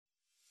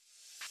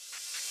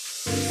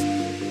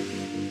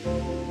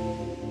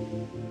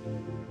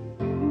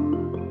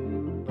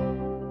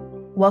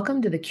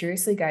Welcome to the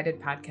Curiously Guided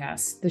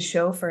podcast, the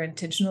show for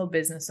intentional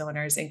business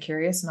owners and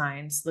curious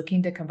minds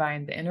looking to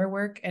combine the inner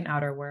work and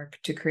outer work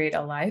to create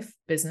a life,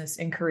 business,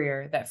 and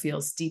career that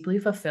feels deeply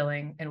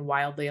fulfilling and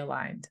wildly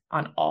aligned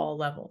on all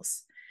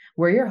levels.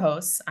 We're your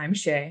hosts. I'm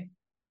Shay.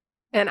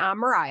 And I'm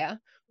Mariah.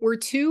 We're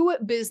two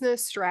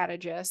business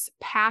strategists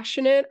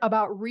passionate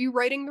about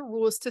rewriting the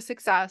rules to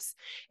success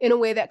in a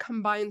way that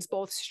combines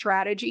both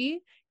strategy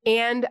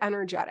and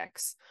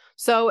energetics.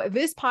 So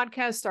this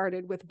podcast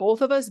started with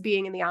both of us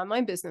being in the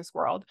online business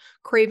world,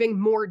 craving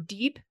more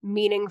deep,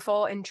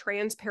 meaningful, and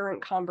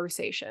transparent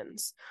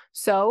conversations.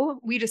 So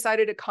we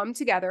decided to come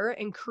together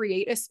and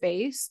create a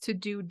space to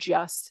do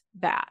just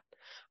that.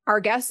 Our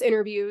guest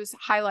interviews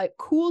highlight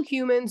cool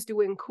humans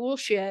doing cool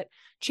shit,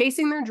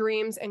 chasing their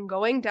dreams, and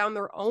going down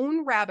their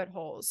own rabbit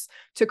holes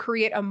to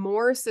create a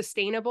more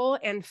sustainable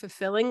and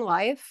fulfilling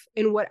life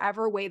in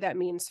whatever way that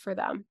means for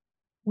them.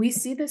 We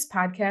see this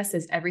podcast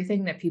as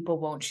everything that people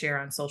won't share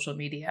on social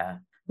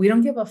media. We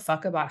don't give a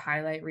fuck about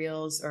highlight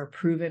reels or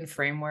proven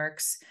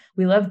frameworks.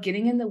 We love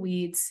getting in the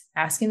weeds,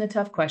 asking the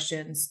tough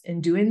questions,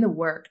 and doing the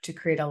work to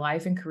create a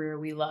life and career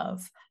we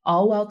love,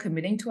 all while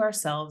committing to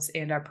ourselves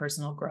and our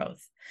personal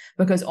growth.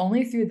 Because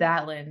only through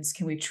that lens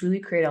can we truly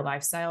create a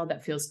lifestyle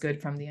that feels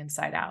good from the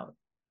inside out.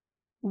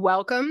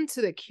 Welcome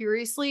to the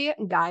Curiously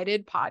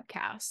Guided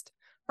podcast.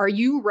 Are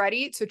you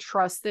ready to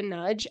trust the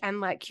nudge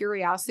and let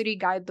curiosity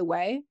guide the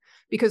way?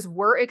 Because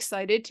we're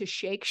excited to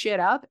shake shit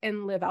up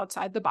and live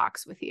outside the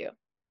box with you.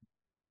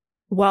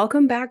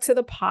 Welcome back to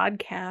the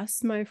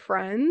podcast, my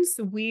friends.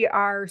 We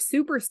are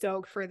super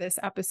stoked for this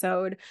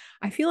episode.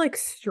 I feel like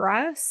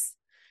stress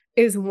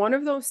is one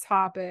of those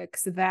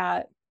topics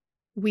that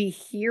we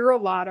hear a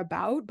lot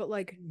about, but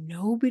like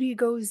nobody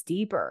goes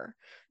deeper.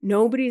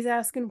 Nobody's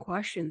asking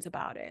questions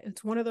about it.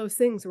 It's one of those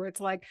things where it's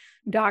like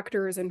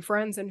doctors and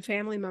friends and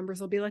family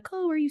members will be like,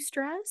 "Oh, are you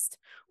stressed?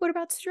 What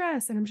about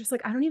stress?" And I'm just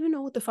like, I don't even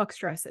know what the fuck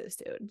stress is,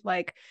 dude.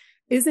 Like,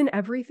 isn't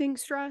everything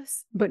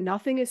stress, but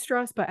nothing is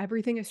stress, but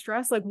everything is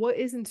stress? Like, what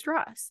isn't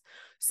stress?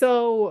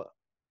 So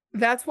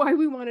that's why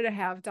we wanted to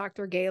have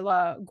Dr.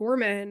 Gala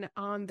Gorman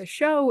on the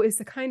show, is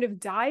to kind of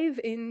dive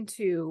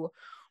into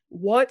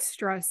what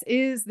stress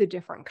is, the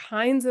different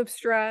kinds of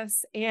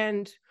stress.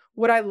 And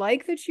what I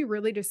like that she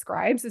really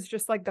describes is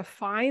just like the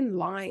fine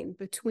line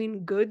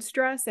between good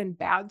stress and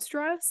bad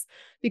stress.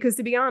 Because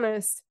to be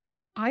honest,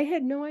 I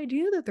had no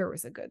idea that there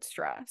was a good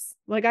stress.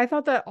 Like, I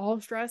thought that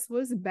all stress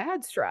was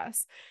bad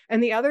stress.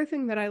 And the other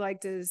thing that I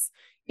liked is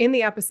in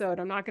the episode,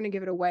 I'm not going to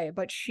give it away,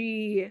 but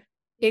she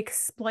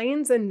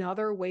explains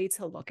another way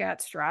to look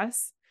at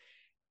stress.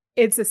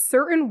 It's a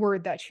certain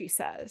word that she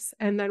says.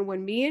 And then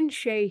when me and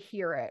Shay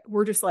hear it,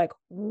 we're just like,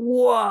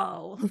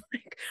 whoa,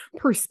 like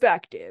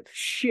perspective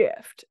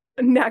shift,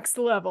 next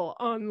level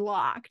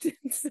unlocked.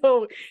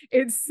 So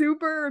it's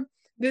super,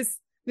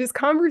 this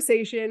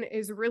conversation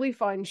is really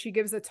fun. She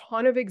gives a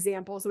ton of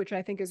examples, which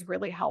I think is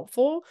really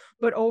helpful.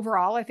 But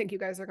overall, I think you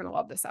guys are going to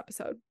love this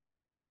episode.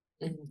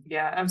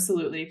 Yeah,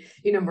 absolutely.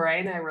 Mariah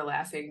and I were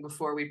laughing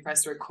before we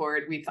pressed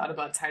record. We thought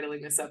about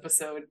titling this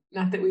episode,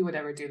 not that we would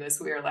ever do this.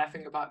 We were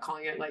laughing about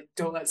calling it like,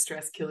 "Don't let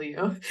stress kill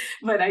you."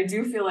 But I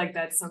do feel like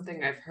that's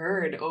something I've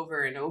heard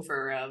over and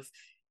over of,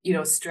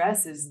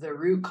 stress is the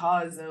root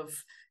cause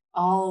of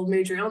all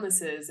major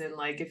illnesses. And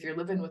like, if you're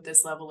living with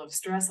this level of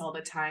stress all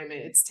the time,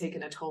 it's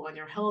taken a toll on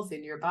your health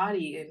and your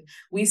body. And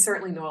we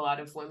certainly know a lot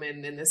of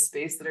women in this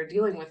space that are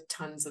dealing with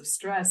tons of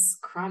stress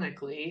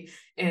chronically,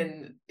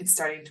 and it's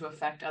starting to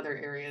affect other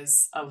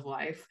areas of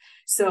life.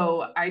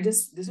 So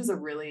this was a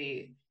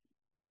really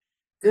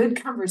good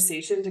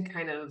conversation to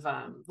kind of,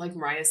 like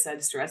Mariah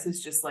said, stress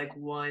is just like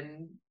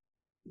one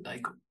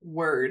like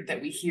word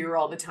that we hear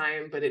all the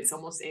time, but it's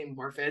almost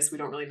amorphous. We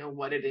don't really know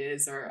what it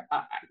is. Or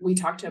we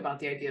talked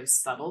about the idea of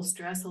subtle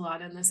stress a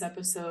lot in this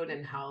episode,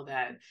 and how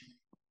that,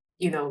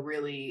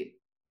 really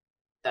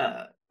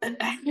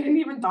I hadn't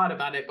even thought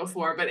about it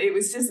before, but it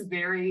was just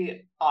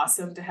very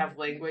awesome to have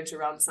language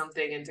around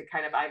something, and to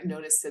kind of, I've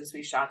noticed since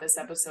we shot this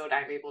episode,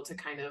 I'm able to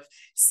kind of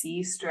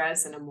see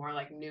stress in a more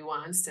like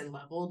nuanced and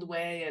leveled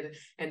way,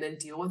 and then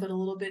deal with it a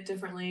little bit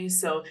differently.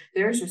 So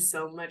there's just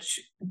so much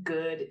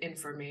good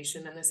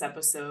information in this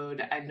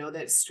episode. I know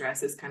that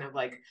stress is kind of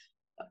like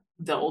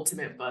the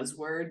ultimate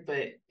buzzword,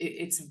 but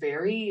it's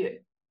very,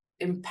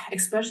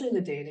 especially in the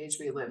day and age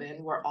we live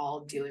in, we're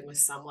all dealing with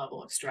some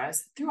level of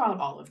stress throughout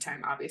all of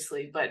time,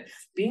 obviously, but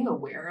being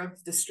aware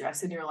of the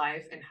stress in your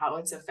life and how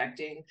it's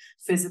affecting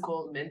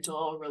physical,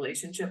 mental,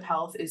 relationship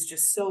health is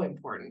just so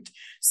important.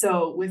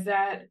 So with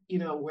that,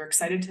 we're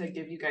excited to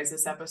give you guys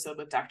this episode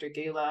with Dr.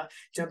 Gala.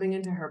 Jumping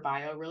into her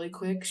bio really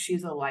quick,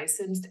 she's a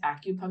licensed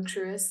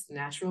acupuncturist,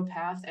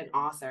 naturopath, and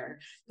author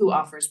who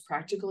offers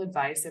practical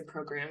advice and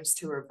programs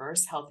to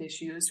reverse health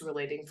issues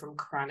relating from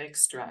chronic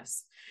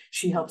stress.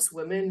 She helps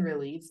women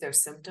relieve their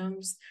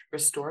symptoms,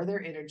 restore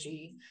their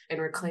energy,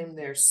 and reclaim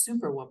their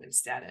superwoman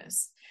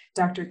status.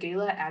 Dr.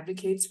 Gala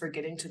advocates for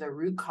getting to the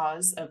root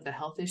cause of the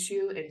health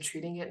issue and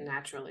treating it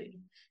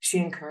naturally. She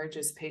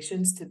encourages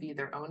patients to be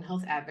their own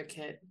health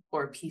advocate,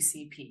 or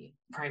PCP,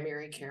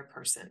 primary care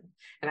person.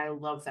 And I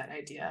love that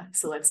idea.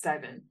 So let's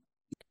dive in.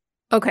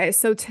 Okay,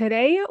 so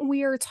today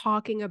we are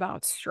talking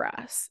about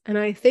stress. And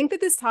I think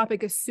that this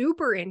topic is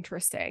super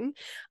interesting,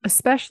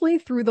 especially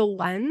through the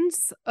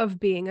lens of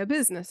being a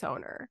business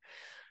owner.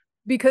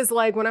 Because,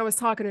 like, when I was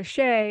talking to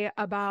Shay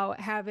about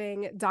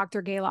having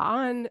Dr. Gala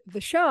on the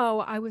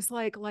show, I was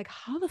like,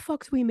 how the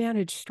fuck do we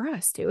manage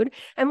stress, dude?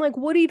 And like,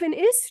 what even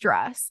is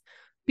stress?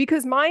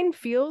 Because mine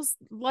feels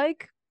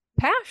like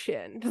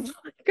passion.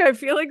 Like, I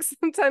feel like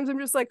sometimes I'm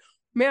just like,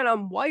 man,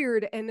 I'm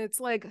wired. And it's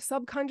like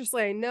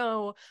subconsciously, I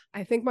know,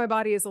 I think my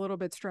body is a little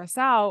bit stressed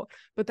out,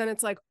 but then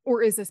it's like,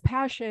 or is this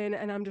passion?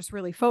 And I'm just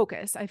really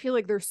focused. I feel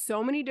like there's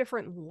so many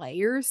different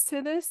layers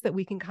to this that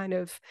we can kind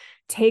of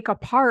take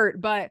apart.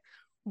 But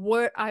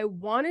what I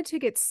wanted to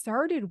get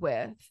started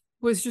with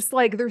was just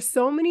like, there's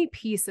so many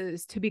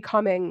pieces to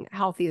becoming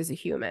healthy as a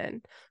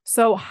human.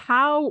 So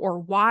how or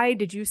why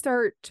did you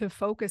start to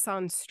focus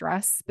on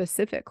stress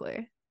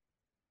specifically?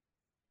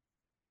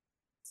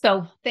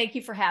 So thank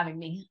you for having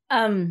me.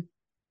 I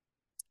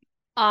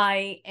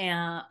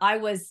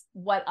was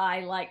what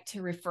I like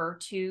to refer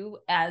to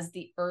as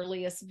the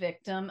earliest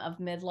victim of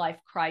midlife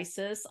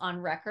crisis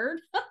on record.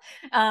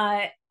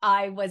 I'm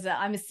a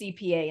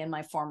CPA in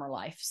my former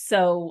life.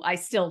 So I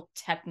still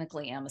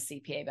technically am a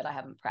CPA, but I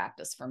haven't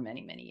practiced for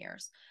many, many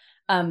years.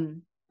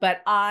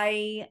 But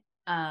I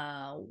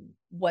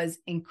was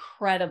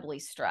incredibly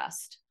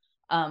stressed,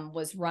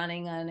 was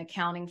running an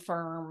accounting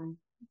firm,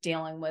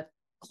 dealing with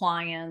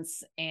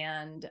clients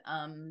and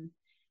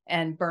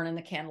burning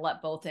the candle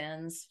at both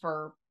ends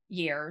for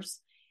years.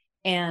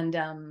 And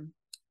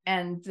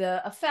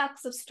the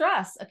effects of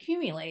stress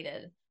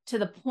accumulated to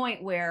the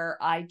point where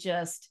I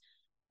just,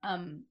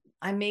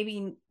 I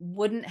maybe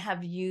wouldn't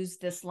have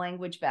used this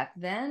language back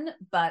then,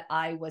 but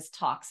I was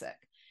toxic.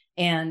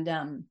 And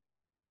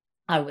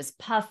I was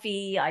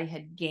puffy. I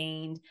had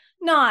gained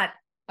not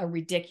a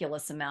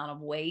ridiculous amount of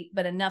weight,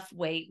 but enough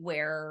weight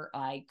where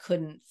I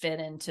couldn't fit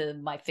into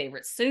my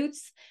favorite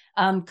suits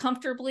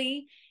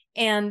comfortably.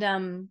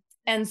 And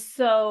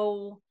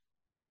so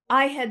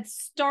I had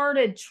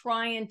started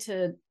trying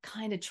to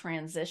kind of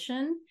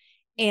transition,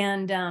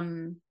 and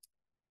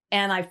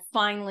I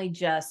finally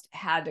just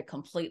had to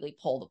completely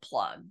pull the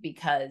plug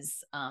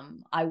because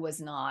I was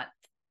not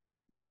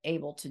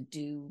able to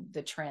do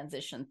the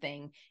transition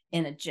thing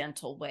in a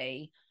gentle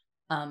way,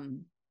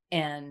 and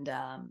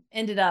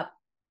ended up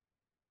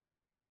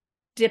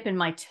dipping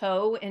my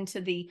toe into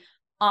the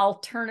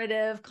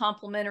alternative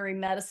complementary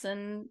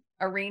medicine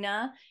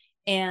arena,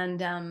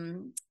 and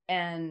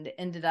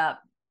ended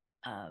up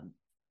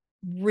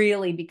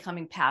really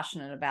becoming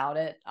passionate about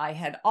it. I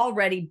had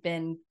already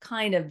been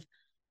kind of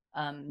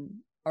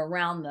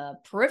around the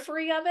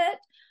periphery of it,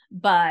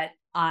 but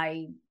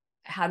I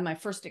had my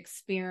first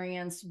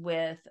experience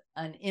with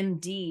an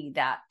MD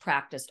that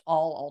practiced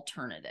all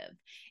alternative.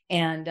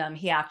 And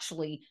he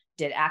actually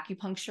did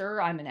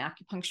acupuncture. I'm an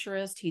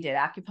acupuncturist. He did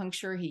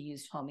acupuncture. He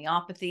used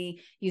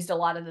homeopathy, used a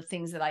lot of the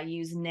things that I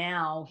use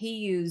now. He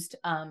used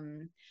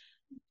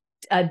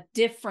a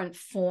different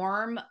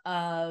form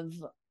of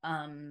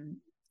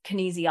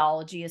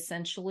kinesiology,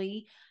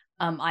 essentially.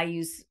 I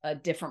use a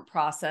different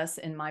process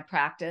in my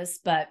practice,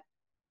 but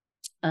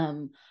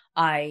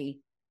I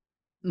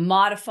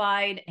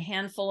modified a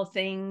handful of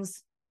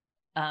things,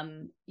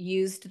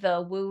 used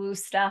the woo-woo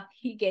stuff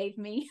he gave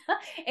me,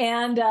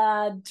 and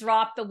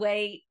dropped the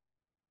weight.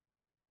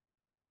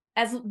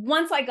 As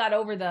once I got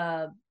over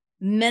the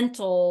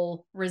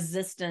mental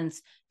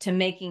resistance to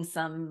making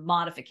some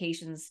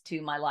modifications to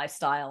my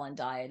lifestyle and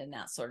diet and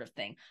that sort of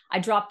thing, I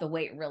dropped the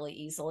weight really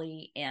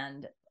easily,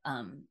 and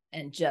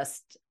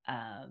just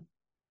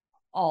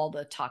all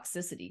the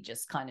toxicity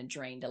just kind of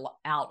drained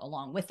out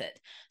along with it.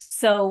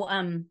 So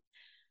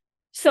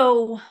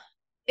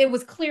it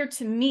was clear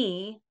to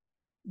me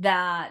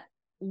that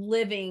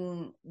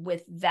living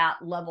with that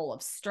level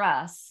of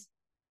stress,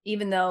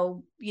 even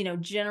though,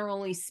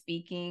 generally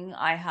speaking,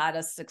 I had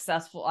a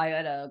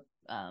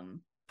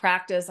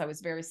practice I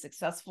was very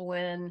successful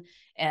in,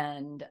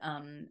 and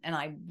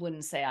I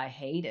wouldn't say I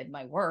hated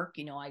my work.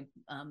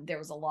 There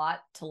was a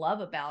lot to love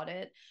about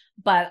it,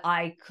 but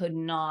I could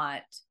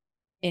not,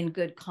 in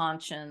good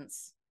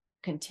conscience,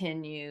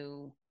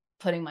 continue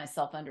putting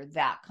myself under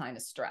that kind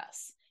of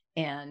stress.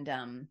 And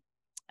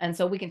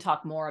so we can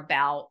talk more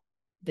about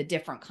the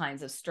different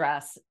kinds of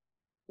stress.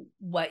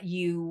 What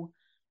you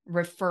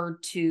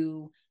referred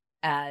to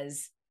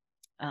as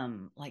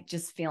like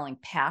just feeling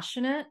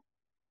passionate,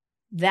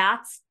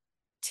 that's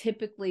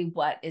typically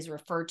what is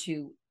referred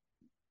to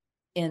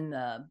in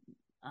the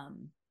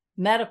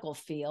medical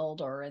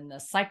field or in the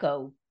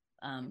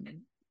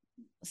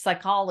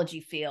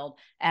psychology field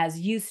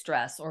as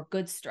eustress or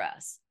good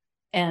stress.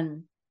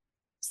 And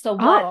so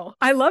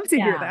I love to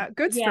hear that.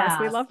 Good stress.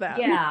 We love that.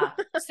 Yeah.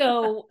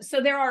 So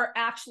there are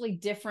actually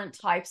different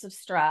types of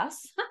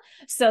stress.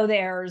 So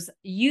there's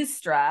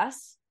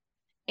eustress,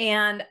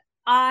 and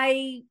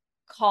I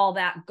call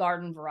that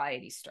garden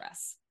variety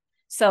stress.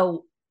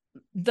 So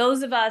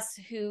those of us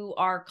who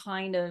are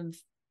kind of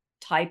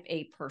type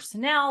A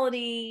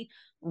personality,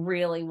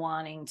 really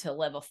wanting to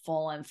live a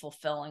full and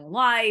fulfilling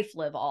life,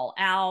 live all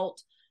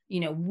out,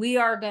 we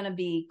are going to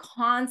be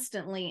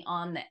constantly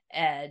on the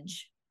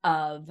edge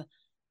of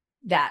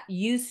that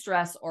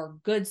eustress or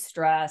good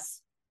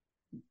stress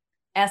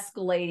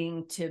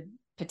escalating to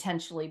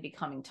potentially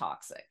becoming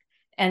toxic.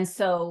 And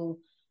so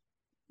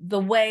the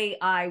way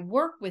I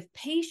work with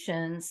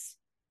patients,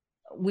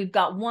 we've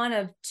got one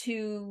of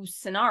two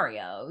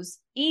scenarios.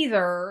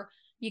 Either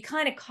you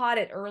kind of caught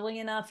it early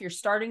enough, you're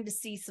starting to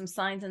see some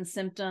signs and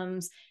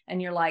symptoms,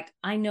 and you're like,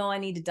 I know I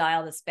need to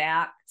dial this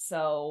back.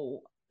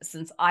 So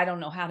since I don't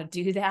know how to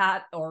do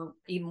that or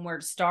even where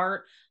to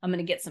start, I'm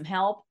going to get some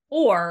help.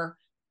 Or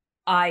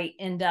I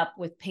end up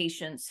with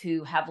patients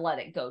who have let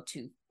it go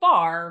too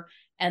far,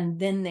 and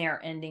then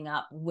they're ending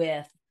up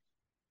with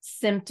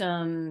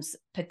symptoms,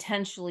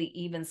 potentially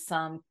even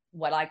some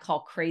what I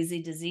call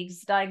crazy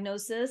disease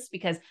diagnosis,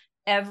 because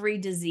every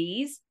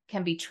disease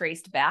can be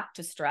traced back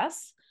to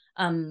stress.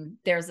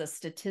 There's a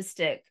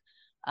statistic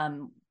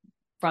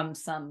from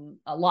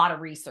a lot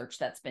of research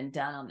that's been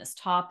done on this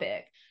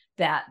topic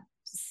that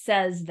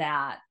says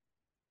that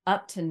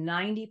up to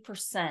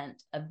 90%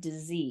 of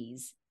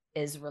disease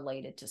is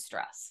related to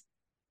stress.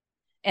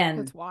 And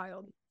that's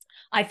wild.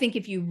 I think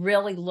if you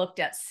really looked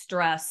at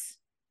stress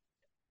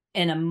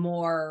in a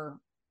more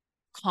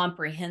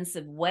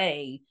comprehensive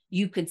way,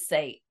 you could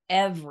say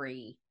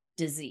every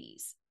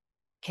disease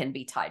can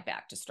be tied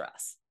back to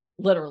stress,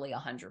 literally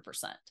 100%.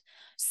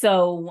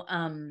 So,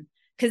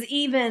 because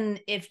even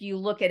if you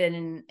look at it,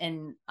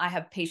 and I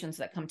have patients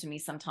that come to me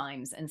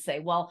sometimes and say,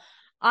 well,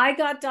 I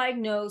got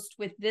diagnosed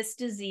with this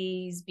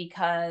disease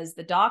because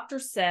the doctor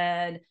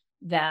said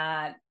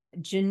that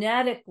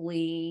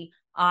genetically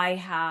I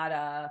had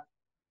a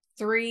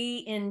 3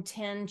 in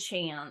 10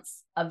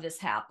 chance of this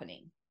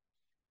happening.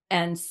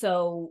 And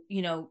so,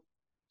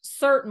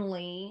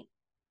 certainly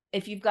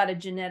if you've got a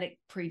genetic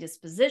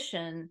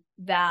predisposition,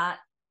 that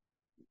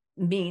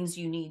means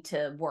you need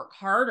to work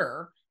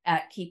harder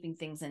at keeping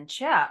things in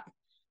check.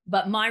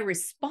 But my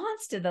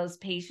response to those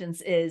patients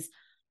is,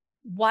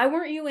 why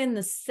weren't you in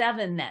the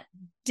 7 that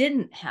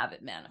didn't have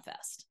it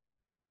manifest?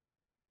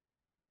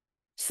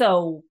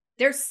 So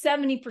there's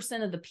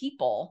 70% of the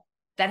people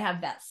that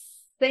have that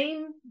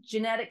same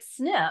genetic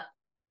SNP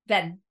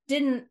that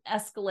didn't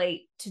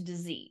escalate to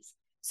disease.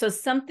 So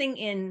something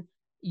in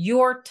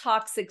your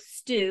toxic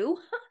stew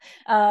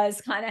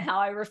is kind of how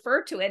I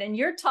refer to it. And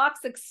your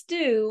toxic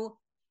stew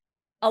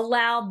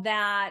allowed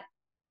that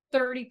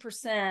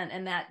 30%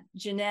 and that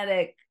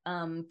genetic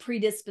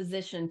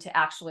predisposition to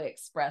actually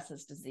express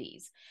as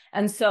disease.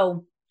 And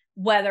so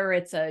whether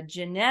it's a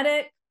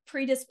genetic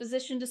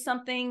predisposition to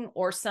something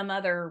or some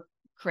other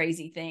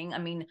crazy thing, I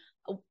mean,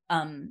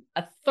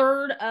 a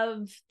third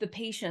of the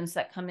patients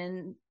that come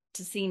in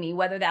to see me,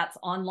 whether that's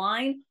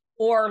online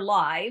or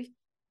live,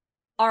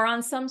 are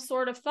on some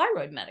sort of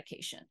thyroid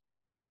medication.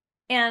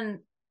 And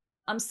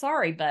I'm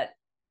sorry, but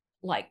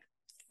like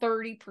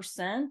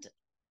 30%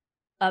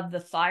 of the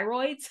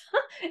thyroids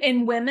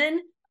in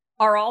women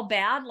are all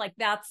bad. Like,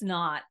 that's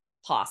not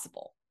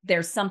possible.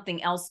 There's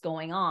something else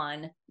going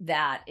on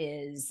that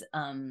is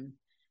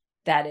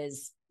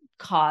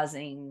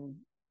causing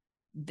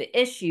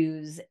the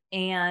issues.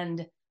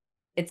 And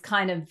it's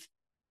kind of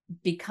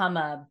become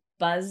a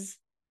buzz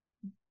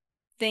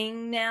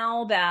thing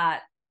now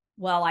that,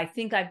 well, I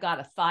think I've got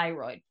a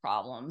thyroid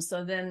problem.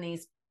 So then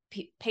these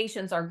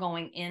patients are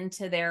going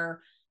into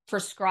their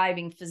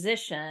prescribing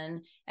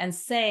physician and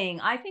saying,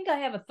 I think I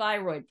have a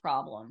thyroid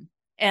problem.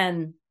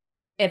 And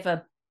if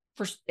a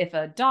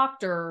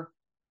doctor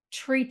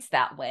treats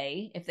that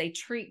way, if they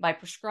treat by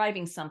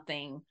prescribing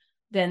something,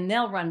 then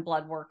they'll run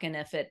blood work. And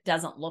if it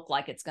doesn't look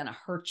like it's going to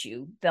hurt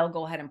you, they'll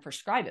go ahead and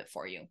prescribe it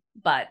for you.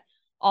 But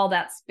all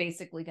that's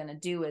basically going to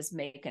do is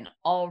make an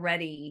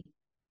already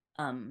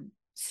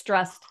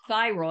stressed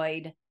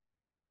thyroid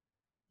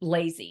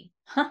lazy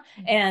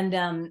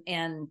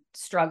and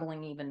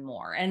struggling even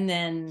more. And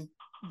then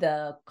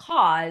the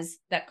cause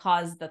that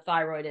caused the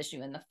thyroid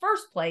issue in the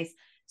first place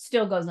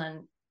still goes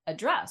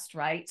unaddressed,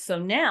 right? So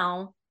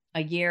now,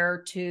 a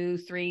year, 2,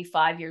 3,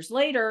 5 years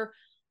later,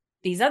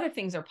 these other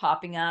things are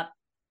popping up,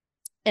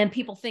 and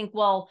people think,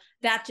 well,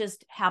 that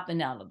just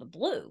happened out of the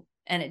blue.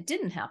 And it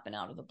didn't happen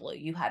out of the blue.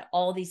 You had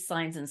all these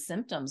signs and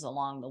symptoms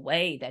along the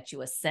way that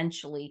you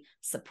essentially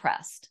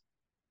suppressed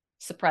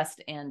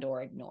and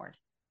or ignored.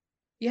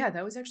 Yeah,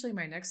 that was actually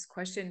my next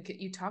question. Can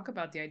you talk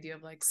about the idea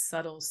of like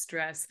subtle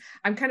stress?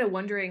 I'm kind of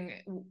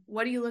wondering,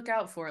 what do you look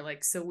out for?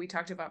 Like, so we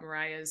talked about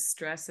Mariah's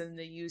stress and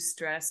the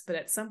eustress, but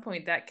at some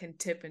point that can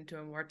tip into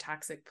a more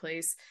toxic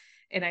place.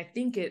 And I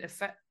think it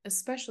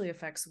especially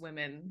affects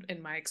women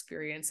in my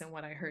experience and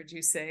what I heard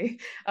you say.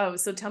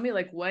 So tell me,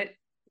 like,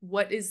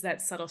 what is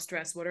that subtle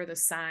stress? What are the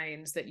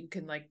signs that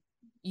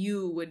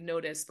you would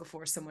notice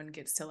before someone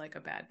gets to like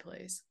a bad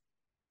place?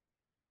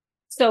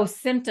 So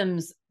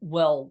symptoms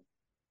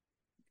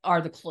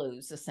are the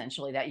clues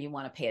essentially that you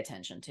want to pay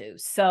attention to.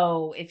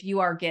 So if you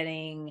are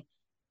getting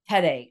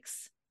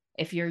headaches,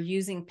 if you're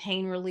using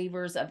pain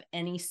relievers of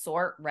any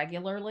sort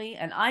regularly,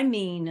 and I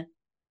mean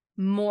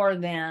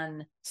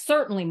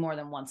certainly more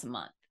than once a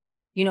month.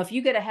 If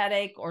you get a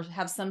headache or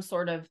have some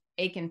sort of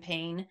ache and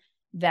pain,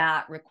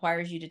 that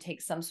requires you to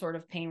take some sort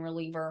of pain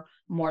reliever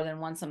more than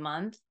once a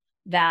month,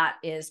 that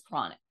is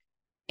chronic.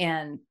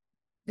 And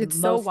it's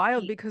so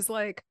wild because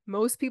like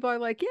most people are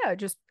like, yeah,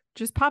 just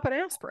pop an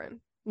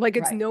aspirin. Like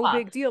it's no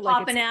big deal.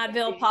 Pop like an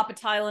Advil, pop a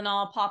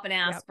Tylenol, pop an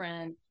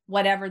aspirin,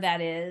 whatever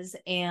that is.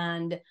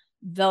 And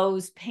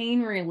those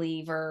pain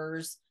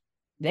relievers,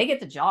 they get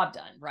the job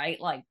done, right?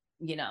 Like,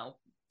 you know,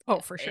 oh,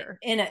 for sure.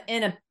 In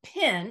a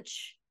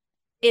pinch,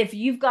 if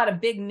you've got a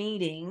big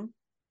meeting,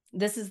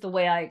 this is the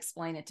way I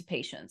explain it to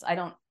patients. I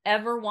don't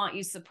ever want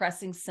you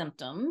suppressing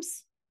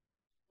symptoms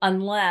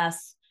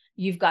unless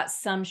you've got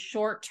some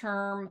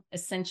short-term,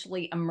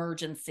 essentially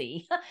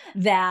emergency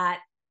that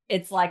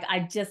it's like,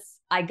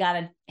 I got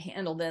to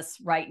handle this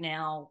right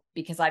now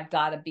because I've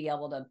got to be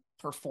able to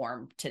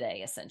perform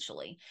today,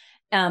 essentially.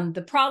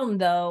 The problem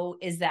though,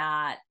 is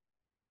that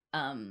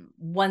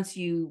once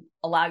you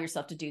allow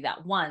yourself to do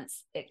that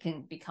once, it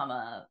can become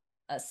a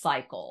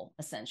cycle,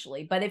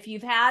 essentially. But if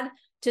you've had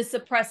to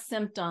suppress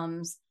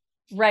symptoms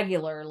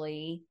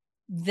regularly,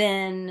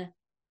 then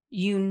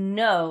you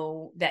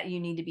know that you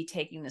need to be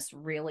taking this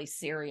really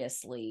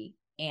seriously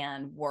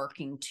and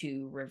working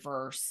to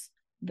reverse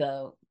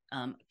the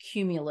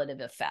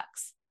cumulative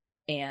effects.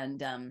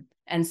 And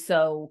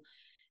so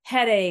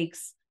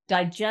headaches,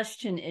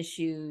 digestion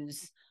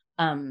issues.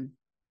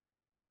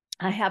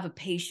 I have a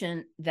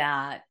patient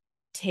that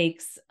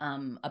takes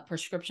a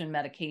prescription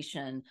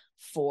medication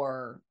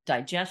for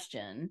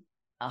digestion,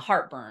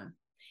 heartburn.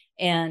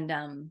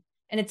 And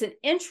it's an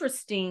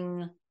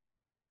interesting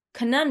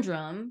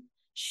conundrum.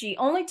 She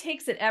only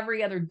takes it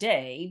every other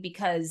day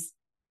because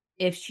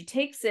if she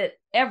takes it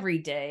every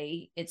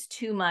day, it's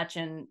too much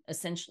and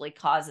essentially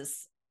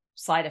causes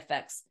side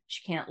effects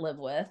she can't live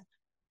with.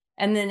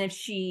 And then if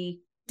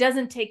she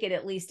doesn't take it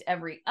at least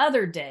every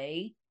other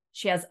day,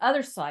 she has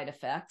other side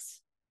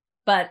effects.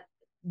 But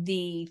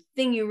the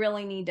thing you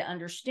really need to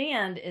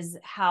understand is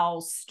how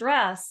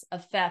stress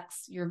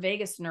affects your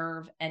vagus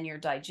nerve and your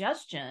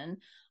digestion.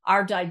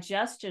 Our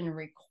digestion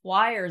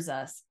requires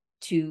us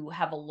to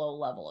have a low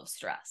level of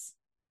stress.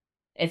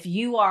 If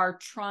you are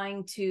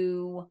trying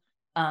to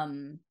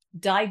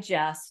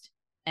digest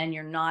and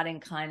you're not in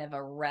kind of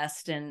a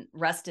rested,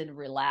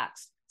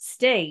 relaxed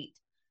state,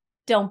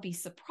 don't be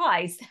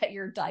surprised that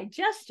your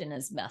digestion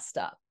is messed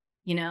up,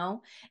 you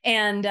know?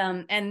 And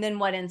then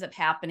what ends up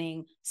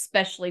happening,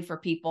 especially for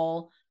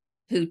people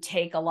who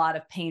take a lot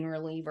of pain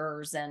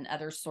relievers and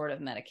other sort of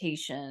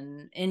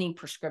medication, any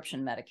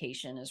prescription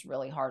medication is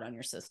really hard on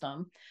your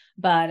system,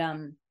 but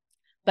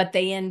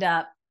they end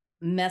up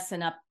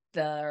messing up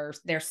their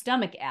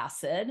stomach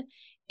acid,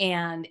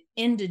 and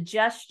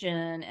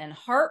indigestion and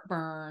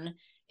heartburn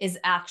is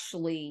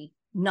actually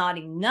not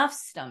enough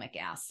stomach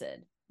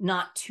acid,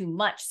 not too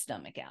much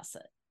stomach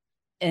acid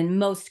in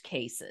most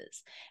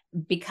cases,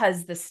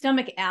 because the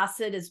stomach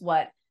acid is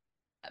what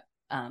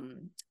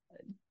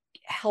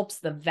helps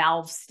the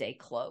valves stay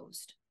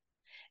closed.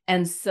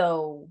 And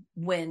so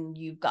when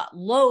you've got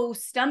low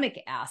stomach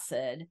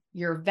acid,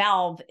 your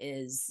valve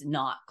is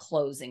not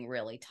closing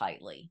really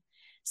tightly.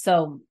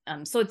 So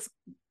it's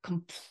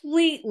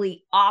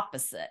completely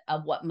opposite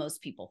of what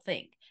most people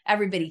think.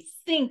 Everybody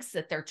thinks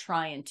that they're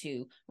trying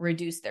to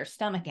reduce their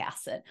stomach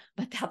acid,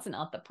 but that's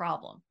not the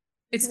problem.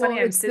 It's funny,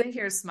 I'm sitting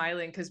here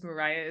smiling because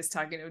Mariah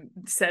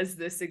says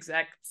this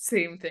exact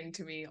same thing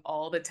to me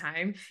all the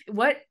time.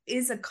 What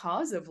is a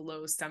cause of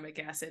low stomach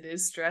acid?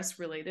 Is stress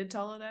related to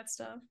all of that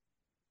stuff?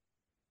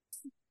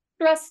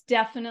 Stress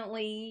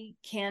definitely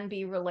can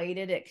be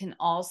related. It can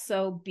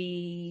also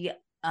be,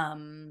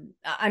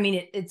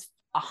 it's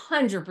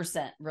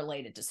 100%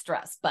 related to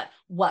stress, but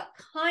what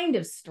kind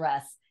of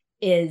stress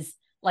is,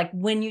 like,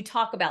 when you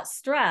talk about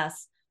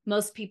stress,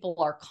 most people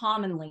are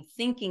commonly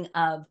thinking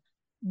of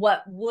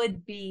what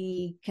would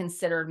be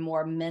considered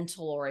more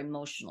mental or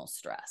emotional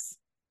stress,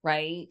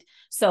 right?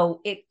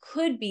 So it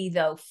could be,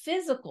 though,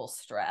 physical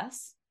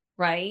stress,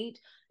 right?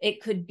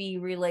 It could be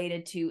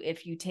related to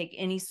if you take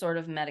any sort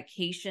of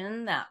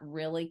medication that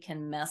really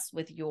can mess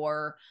with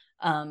your,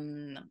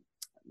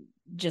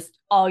 just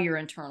all your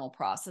internal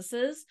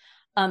processes.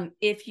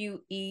 If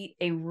you eat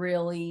a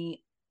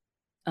really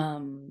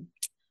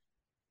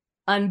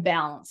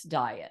unbalanced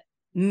diet,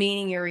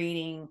 meaning you're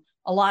eating,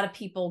 a lot of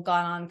people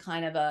got on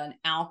kind of an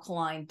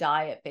alkaline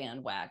diet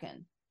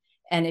bandwagon.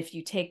 And if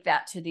you take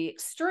that to the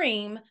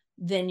extreme,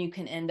 then you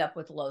can end up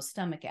with low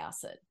stomach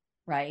acid,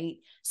 right?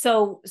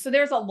 So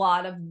there's a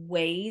lot of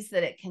ways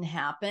that it can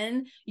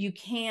happen. You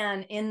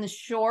can, in the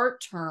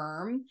short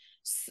term,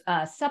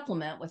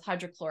 supplement with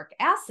hydrochloric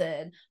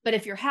acid, but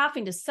if you're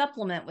having to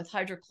supplement with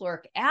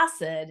hydrochloric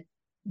acid,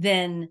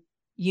 then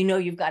you know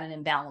you've got an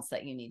imbalance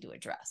that you need to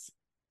address.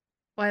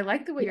 Well, I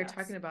like the way you're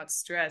talking about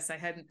stress. I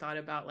hadn't thought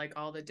about like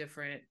all the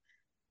different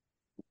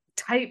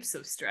types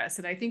of stress,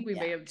 and I think we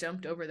may have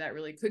jumped over that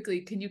really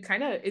quickly. Can you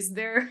is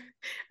there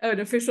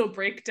an official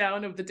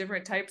breakdown of the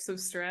different types of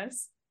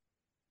stress?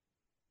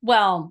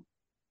 Well,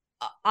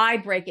 I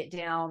break it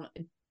down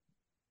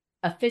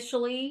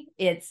officially.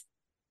 It's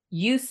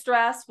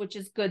eustress, which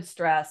is good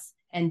stress,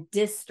 and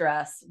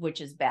distress, which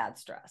is bad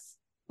stress.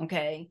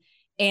 Okay.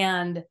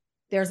 And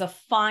there's a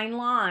fine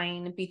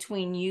line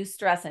between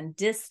eustress and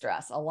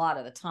distress a lot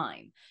of the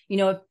time. You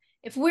know,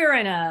 if we're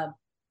in a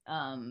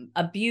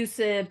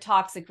abusive,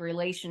 toxic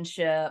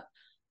relationship,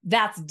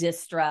 that's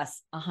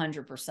distress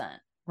 100%,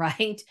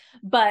 right?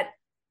 But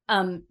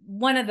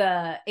one of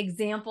the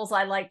examples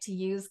I like to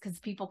use, because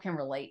people can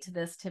relate to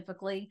this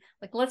typically,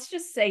 like let's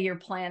just say you're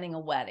planning a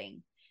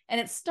wedding and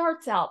it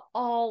starts out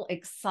all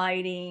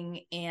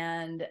exciting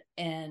and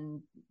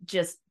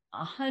just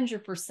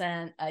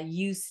 100% a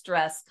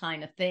eustress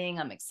kind of thing.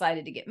 I'm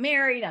excited to get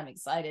married. I'm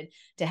excited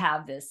to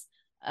have this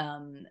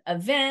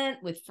event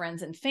with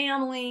friends and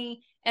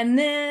family. And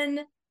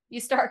then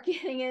you start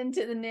getting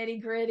into the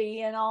nitty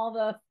gritty and all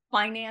the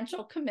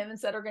financial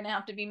commitments that are going to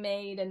have to be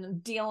made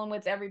and dealing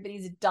with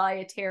everybody's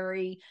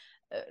dietary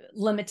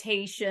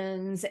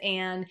limitations,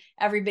 and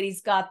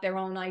everybody's got their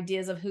own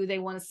ideas of who they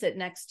want to sit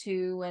next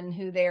to and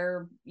who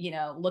they're, you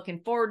know, looking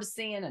forward to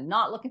seeing and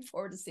not looking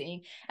forward to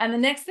seeing. And the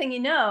next thing you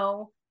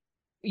know,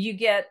 you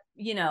get,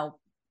 you know,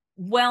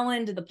 well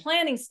into the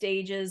planning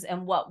stages,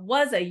 and what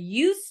was a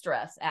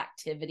eustress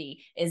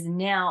activity is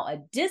now a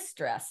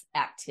distress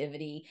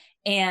activity,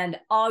 and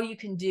all you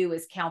can do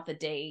is count the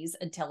days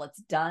until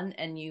it's done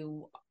and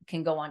you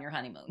can go on your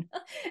honeymoon.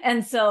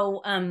 And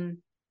so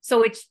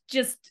so it's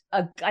just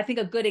I think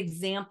a good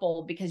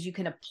example, because you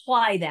can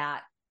apply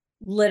that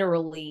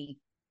literally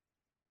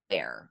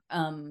there,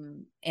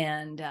 and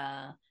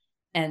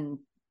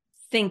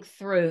think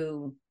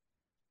through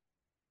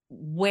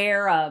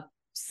where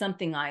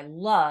something I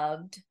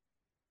loved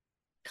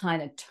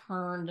kind of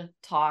turned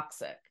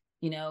toxic,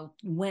 you know,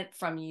 went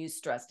from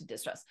eustress to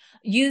distress.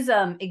 Use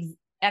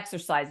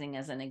exercising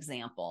as an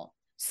example.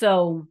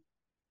 So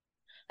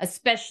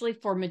especially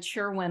for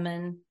mature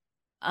women,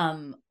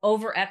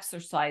 over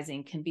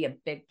exercising can be a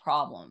big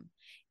problem.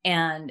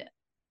 And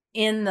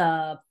in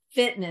the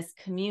fitness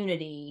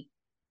community,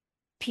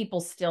 people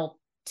still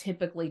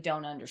typically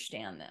don't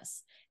understand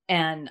this.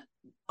 And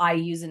I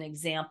use an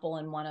example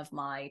in one of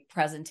my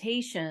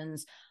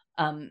presentations.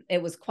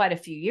 It was quite a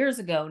few years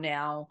ago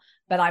now,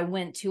 but I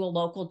went to a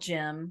local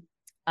gym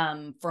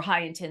for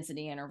high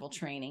intensity interval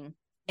training.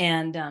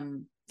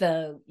 And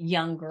the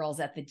young girls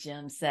at the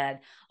gym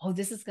said, "Oh,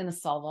 this is going to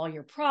solve all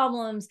your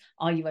problems.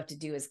 All you have to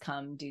do is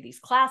come do these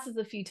classes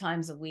a few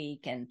times a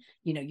week. And,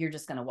 you know, you're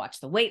just going to watch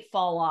the weight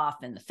fall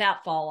off and the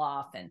fat fall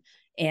off."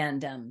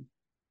 And I'm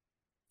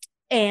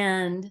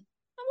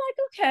like,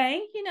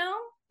 okay, you know,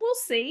 we'll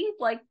see.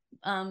 Like,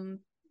 I'm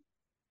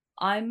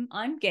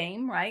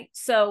game, right?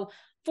 So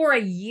for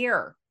a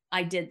year,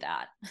 I did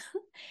that.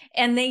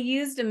 And they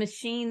used a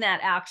machine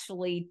that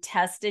actually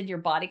tested your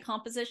body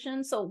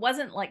composition. So it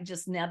wasn't like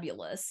just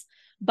nebulous,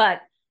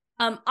 but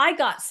I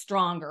got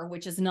stronger,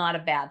 which is not a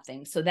bad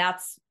thing. So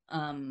that's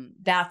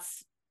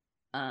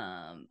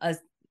a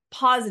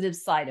positive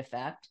side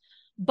effect.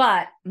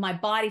 But my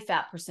body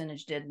fat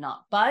percentage did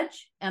not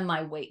budge and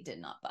my weight did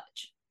not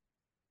budge.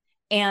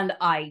 And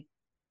I,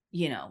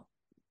 you know,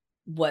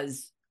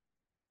 was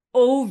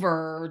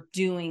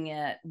overdoing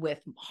it with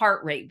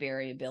heart rate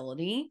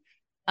variability,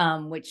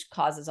 which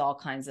causes all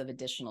kinds of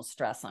additional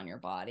stress on your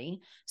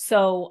body.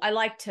 So I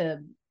like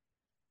to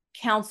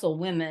counsel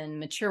women,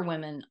 mature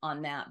women,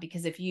 on that,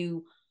 because if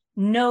you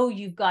know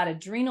you've got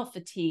adrenal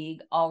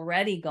fatigue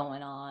already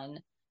going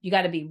on, you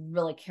got to be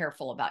really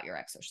careful about your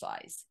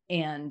exercise.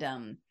 And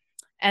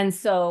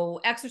so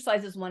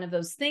exercise is one of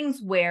those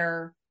things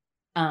where,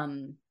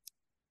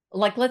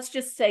 like, let's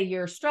just say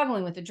you're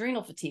struggling with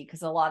adrenal fatigue,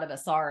 because a lot of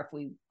us are, if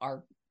we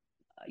are,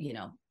 you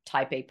know,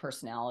 type A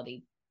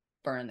personality,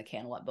 burning the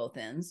candle at both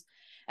ends.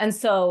 And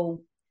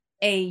so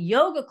a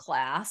yoga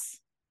class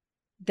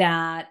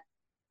that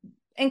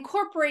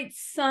incorporates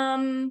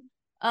some,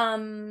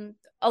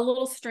 a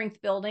little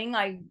strength building.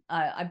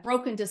 I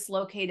broke and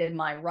dislocated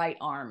my right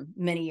arm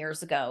many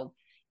years ago.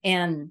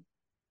 And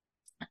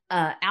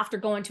after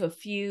going to a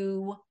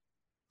few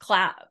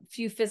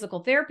physical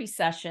therapy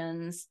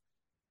sessions,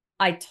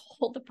 I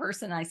told the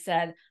person, I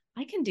said,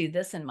 I can do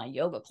this in my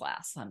yoga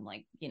class. I'm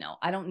like, you know,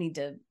 I don't need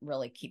to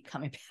really keep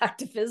coming back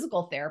to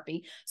physical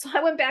therapy. So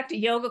I went back to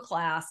yoga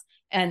class,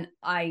 and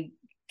I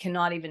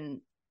cannot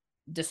even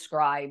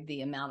describe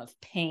the amount of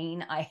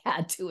pain I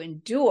had to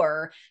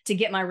endure to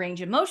get my range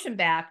of motion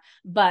back.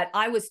 But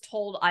I was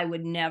told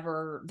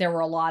there were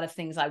a lot of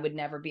things I would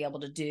never be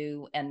able to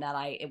do, and that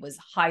it was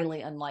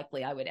highly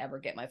unlikely I would ever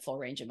get my full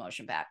range of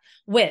motion back,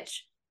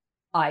 which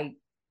I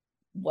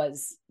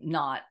was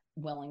not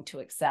willing to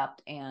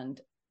accept.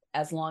 And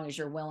as long as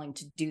you're willing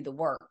to do the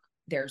work,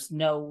 there's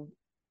no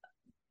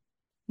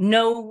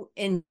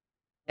in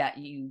that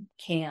you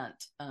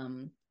can't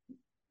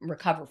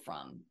recover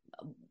from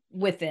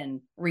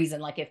within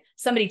reason. Like if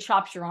somebody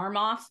chops your arm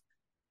off,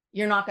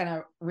 you're not going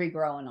to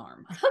regrow an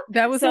arm.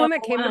 That was the one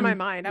that came to my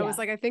mind. I was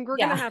like, I think we're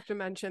going to have to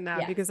mention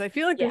that, because I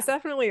feel like there's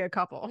definitely a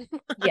couple.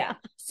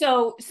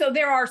 So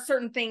there are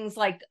certain things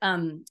like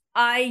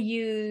I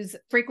use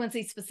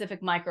frequency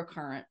specific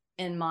microcurrent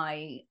in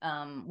my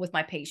with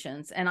my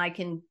patients, and I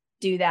can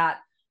do that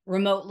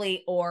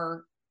remotely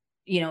or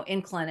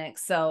in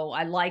clinics. So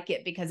I like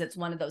it because it's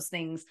one of those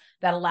things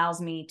that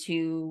allows me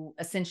to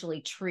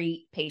essentially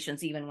treat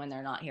patients even when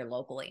they're not here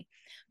locally.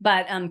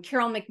 But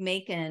Carol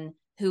McMakin,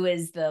 who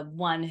is the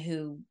one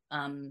who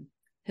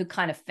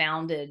kind of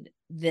founded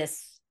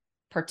this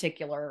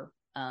particular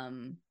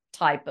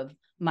type of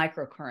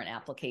microcurrent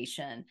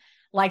application,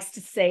 likes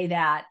to say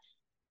that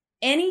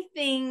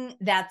anything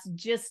that's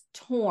just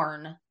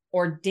torn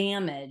or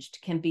damaged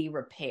can be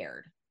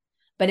repaired.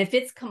 But if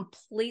it's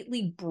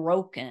completely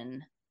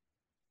broken,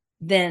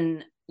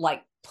 then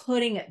like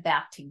putting it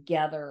back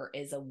together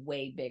is a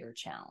way bigger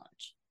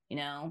challenge.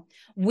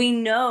 We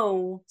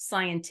know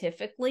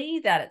scientifically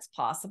that it's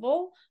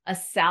possible. A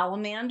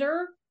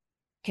salamander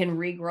can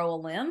regrow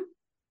a limb,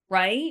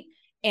 right?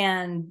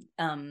 And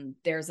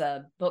there's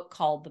a book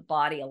called The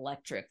Body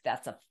Electric.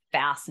 That's a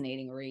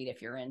fascinating read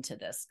if you're into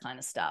this kind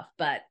of stuff,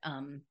 but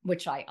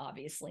which I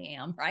obviously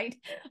am, right?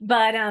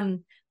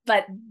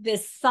 But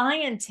this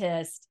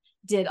scientist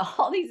did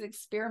all these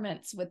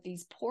experiments with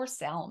these poor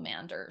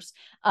salamanders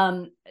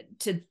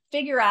to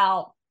figure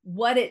out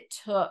what it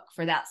took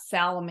for that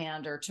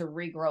salamander to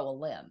regrow a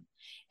limb.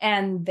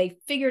 And they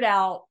figured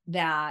out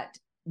that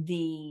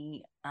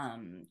the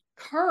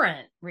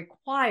current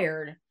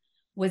required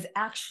was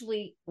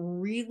actually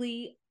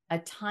really a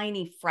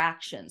tiny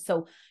fraction.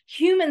 So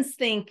humans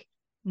think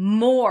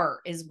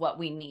more is what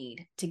we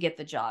need to get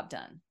the job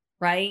done,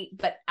 right?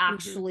 But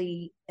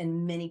actually,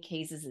 in many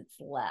cases, it's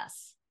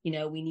less. We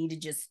need to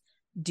just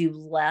do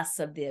less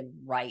of the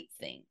right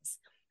things.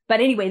 But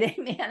anyway, they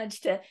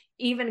managed to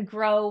even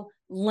grow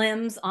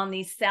limbs on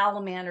these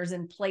salamanders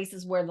in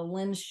places where the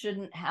limbs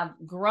shouldn't have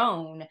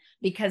grown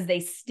because they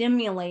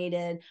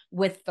stimulated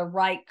with the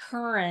right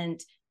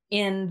current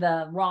in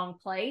the wrong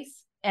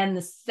place. And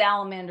the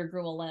salamander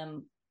grew a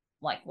limb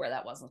like where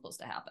that wasn't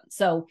supposed to happen.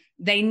 So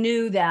they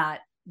knew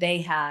that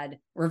they had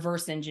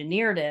reverse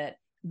engineered it,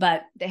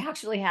 but they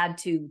actually had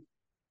to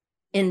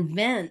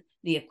invent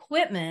the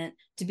equipment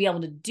to be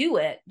able to do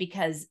it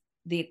because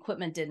the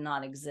equipment did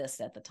not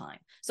exist at the time.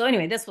 So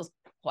anyway, this was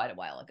quite a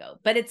while ago,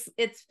 but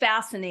it's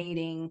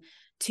fascinating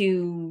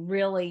to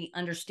really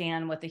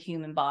understand what the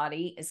human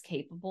body is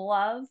capable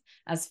of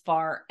as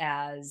far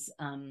as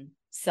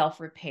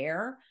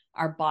self-repair.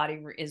 Our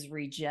body is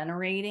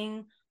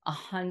regenerating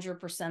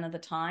 100% of the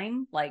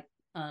time. Like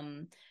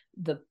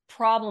the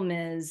problem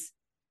is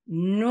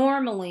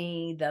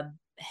normally the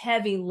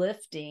heavy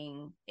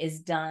lifting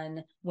is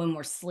done when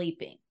we're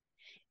sleeping.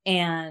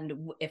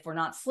 And if we're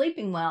not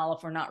sleeping well,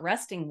 if we're not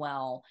resting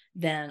well,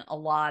 then a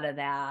lot of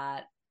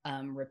that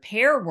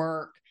repair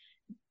work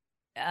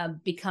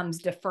becomes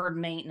deferred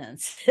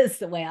maintenance is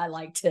the way I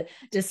like to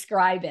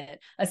describe it.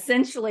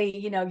 Essentially,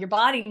 your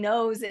body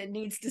knows it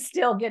needs to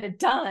still get it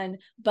done,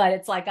 but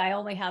it's like, I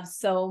only have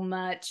so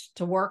much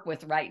to work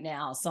with right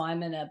now. So I'm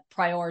going to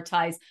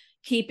prioritize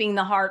keeping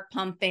the heart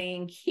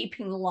pumping,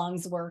 keeping the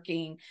lungs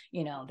working,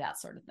 that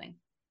sort of thing.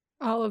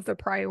 All of the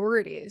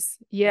priorities.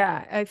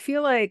 Yeah. I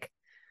feel like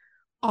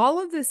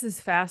all of this is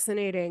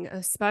fascinating,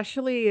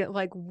 especially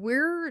like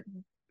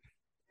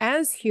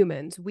as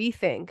humans, we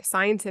think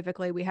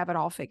scientifically we have it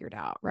all figured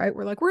out, right?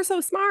 We're like, we're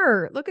so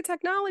smart. Look at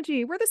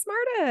technology. We're the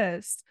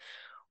smartest.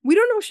 We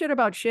don't know shit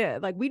about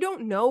shit. Like, we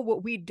don't know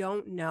what we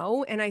don't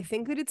know. And I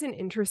think that it's an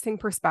interesting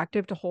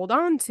perspective to hold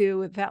on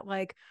to, that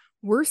like,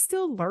 we're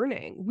still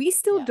learning. We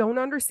still don't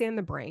understand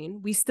the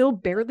brain. We still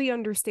barely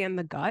understand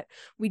the gut.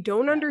 We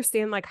don't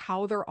understand like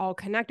how they're all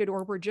connected,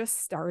 or we're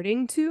just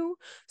starting to.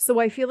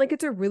 So I feel like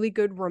it's a really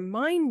good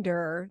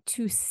reminder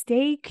to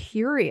stay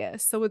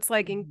curious. So it's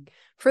like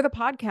for the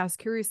podcast,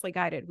 Curiously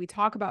Guided, we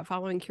talk about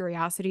following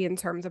curiosity in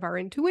terms of our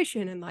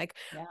intuition and like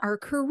our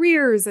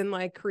careers and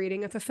like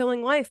creating a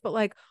fulfilling life. But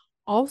like,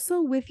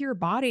 also with your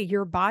body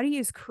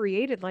is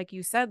created, like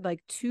you said,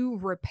 like to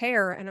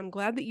repair. And I'm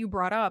glad that you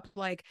brought up,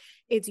 like,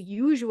 it's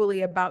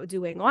usually about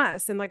doing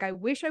less. And like, I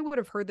wish I would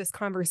have heard this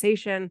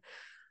conversation,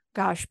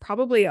 gosh,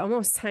 probably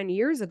almost 10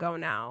 years ago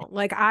now.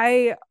 Like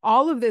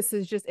all of this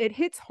is just, it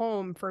hits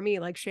home for me.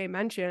 Like Shay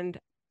mentioned,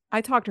 I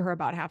talk to her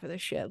about half of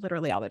this shit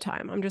literally all the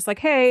time. I'm just like,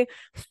 hey,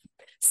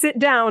 sit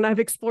down. I've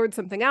explored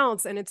something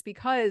else. And it's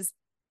because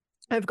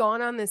I've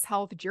gone on this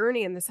health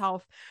journey and this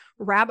health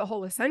rabbit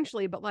hole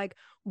essentially. But like,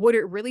 what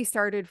it really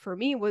started for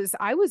me was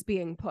I was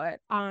being put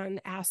on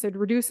acid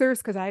reducers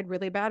because I had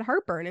really bad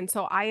heartburn. And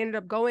so I ended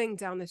up going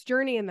down this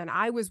journey, and then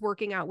I was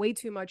working out way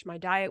too much. My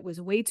diet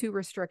was way too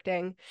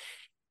restricting.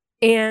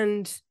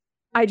 And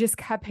I just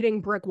kept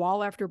hitting brick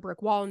wall after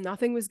brick wall.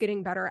 Nothing was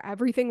getting better.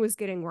 Everything was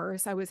getting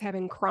worse. I was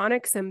having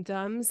chronic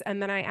symptoms.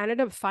 And then I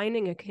ended up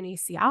finding a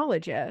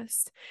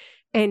kinesiologist.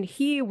 And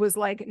he was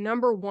like,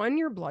 number one,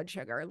 your blood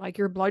sugar, like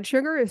your blood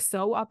sugar is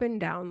so up and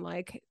down.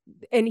 Like,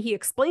 and he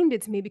explained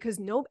it to me because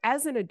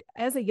as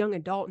a young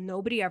adult,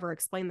 nobody ever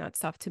explained that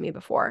stuff to me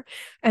before.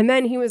 And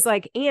then he was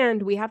like,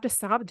 and we have to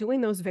stop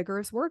doing those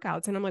vigorous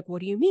workouts. And I'm like, what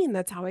do you mean?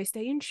 That's how I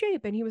stay in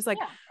shape. And he was like,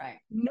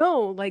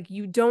 no, like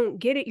you don't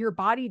get it. Your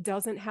body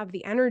doesn't have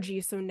the energy.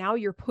 So now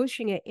you're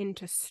pushing it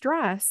into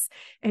stress,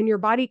 and your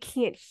body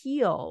can't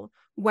heal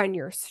when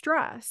you're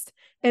stressed.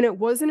 And it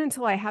wasn't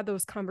until I had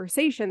those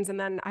conversations and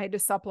then I had to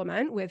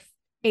supplement with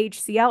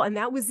HCl, and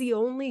that was the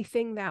only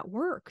thing that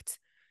worked.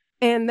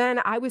 And then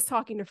I was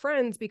talking to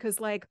friends because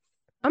like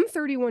I'm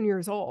 31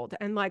 years old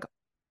and like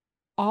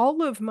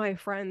all of my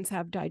friends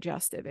have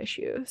digestive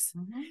issues.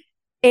 Mm-hmm.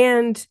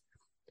 And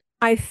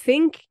I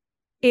think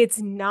it's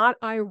not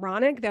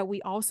ironic that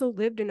we also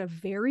lived in a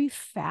very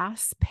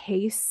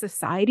fast-paced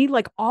society.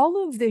 Like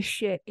all of this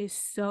shit is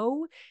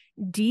so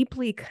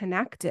deeply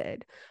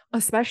connected,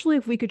 especially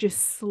if we could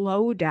just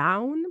slow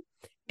down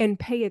and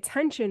pay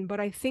attention. But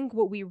I think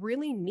what we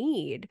really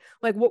need,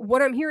 like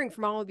what I'm hearing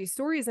from all of these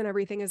stories and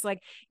everything, is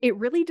like it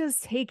really does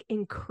take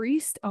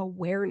increased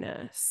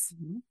awareness.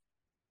 Mm-hmm.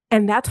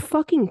 And that's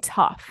fucking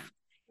tough.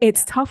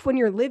 It's tough when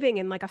you're living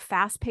in like a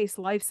fast-paced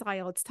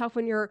lifestyle. It's tough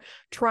when you're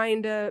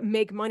trying to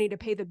make money to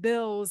pay the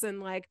bills and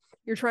like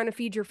you're trying to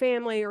feed your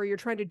family, or you're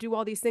trying to do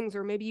all these things,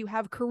 or maybe you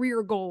have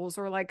career goals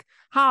or like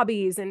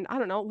hobbies and I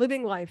don't know,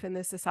 living life in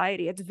this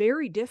society. It's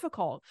very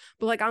difficult.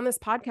 But like on this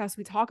podcast,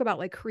 we talk about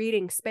like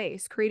creating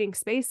space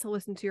to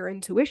listen to your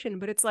intuition,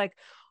 but it's like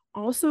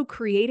also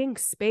creating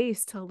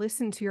space to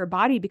listen to your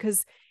body,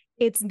 because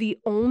it's the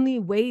only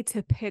way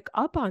to pick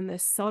up on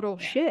this subtle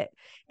shit.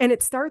 And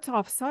it starts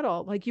off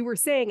subtle, like you were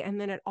saying,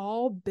 and then it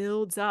all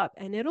builds up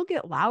and it'll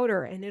get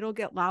louder and it'll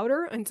get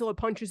louder until it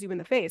punches you in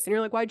the face. And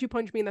you're like, why'd you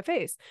punch me in the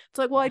face? It's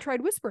like, well, I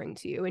tried whispering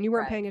to you and you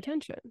weren't paying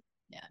attention.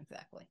 Yeah,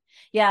 exactly.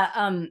 Yeah.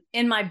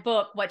 In my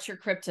book, What's Your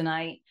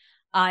Kryptonite,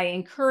 I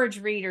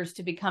encourage readers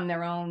to become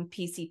their own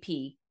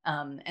PCP.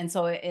 And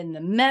so in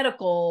the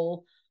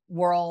medical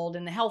world,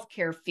 in the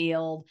healthcare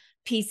field,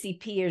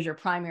 PCP is your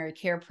primary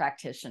care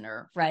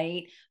practitioner,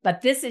 right?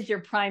 But this is your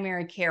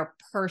primary care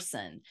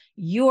person.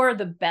 You're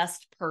the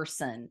best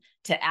person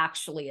to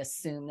actually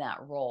assume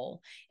that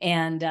role.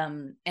 And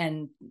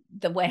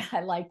the way I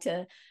like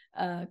to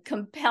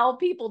compel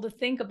people to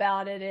think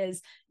about it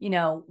is, you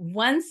know,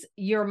 once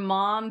your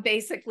mom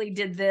basically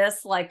did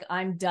this, like,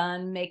 I'm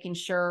done making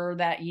sure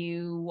that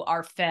you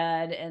are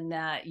fed and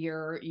that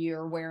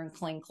you're wearing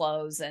clean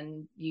clothes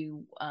and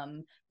you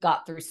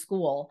got through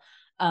school.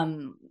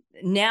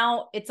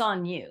 Now it's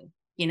on you.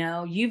 You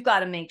know, you've got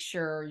to make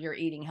sure you're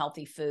eating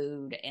healthy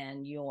food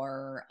and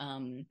you're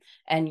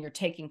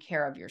taking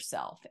care of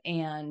yourself.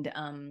 And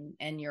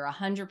you're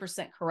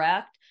 100%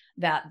 correct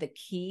that the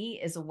key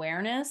is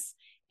awareness.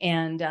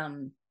 And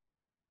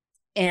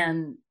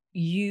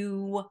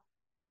you,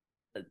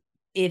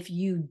 if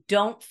you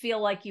don't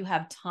feel like you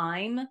have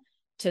time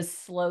to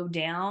slow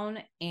down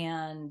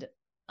and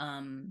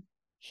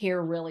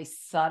hear really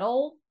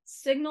subtle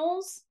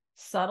signals,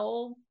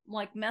 subtle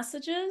like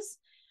messages,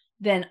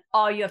 then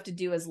all you have to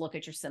do is look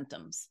at your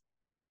symptoms.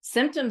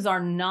 Symptoms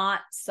are not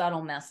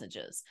subtle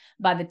messages.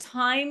 By the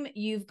time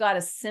you've got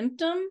a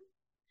symptom,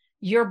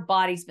 your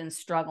body's been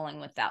struggling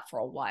with that for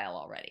a while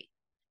already,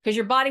 because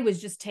your body was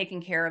just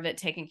taking care of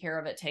it.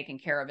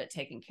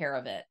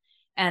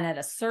 And at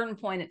a certain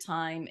point in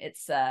time, it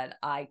said,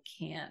 I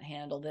can't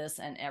handle this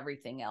and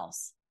everything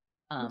else.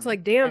 It's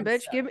like, damn,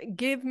 bitch, so,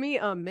 give me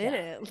a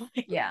minute.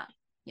 Yeah.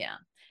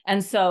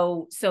 And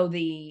so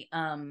the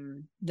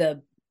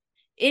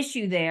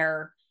issue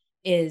there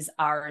is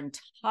our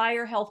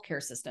entire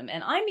healthcare system.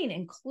 And I mean,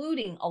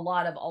 including a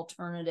lot of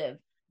alternative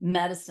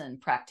medicine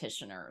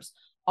practitioners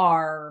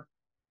are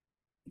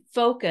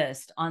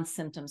focused on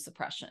symptom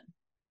suppression.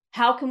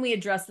 How can we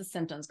address the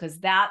symptoms? Because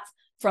that's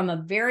from a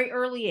very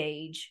early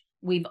age,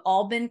 we've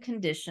all been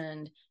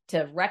conditioned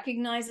to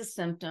recognize a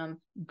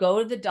symptom,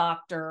 go to the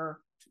doctor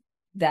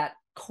that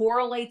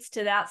correlates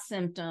to that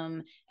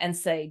symptom and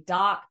say,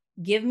 doc,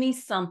 give me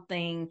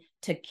something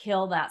to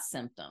kill that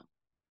symptom.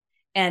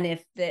 And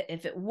if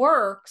it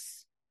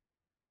works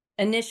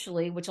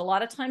initially, which a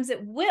lot of times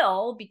it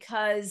will,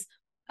 because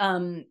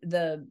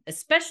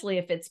especially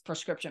if it's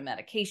prescription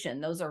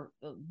medication, those are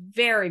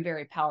very,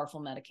 very powerful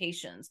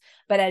medications.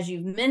 But as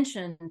you've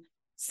mentioned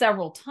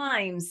several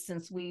times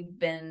since we've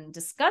been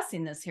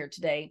discussing this here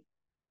today,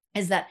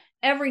 is that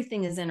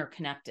everything is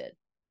interconnected.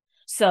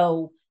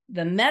 So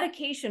the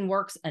medication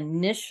works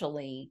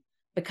initially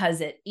because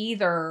it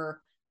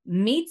either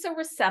meets a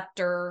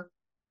receptor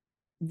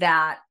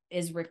that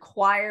is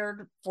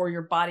required for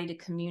your body to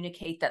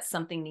communicate that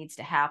something needs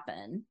to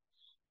happen,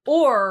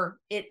 or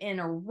it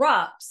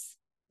interrupts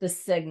the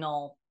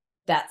signal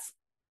that's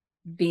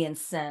being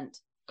sent,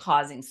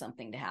 causing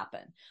something to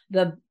happen.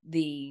 The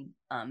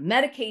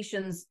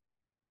medications,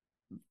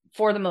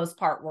 for the most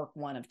part, work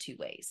one of two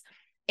ways.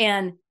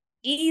 And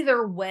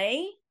either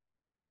way,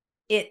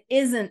 it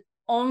isn't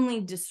only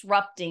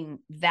disrupting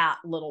that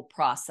little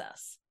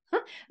process,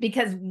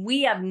 because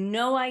we have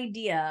no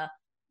idea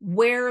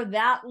where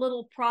that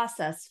little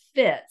process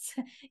fits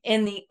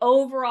in the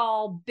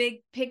overall big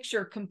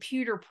picture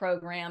computer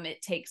program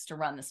it takes to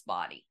run this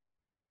body.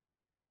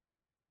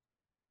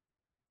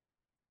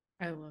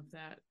 I love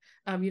that.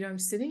 I'm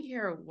sitting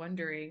here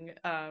wondering,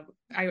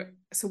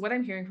 so what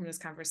I'm hearing from this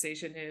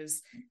conversation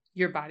is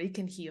your body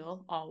can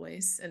heal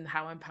always, and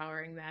how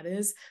empowering that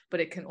is, but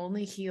it can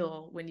only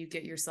heal when you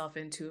get yourself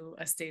into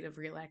a state of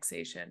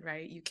relaxation,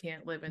 right? You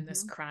can't live in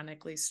this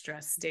chronically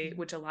stressed state,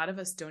 which a lot of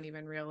us don't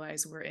even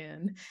realize we're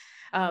in.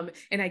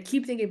 And I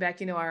keep thinking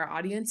back, our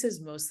audience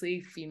is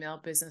mostly female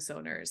business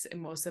owners,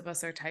 and most of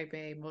us are type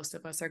A, most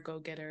of us are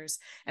go-getters.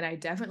 And I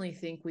definitely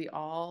think we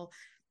all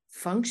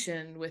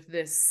function with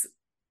this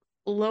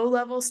low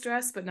level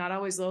stress, but not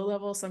always low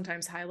level,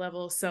 sometimes high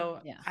level.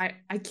 So yeah.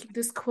 I keep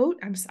this quote.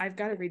 I've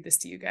got to read this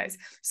to you guys.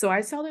 So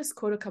I saw this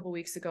quote a couple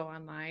weeks ago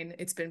online.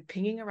 It's been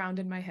pinging around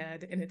in my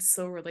head, and it's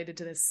so related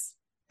to this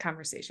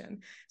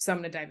conversation. So I'm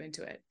going to dive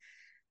into it.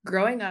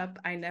 Growing up,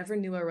 I never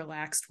knew a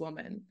relaxed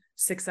woman.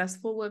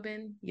 Successful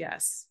women,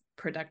 yes.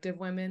 Productive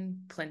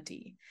women,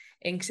 plenty.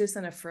 Anxious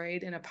and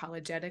afraid and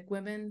apologetic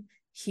women,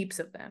 heaps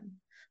of them.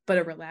 But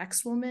a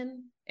relaxed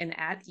woman, an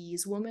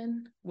at-ease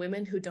woman,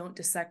 women who don't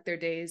dissect their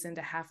days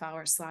into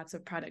half-hour slots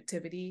of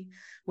productivity,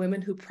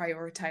 women who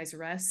prioritize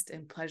rest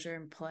and pleasure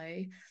and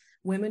play,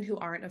 women who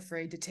aren't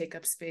afraid to take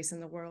up space in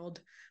the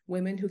world,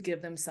 women who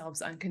give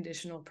themselves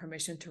unconditional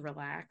permission to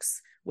relax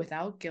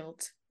without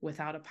guilt,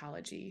 without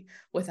apology,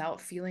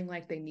 without feeling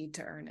like they need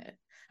to earn it.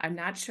 I'm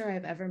not sure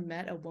I've ever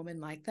met a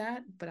woman like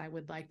that, but I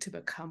would like to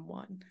become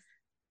one.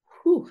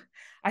 Whew,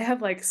 I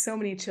have like so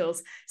many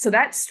chills. So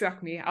that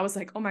struck me. I was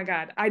like, oh my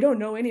God, I don't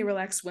know any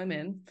relaxed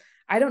women.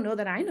 I don't know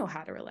that I know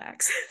how to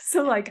relax.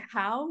 So like,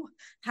 how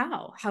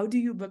do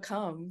you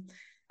become?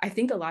 I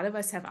think a lot of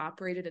us have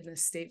operated in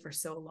this state for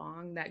so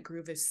long, that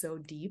groove is so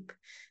deep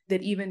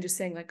that even just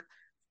saying like,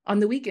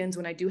 on the weekends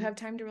when I do have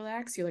time to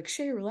relax, you're like,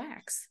 Shay,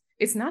 relax.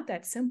 It's not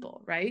that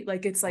simple, right?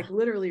 Like it's like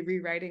literally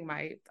rewriting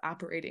my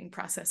operating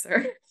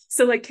processor.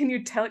 So like, can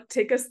you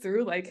take us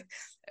through like,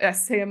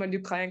 say I'm a new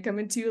client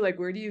coming to you, like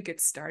where do you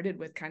get started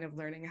with kind of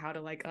learning how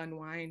to like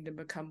unwind and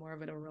become more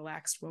of a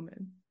relaxed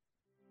woman?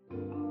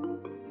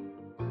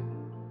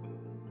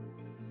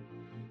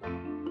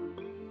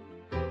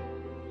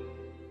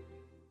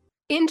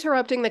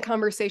 Interrupting the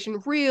conversation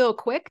real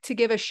quick to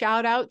give a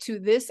shout out to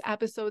this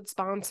episode's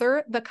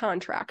sponsor, The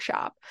Contract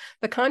Shop.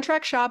 The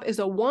Contract Shop is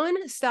a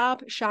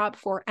one-stop shop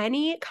for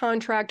any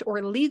contract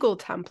or legal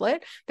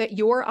template that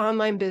your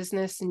online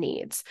business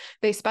needs.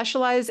 They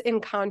specialize in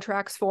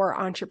contracts for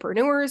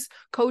entrepreneurs,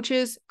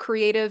 coaches,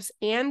 creatives,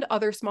 and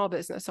other small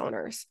business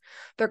owners.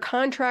 Their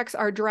contracts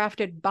are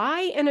drafted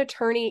by an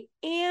attorney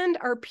and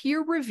are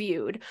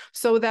peer-reviewed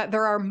so that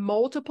there are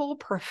multiple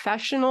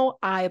professional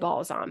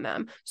eyeballs on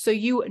them, so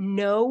you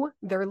know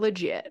they're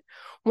legit.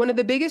 One of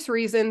the biggest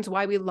reasons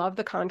why we love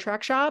the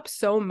Contract Shop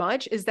so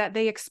much is that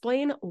they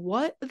explain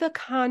what the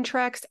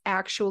contracts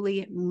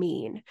actually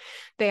mean.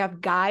 They have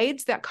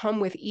guides that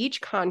come with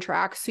each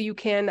contract so you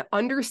can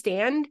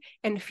understand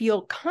and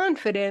feel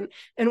confident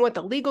in what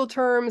the legal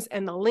terms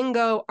and the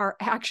lingo are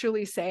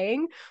actually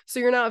saying, so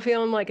you're not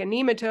feeling like a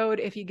nematode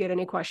if you get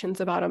any questions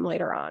about them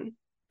later on.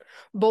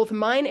 Both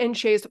mine and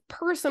Shay's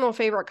personal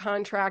favorite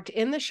contract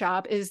in the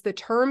shop is the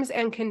terms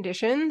and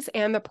conditions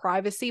and the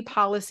privacy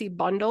policy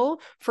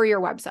bundle for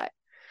your website.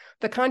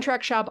 The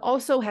Contract Shop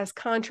also has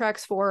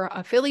contracts for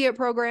affiliate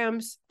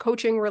programs,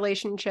 coaching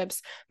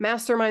relationships,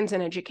 masterminds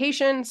in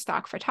education,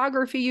 stock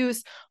photography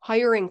use,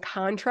 hiring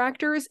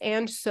contractors,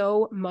 and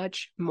so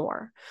much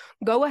more.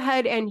 Go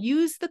ahead and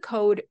use the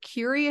code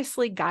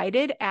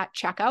CuriouslyGuided at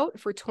checkout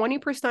for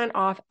 20%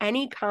 off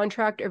any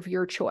contract of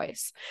your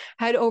choice.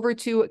 Head over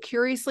to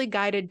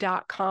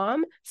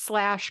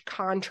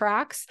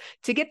curiouslyguided.com/contracts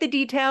to get the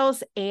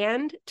details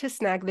and to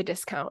snag the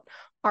discount.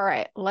 All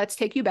right, let's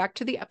take you back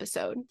to the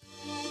episode.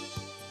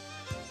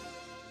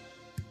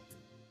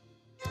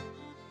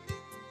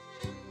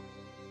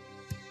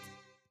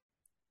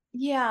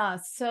 Yeah,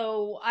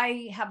 so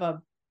I have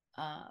a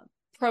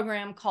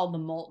program called the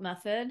MOLT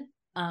Method,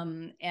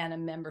 and a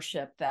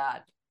membership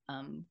that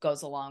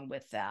goes along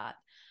with that.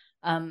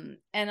 And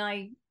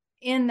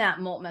in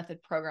that MOLT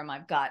Method program,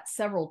 I've got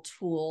several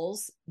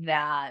tools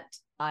that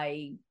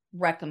I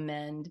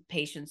recommend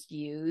patients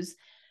use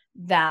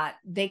that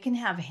they can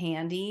have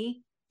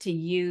handy to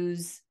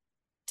use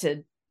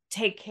to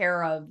take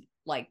care of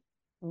like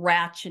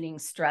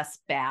ratcheting stress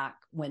back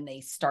when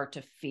they start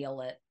to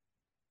feel it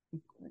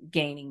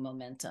gaining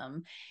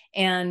momentum.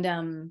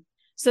 And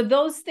so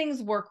those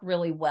things work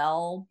really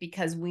well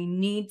because we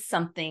need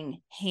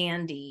something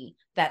handy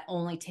that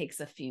only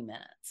takes a few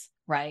minutes,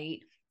 right?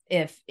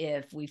 If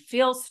we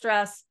feel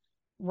stress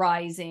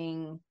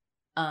rising,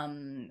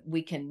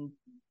 we can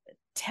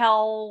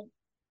tell,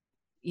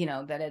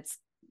 that it's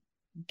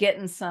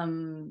getting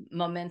some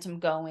momentum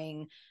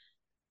going.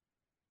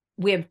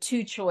 We have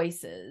two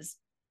choices.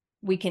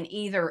 We can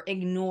either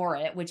ignore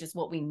it, which is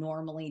what we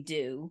normally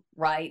do,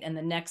 right? And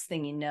the next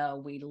thing you know,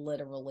 we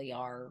literally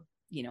are,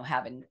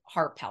 having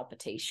heart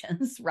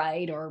palpitations,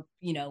 right? Or,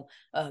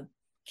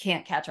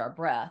 can't catch our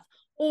breath.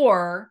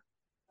 Or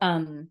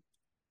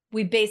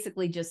we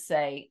basically just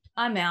say,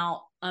 I'm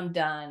out, I'm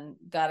done,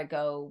 gotta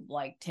go,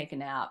 like take a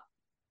nap,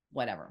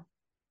 whatever.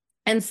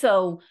 And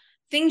so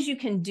things you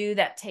can do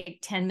that take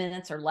 10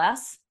 minutes or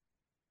less,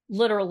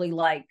 literally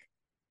like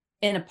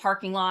in a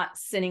parking lot,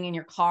 sitting in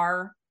your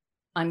car,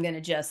 I'm going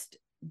to just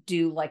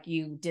do like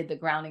you did the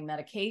grounding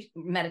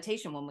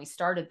meditation when we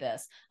started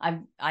this.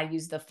 I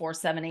use the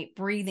 4-7-8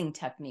 breathing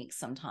technique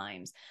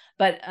sometimes.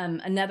 But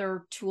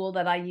another tool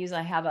that I use,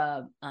 I have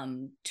a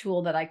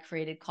tool that I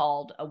created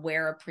called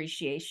Aware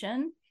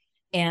Appreciation.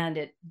 And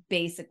it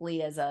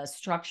basically is a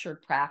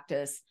structured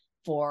practice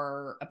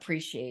for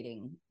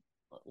appreciating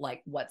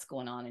like what's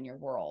going on in your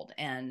world.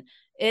 And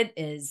it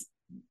is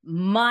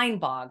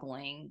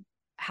mind-boggling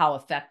how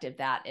effective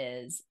that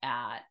is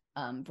at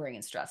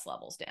bringing stress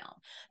levels down.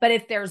 But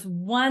if there's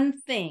one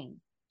thing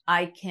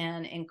I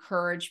can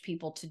encourage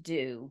people to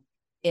do,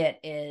 it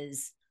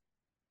is,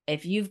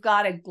 if you've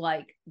got to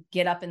like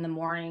get up in the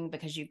morning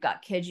because you've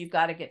got kids you've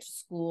got to get to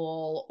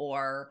school,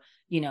 or,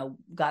 you know,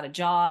 got a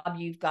job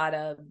you've got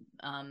a,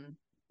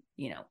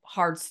 you know,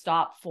 hard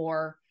stop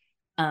for,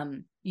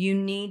 you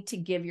need to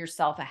give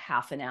yourself a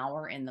half an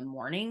hour in the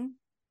morning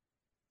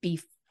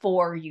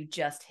before you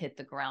just hit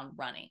the ground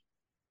running.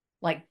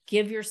 Like,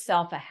 give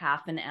yourself a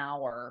half an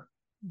hour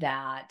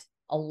that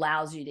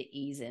allows you to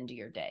ease into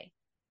your day.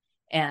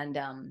 And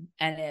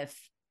if,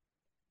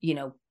 you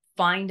know,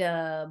 find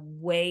a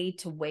way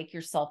to wake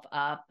yourself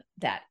up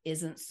that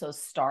isn't so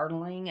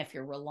startling. If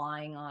you're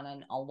relying on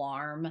an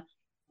alarm,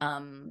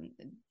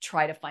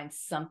 try to find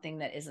something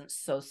that isn't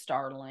so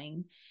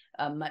startling,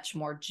 much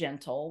more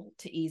gentle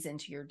to ease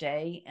into your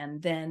day.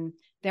 And then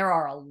there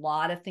are a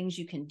lot of things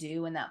you can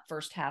do in that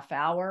first half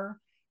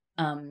hour.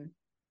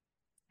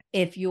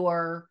 If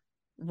you're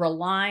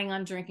relying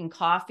on drinking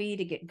coffee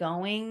to get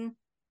going,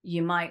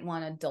 you might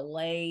want to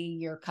delay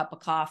your cup of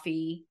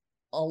coffee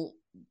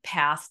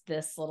past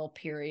this little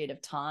period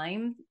of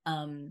time.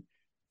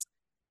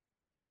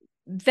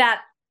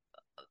 That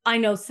I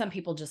know some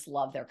people just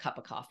love their cup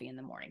of coffee in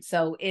the morning.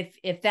 So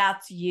if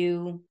that's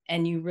you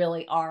and you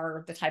really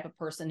are the type of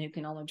person who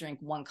can only drink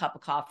one cup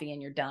of coffee and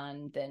you're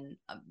done, then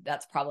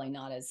that's probably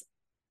not as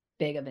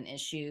big of an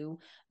issue.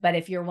 But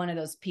if you're one of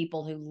those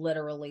people who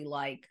literally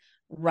like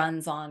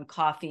runs on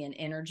coffee and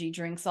energy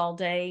drinks all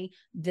day,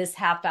 this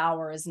half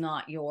hour is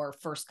not your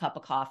first cup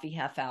of coffee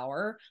half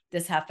hour.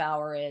 This half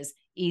hour is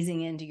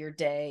easing into your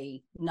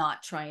day,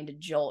 not trying to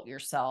jolt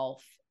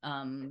yourself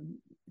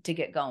to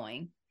get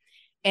going.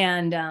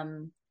 And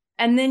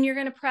then you're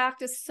going to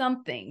practice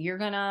something. You're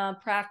going to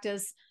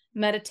practice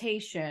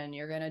meditation.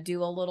 You're going to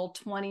do a little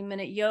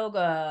 20-minute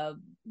yoga,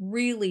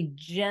 really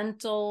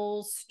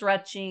gentle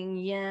stretching,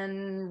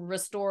 yin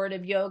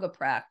restorative yoga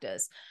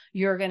practice.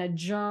 You're going to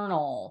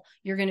journal.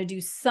 You're going to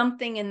do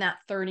something in that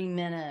 30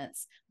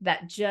 minutes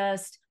that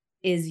just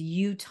is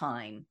you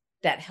time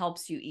that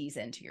helps you ease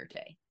into your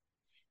day.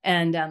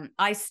 And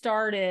I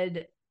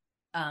started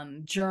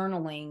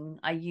journaling.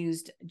 I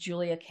used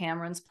Julia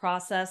Cameron's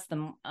process,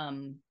 the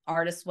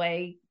Artist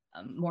Way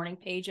morning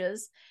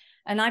pages.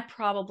 And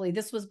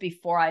this was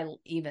before I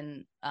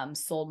even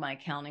sold my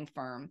accounting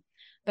firm,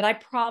 but I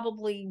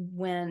probably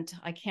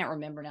I can't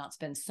remember now, it's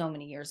been so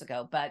many years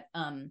ago, but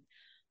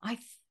I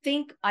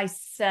think I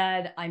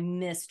said I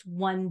missed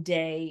one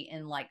day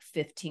in like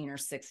 15 or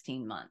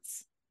 16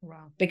 months.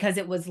 Wow. Because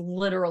it was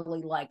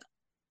literally like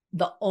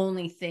the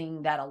only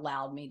thing that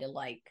allowed me to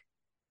like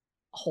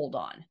hold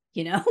on,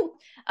 you know?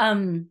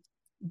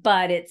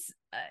 But it's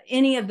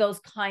any of those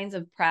kinds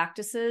of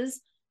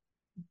practices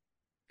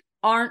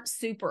aren't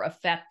super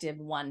effective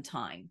one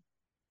time.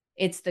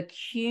 It's the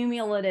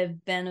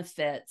cumulative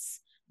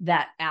benefits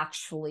that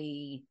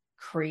actually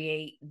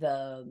create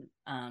the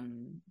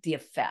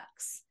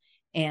effects,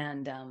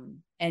 and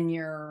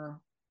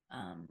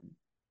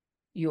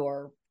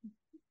your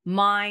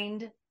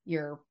mind,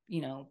 your,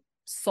 you know,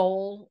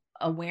 soul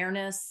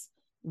awareness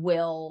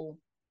will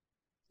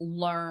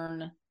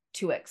learn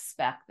to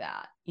expect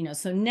that, you know.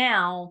 So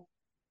now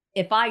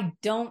if I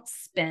don't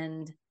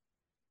spend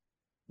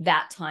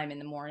that time in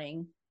the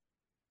morning,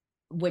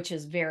 which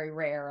is very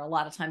rare, a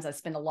lot of times I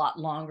spend a lot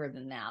longer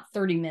than that.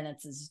 30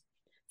 minutes is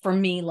for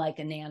me like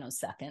a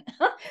nanosecond.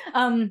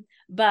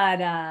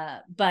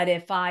 But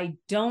if I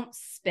don't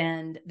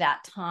spend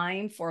that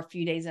time for a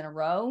few days in a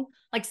row,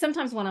 like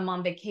sometimes when I'm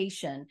on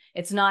vacation,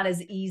 it's not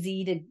as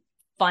easy to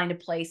find a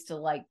place to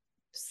like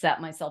set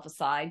myself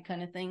aside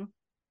kind of thing.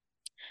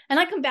 And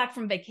I come back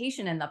from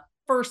vacation and the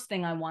first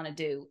thing I want to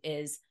do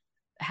is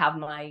have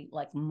my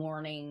like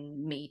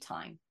morning me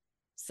time.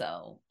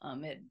 So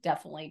it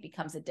definitely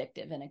becomes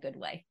addictive in a good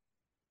way.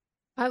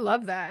 I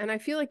love that. And I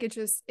feel like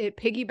it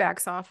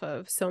piggybacks off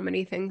of so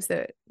many things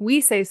that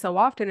we say so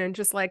often. And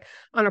just like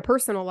on a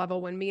personal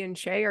level, when me and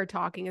Shay are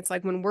talking, it's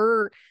like when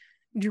we're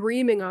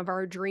dreaming of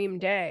our dream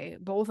day,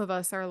 both of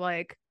us are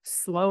like,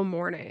 slow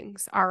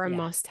mornings are a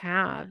must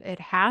have. Yeah. It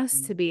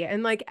has to be.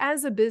 And like,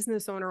 as a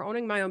business owner,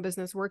 owning my own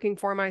business, working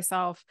for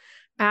myself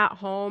at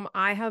home,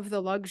 I have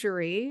the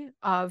luxury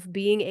of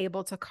being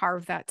able to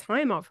carve that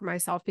time out for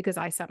myself because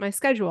I set my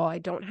schedule. I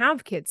don't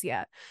have kids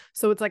yet.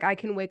 So it's like I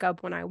can wake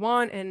up when I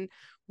want, and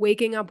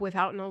waking up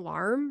without an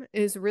alarm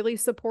is really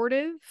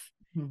supportive.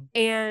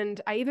 And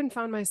I even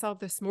found myself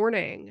this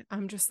morning,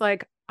 I'm just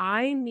like,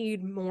 I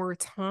need more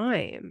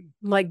time,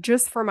 like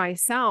just for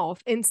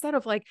myself, instead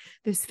of like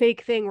this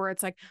fake thing where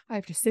it's like, I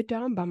have to sit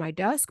down by my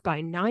desk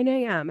by 9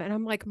 a.m. And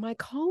I'm like, my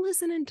call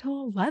isn't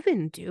until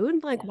 11,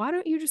 dude. Like, why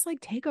don't you just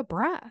like take a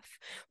breath?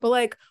 But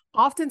like,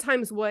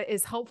 oftentimes what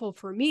is helpful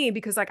for me,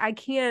 because like I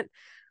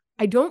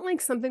don't like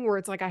something where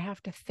it's like I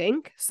have to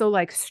think. So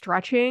like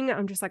stretching,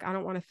 I'm just like, I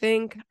don't want to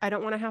think. I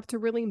don't want to have to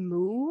really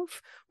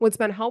move. What's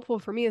been helpful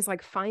for me is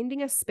like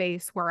finding a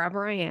space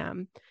wherever I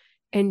am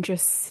and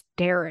just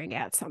staring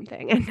at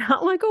something, and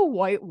not like a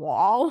white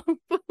wall,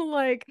 but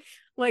like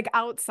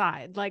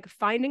outside, like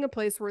finding a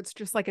place where it's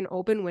just like an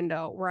open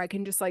window where I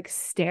can just like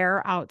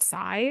stare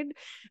outside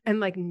and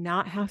like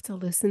not have to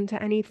listen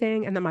to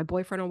anything. And then my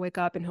boyfriend will wake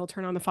up and he'll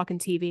turn on the fucking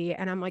TV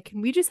and I'm like,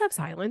 can we just have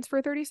silence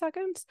for 30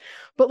 seconds?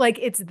 But like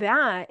it's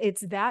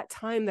that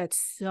time that's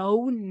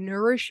so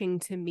nourishing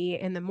to me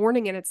in the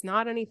morning, and it's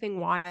not anything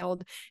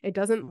wild. It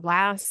doesn't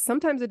last.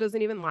 Sometimes it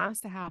doesn't even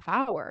last a half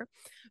hour.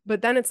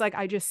 But then it's like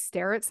I just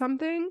stare at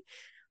something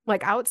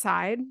like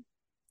outside,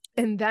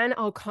 and then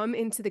I'll come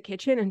into the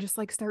kitchen and just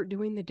like start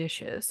doing the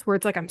dishes, where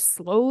it's like I'm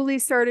slowly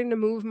starting to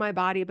move my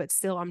body, but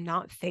still I'm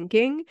not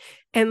thinking.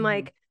 And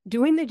like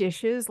doing the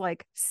dishes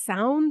like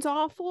sounds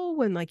awful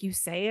when like you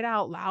say it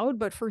out loud,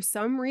 but for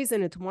some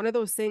reason it's one of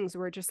those things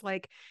where just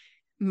like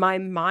my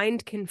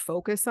mind can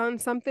focus on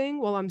something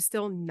while I'm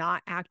still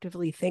not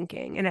actively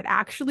thinking. And it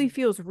actually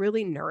feels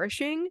really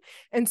nourishing.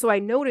 And so I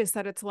noticed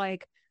that it's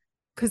like,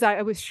 because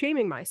I was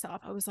shaming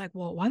myself. I was like,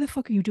 well, why the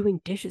fuck are you doing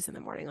dishes in the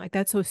morning? Like,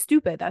 that's so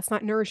stupid. That's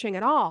not nourishing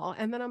at all.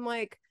 And then I'm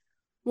like,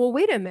 well,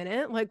 wait a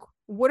minute. Like,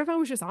 what if I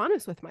was just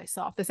honest with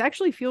myself? This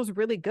actually feels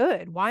really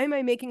good. Why am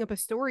I making up a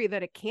story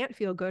that it can't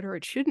feel good or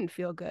it shouldn't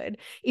feel good,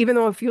 even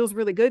though it feels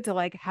really good to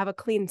like have a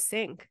clean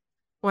sink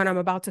when I'm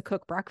about to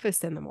cook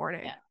breakfast in the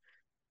morning? Yeah.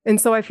 And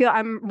so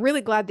I'm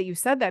really glad that you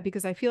said that,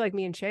 because I feel like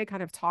me and Shay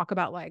kind of talk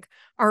about like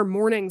our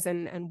mornings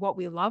and what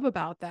we love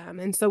about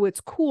them. And so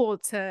it's cool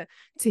to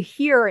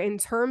hear in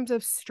terms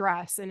of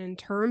stress and in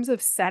terms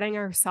of setting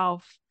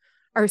ourselves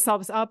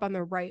up on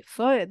the right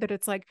foot, that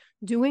it's like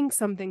doing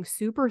something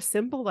super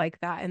simple like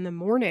that in the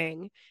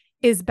morning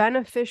is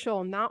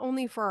beneficial, not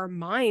only for our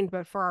mind,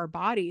 but for our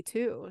body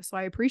too. So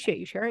I appreciate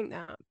you sharing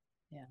that.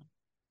 Yeah.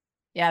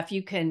 Yeah. If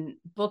you can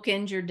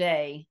bookend your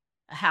day,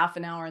 a half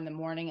an hour in the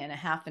morning and a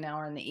half an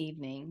hour in the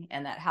evening,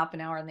 and that half an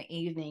hour in the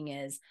evening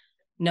is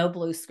no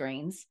blue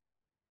screens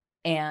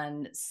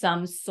and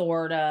some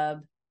sort of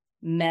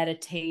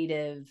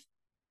meditative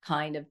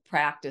kind of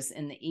practice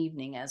in the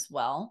evening as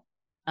well.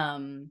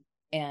 And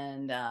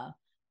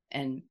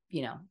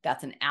you know,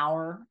 that's an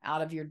hour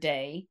out of your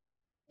day,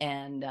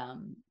 and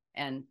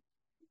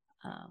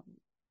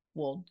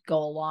will go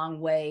a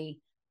long way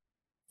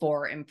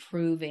for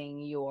improving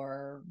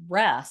your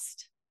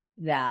rest,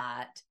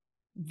 that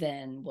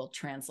then will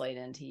translate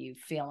into you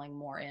feeling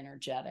more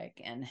energetic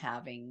and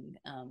having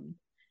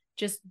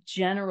just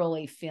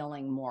generally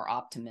feeling more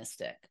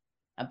optimistic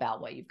about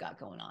what you've got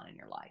going on in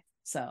your life.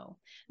 So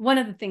one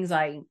of the things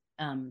I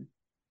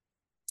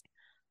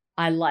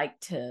like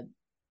to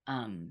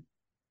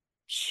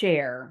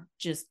share,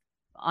 just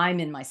I'm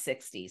in my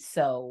 60s,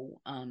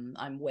 so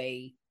I'm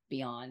way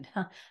beyond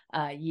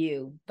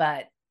you,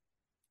 but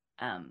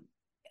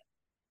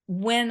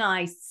when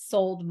I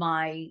sold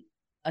my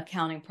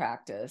accounting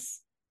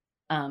practice,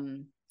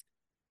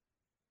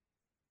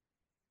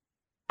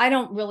 I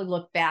don't really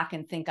look back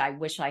and think I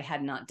wish I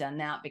had not done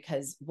that,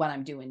 because what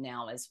I'm doing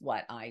now is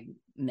what I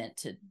meant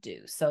to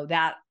do. So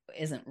that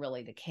isn't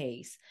really the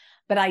case.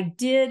 But I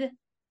did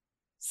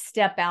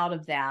step out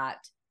of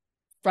that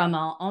from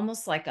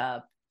almost like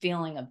a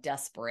feeling of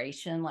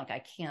desperation, like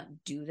I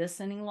can't do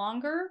this any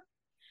longer,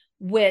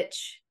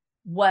 which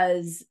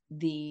was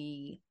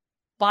the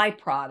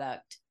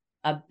byproduct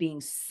of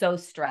being so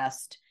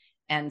stressed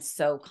and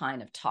so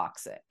kind of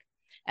toxic.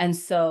 And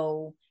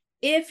so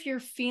if you're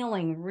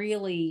feeling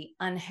really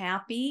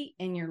unhappy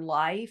in your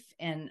life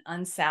and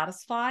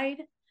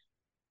unsatisfied,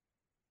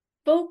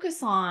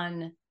 focus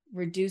on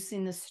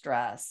reducing the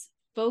stress,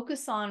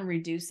 focus on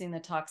reducing the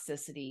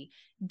toxicity.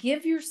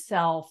 Give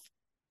yourself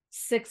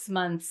 6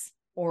 months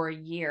or a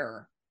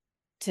year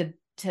to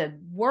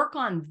work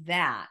on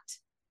that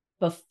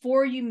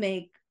before you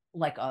make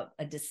like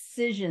a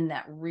decision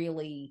that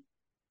really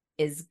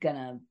is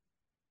gonna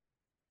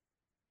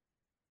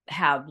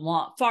have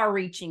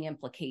far-reaching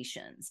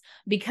implications.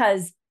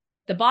 Because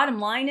the bottom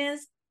line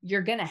is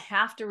you're gonna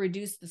have to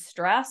reduce the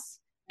stress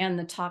and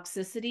the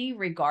toxicity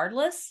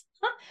regardless.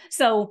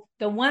 So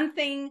the one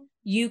thing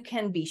you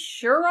can be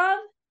sure of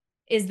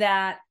is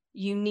that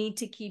you need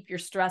to keep your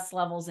stress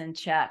levels in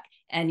check,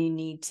 and you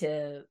need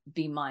to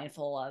be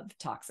mindful of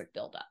toxic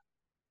buildup.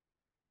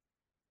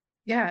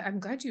 Yeah, I'm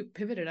glad you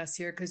pivoted us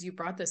here, because you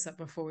brought this up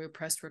before we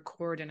pressed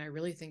record, and I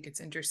really think it's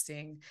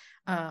interesting.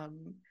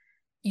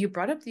 You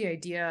brought up the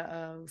idea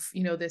of,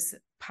 this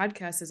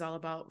podcast is all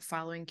about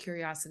following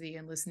curiosity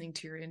and listening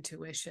to your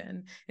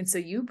intuition. And so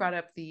you brought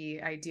up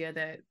the idea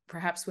that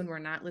perhaps when we're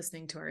not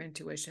listening to our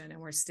intuition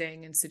and we're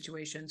staying in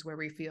situations where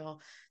we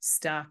feel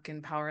stuck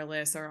and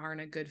powerless or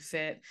aren't a good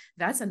fit,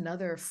 that's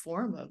another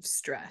form of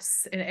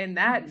stress. And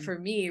that for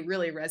me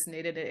really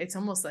resonated. It's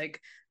almost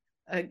like,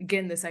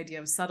 again, this idea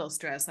of subtle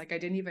stress, like I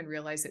didn't even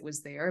realize it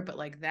was there, but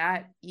like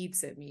that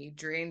eats at me,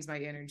 drains my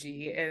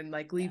energy, and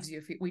like leaves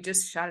you. We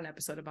just shot an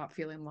episode about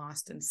feeling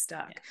lost and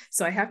stuck.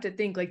 So I have to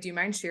think, like, do you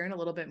mind sharing a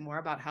little bit more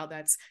about how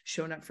that's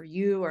shown up for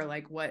you, or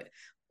like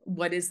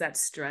what is that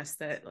stress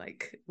that,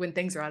 like, when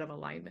things are out of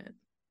alignment?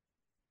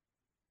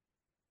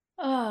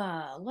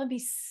 Let me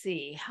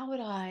see. How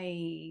would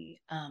I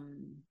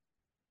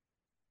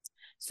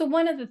so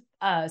one of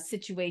the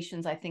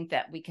situations I think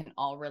that we can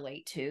all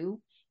relate to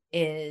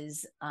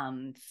is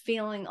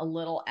feeling a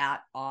little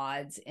at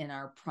odds in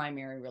our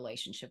primary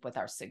relationship with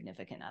our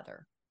significant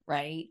other,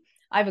 right?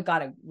 I've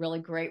got a really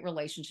great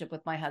relationship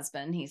with my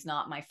husband. He's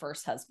not my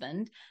first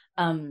husband.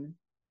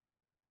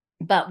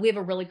 But we have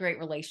a really great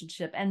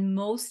relationship. And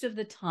most of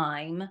the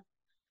time,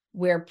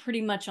 we're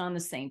pretty much on the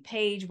same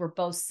page. We're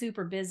both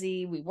super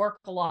busy. We work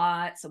a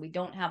lot, so we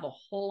don't have a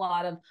whole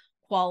lot of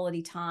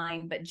quality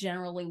time, but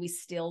generally we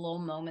steal little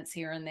moments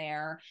here and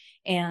there.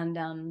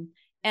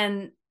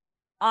 And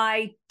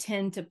I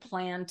tend to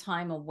plan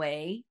time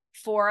away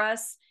for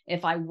us.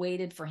 If I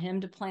waited for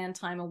him to plan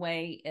time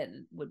away, it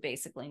would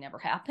basically never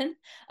happen.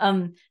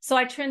 So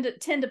I tend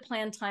to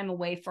plan time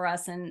away for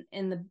us, and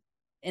in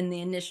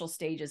the initial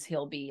stages,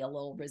 he'll be a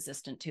little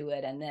resistant to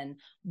it, and then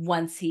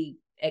once he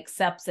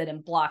accepts it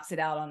and blocks it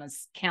out on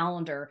his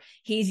calendar,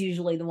 he's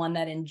usually the one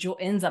that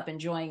ends up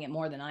enjoying it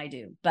more than I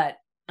do. But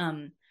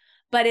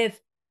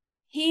if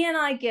he and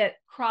I get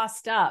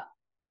crossed up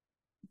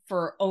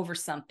over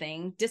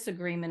something,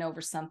 disagreement over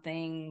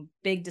something,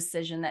 big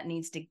decision that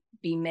needs to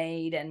be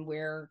made, and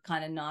we're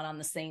kind of not on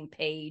the same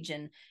page,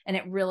 and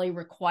it really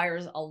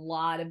requires a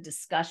lot of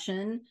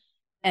discussion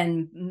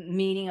and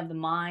meeting of the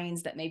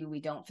minds that maybe we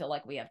don't feel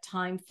like we have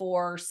time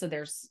for. So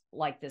there's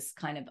like this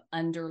kind of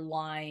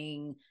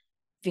underlying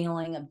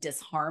feeling of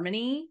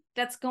disharmony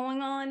that's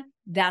going on.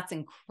 That's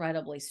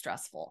incredibly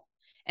stressful,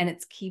 and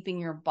it's keeping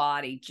your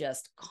body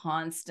just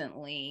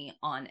constantly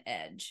on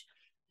edge.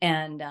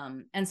 And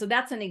so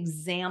that's an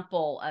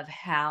example of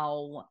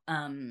how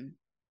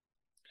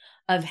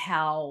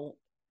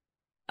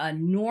a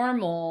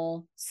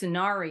normal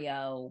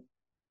scenario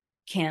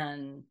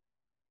can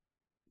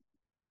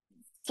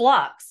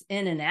flux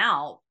in and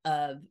out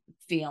of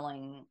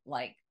feeling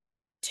like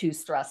too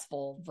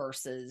stressful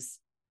versus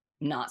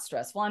not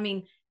stressful. I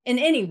mean, in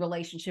any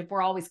relationship,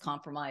 we're always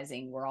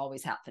compromising. We're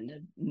always having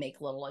to make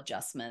little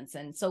adjustments.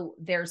 And so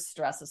there's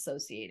stress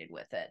associated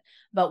with it.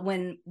 But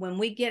when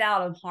we get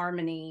out of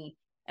harmony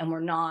and we're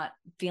not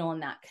feeling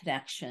that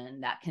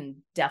connection, that can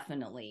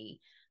definitely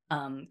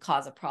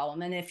cause a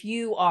problem. And if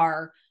you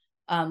are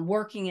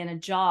working in a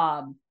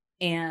job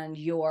and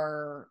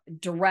your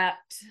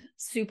direct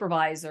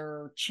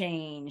supervisor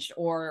changed,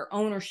 or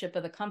ownership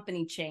of the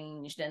company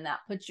changed, and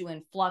that puts you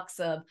in flux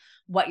of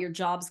what your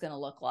job's going to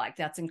look like,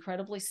 that's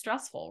incredibly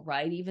stressful,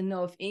 right? Even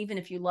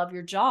if you love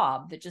your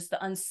job, that just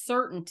the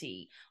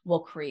uncertainty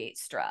will create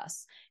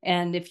stress.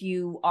 And if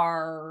you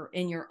are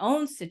in your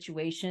own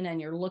situation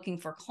and you're looking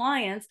for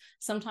clients,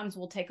 sometimes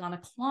we'll take on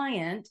a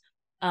client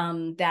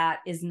that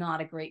is not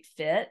a great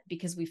fit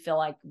because we feel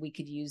like we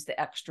could use the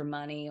extra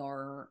money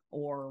or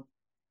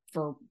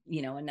for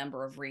a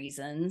number of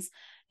reasons,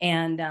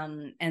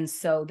 and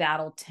so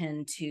that'll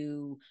tend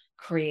to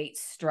create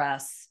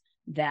stress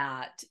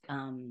that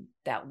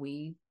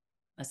we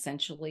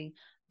essentially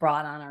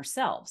brought on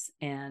ourselves,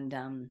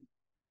 and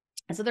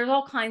so there's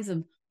all kinds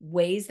of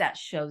ways that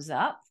shows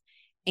up.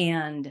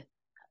 And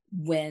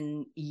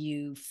when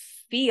you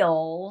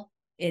feel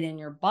it in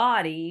your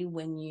body,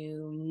 when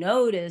you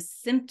notice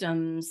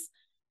symptoms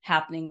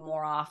happening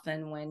more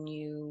often, when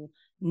you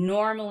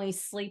normally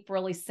sleep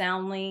really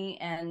soundly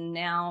and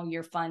now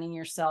you're finding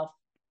yourself,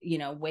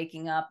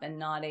 waking up and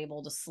not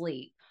able to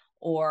sleep,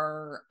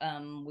 or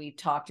we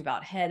talked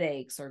about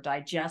headaches or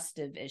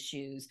digestive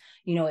issues,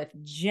 if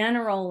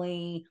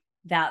generally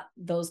that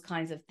those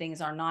kinds of things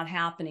are not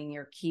happening,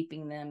 you're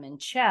keeping them in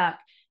check,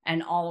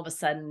 and all of a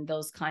sudden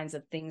those kinds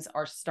of things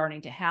are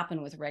starting to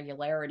happen with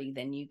regularity,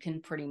 then you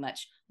can pretty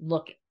much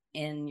look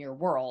in your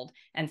world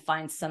and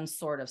find some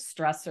sort of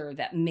stressor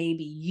that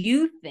maybe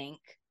you think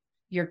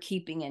you're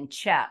keeping in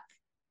check,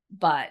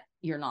 but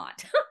you're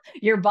not.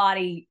 Your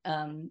body,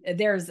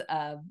 there's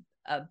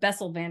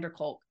Bessel van der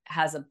Kolk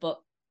has a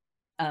book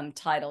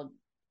titled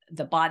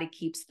 "The Body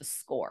Keeps the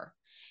Score,"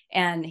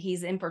 and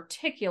he's in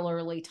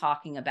particularly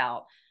talking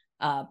about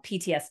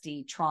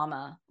PTSD,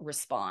 trauma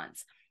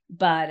response.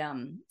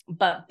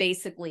 But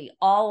basically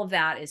all of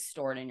that is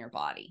stored in your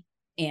body,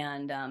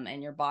 and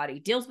your body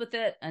deals with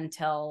it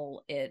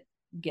until it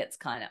gets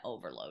kind of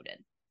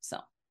overloaded. So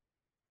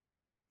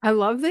I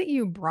love that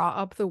you brought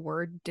up the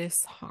word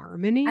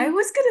disharmony. I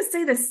was going to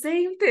say the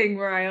same thing,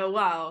 Mariah.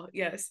 Wow.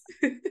 Yes.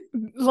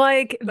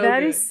 Like So that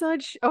good. is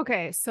such,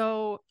 okay.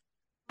 So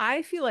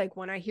I feel like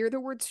when I hear the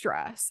word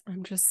stress,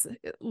 I'm just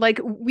like,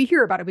 we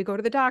hear about it. We go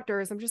to the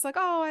doctors. I'm just like,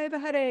 oh, I have a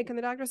headache. And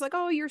the doctor's like,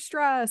 oh, you're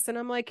stressed. And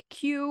I'm like,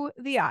 cue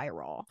the eye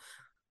roll.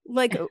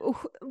 Like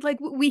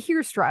we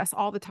hear stress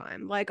all the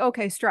time. Like,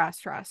 okay, stress,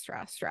 stress,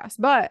 stress, stress.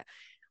 But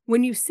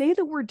when you say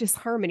the word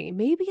disharmony,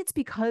 maybe it's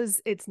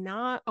because it's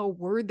not a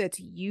word that's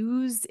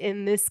used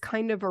in this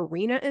kind of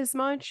arena as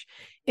much.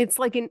 It's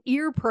like an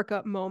ear prick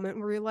up moment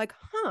where you're like,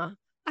 huh,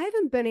 I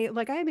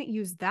haven't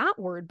used that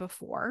word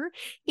before.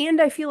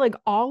 And I feel like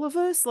all of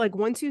us, like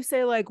once you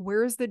say like,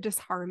 where's the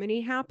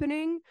disharmony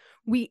happening?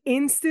 We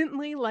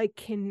instantly like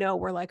can know,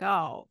 we're like,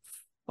 oh,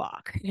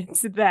 fuck,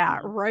 it's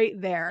that right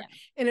there. Yeah.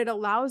 And it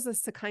allows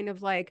us to kind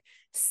of like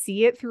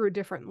see it through a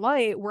different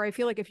light, where I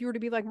feel like if you were to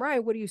be like,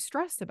 Mariah, what are you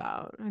stressed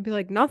about? I'd be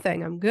like,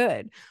 nothing, I'm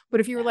good. But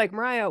if you were like,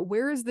 Mariah,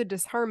 where is the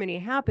disharmony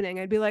happening?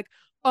 I'd be like,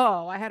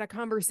 oh, I had a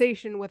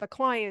conversation with a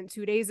client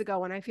 2 days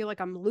ago and I feel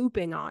like I'm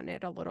looping on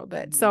it a little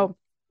bit. So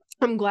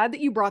I'm glad that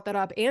you brought that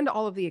up, and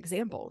all of the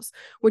examples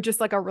with just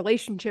like a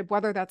relationship,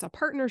 whether that's a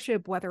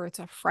partnership, whether it's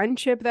a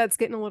friendship that's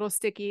getting a little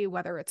sticky,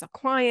 whether it's a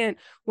client,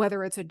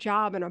 whether it's a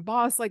job and a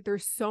boss. Like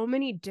there's so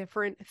many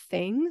different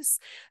things.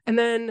 And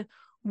then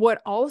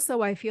what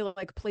also I feel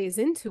like plays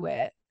into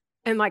it,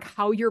 and like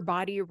how your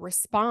body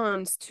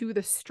responds to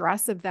the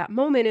stress of that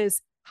moment, is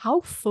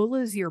how full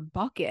is your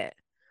bucket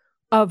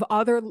of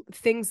other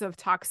things of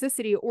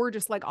toxicity or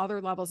just like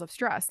other levels of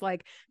stress.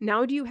 Like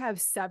now do you have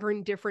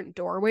 7 different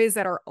doorways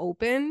that are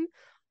open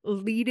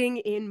leading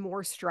in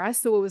more stress?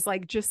 So it was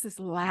like just this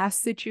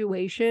last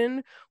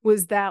situation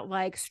was that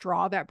like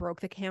straw that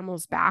broke the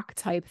camel's back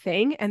type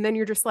thing. And then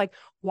you're just like,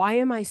 why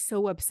am I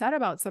so upset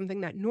about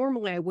something that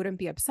normally I wouldn't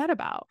be upset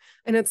about?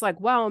 And it's like,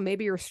 well,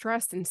 maybe you're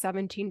stressed in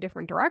 17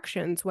 different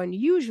directions when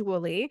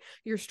usually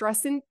you're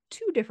stressed in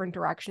 2 different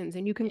directions,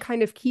 and you can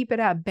kind of keep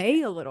it at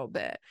bay a little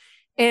bit.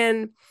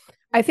 And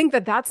I think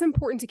that that's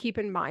important to keep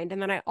in mind.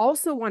 And then I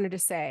also wanted to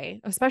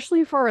say,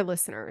 especially for our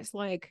listeners,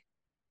 like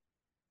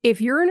if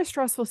you're in a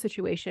stressful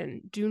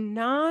situation, do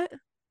not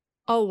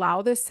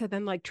allow this to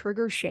then like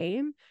trigger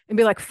shame and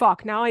be like,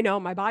 fuck, now I know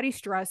my body's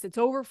stressed. It's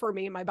over for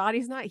me. My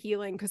body's not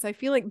healing. Cause I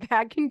feel like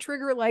that can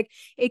trigger like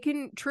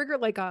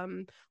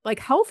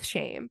health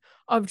shame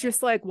of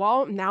just like,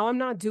 well, now I'm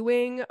not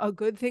doing a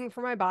good thing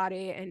for my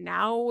body and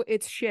now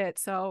it's shit.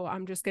 So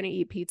I'm just going to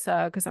eat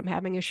pizza because I'm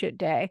having a shit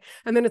day.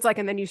 And then it's like,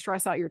 and then you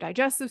stress out your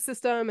digestive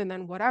system and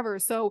then whatever.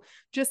 So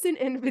just an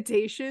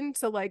invitation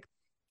to like,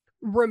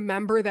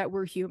 remember that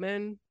we're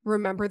human.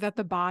 Remember that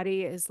the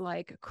body is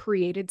like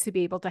created to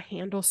be able to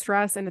handle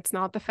stress. And it's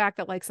not the fact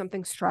that like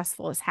something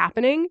stressful is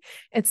happening.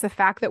 It's the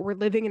fact that we're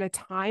living in a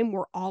time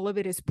where all of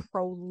it is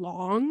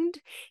prolonged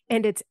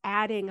and it's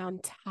adding on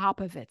top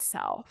of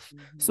itself.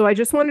 So I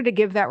just wanted to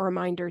give that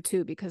reminder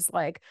too, because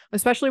like,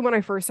 especially when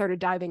I first started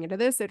diving into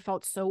this, it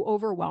felt so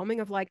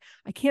overwhelming of like,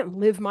 I can't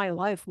live my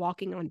life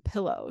walking on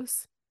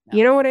pillows.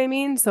 You know what I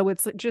mean? So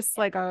it's just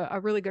like a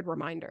really good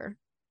reminder.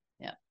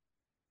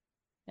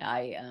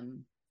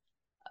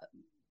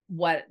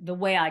 The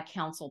way I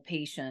counsel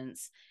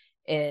patients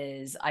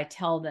is I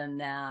tell them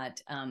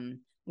that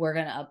we're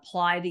going to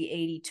apply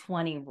the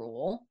 80-20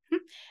 rule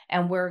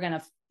and we're going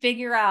to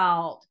figure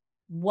out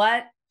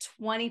what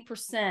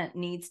 20%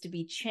 needs to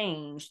be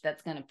changed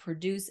that's going to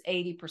produce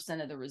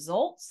 80% of the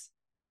results.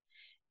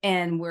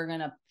 And we're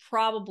going to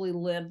probably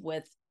live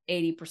with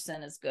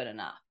 80% is good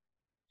enough,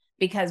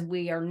 because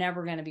we are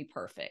never going to be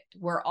perfect.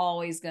 We're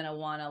always going to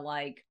want to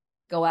like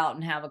go out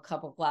and have a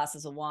couple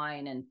glasses of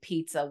wine and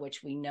pizza,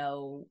 which we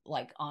know,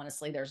 like,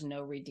 honestly, there's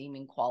no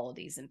redeeming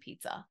qualities in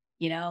pizza.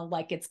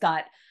 Like it's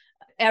got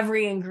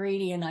every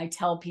ingredient I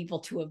tell people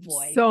to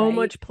avoid. So right?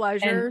 much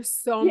pleasure. And,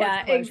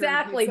 much pleasure.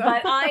 Exactly.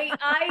 But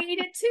I eat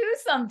it too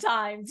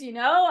sometimes,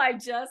 I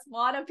just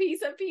want a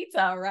piece of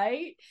pizza.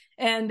 Right.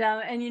 And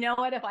you know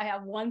what, if I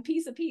have one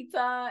piece of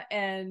pizza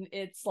and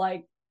it's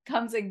like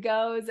comes and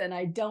goes and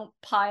I don't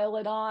pile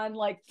it on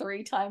like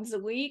 3 times a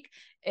week,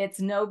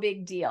 it's no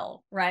big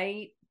deal.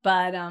 Right.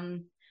 But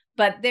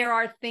there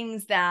are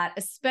things that,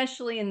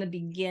 especially in the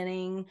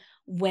beginning,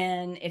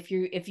 when if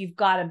you've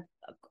got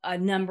a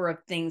number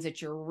of things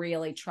that you're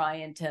really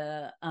trying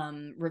to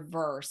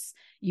reverse,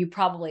 you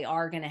probably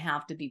are going to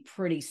have to be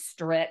pretty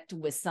strict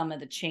with some of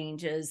the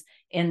changes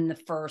in the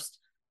first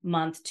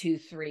month, 2,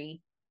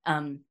 3.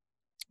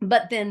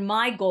 But then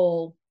my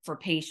goal for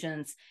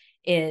patients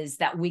is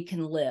that we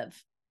can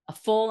live a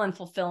full and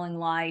fulfilling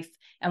life.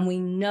 And we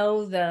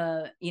know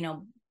the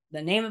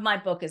name of my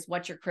book is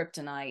What's Your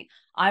Kryptonite?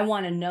 I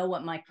want to know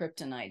what my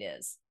kryptonite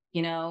is.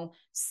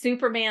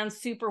 Superman,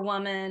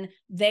 Superwoman,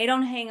 they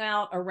don't hang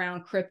out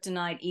around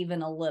kryptonite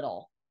even a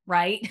little,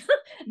 right?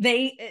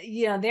 They're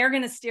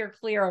going to steer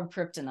clear of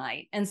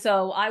kryptonite. And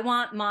so I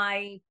want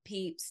my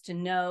peeps to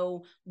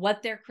know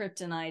what their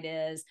kryptonite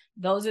is.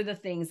 Those are the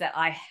things that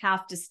I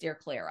have to steer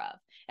clear of.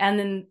 And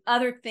then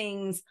other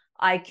things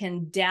I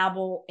can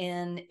dabble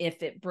in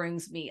if it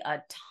brings me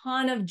a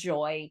ton of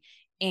joy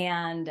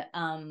and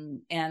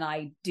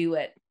I do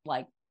it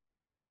like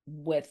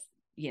with,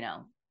 you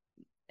know,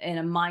 in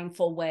a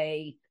mindful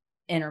way,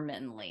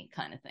 intermittently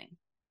kind of thing.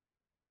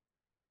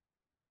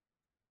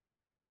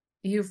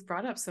 You've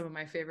brought up some of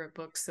my favorite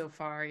books so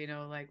far, you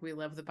know, like We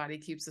Love the Body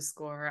Keeps the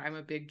Score. I'm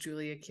a big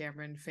Julia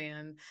Cameron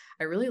fan.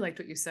 I really liked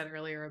what you said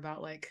earlier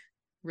about like,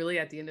 really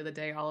at the end of the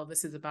day, all of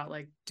this is about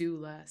like do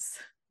less,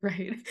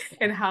 right?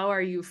 And how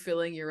are you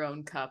filling your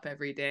own cup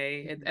every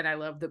day? And I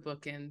love the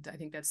book, and I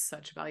think that's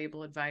such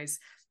valuable advice.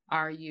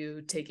 Are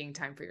you taking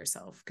time for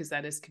yourself? Because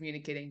that is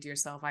communicating to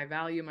yourself, I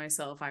value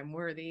myself, I'm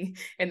worthy.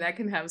 And that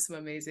can have some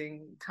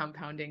amazing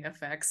compounding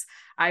effects.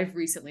 I've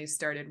recently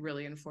started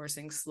really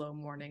enforcing slow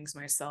mornings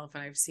myself,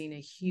 and I've seen a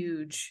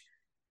huge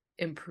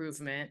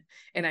improvement.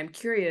 And I'm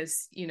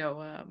curious, you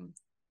know,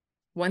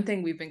 one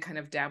thing we've been kind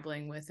of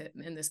dabbling with it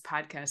in this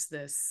podcast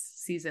this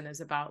season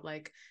is about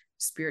like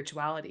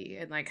spirituality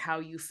and like how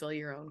you fill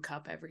your own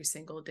cup every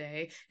single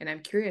day. And I'm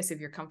curious if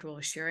you're comfortable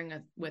with sharing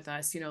with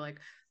us, you know, like,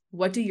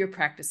 what do your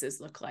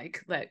practices look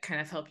like that kind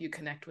of help you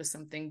connect with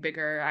something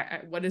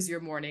bigger? What does your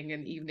morning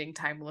and evening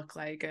time look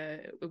like?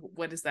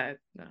 What does that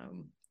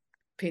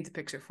paint a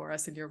picture for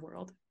us in your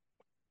world?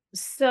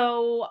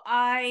 So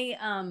I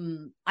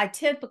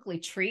typically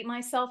treat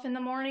myself in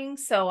the morning.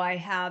 So I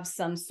have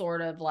some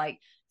sort of like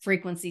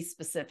frequency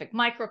specific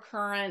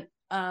microcurrent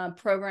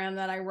program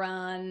that I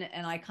run,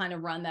 and I kind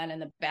of run that in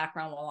the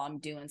background while I'm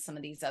doing some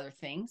of these other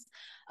things.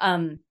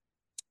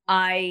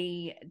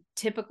 I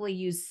typically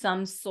use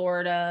some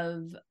sort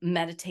of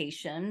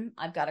meditation.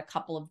 I've got a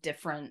couple of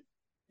different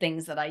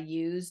things that I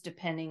use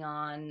depending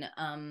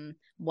on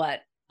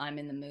what I'm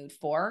in the mood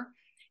for.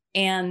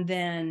 And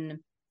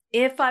then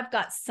if I've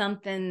got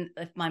something,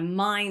 if my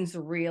mind's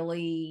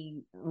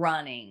really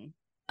running,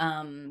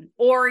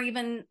 or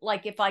even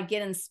like if I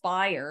get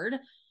inspired,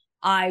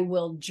 I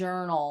will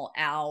journal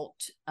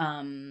out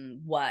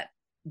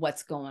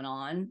what's going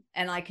on,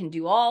 and I can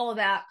do all of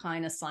that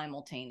kind of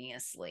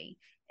simultaneously.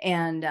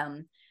 And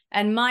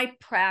my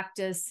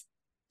practice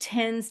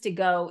tends to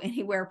go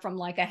anywhere from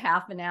like a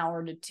half an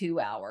hour to 2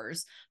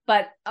 hours,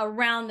 but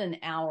around an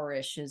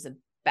hour-ish is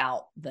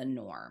about the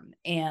norm.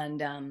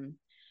 And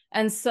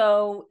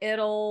so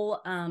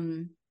it'll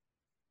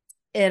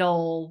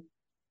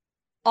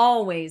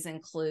always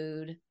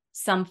include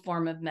some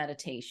form of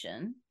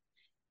meditation.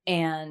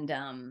 And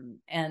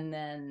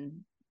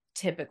then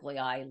typically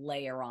I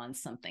layer on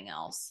something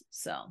else.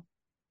 So,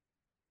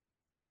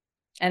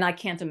 and I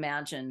can't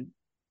imagine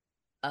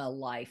a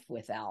life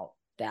without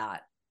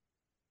that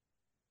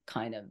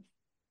kind of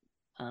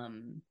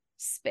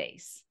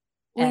space.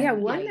 Well, and yeah,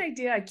 one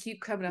idea I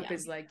keep coming up Yeah.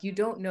 is like, you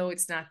don't know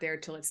it's not there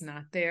till it's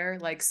not there.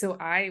 Like, so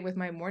with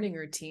my morning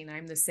routine,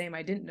 I'm the same.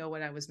 I didn't know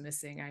what I was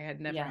missing. I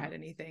had never had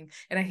anything.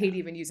 And I hate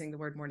even using the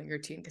word morning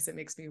routine because it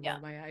makes me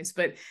roll my eyes,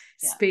 but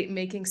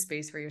making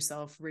space for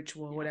yourself,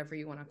 ritual, whatever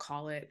you want to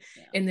call it.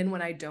 And then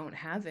when I don't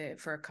have it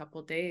for a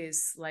couple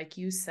days, like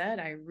you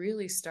said, I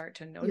really start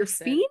to notice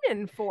You're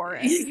fiending for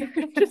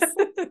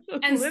it.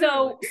 And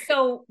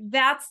so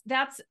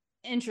that's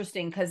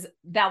interesting, because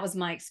that was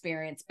my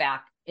experience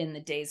back in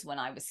the days when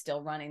I was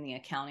still running the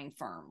accounting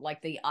firm.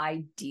 Like the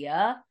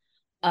idea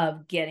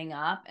of getting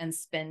up and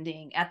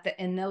spending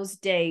in those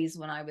days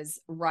when I was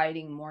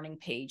writing morning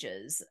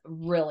pages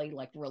really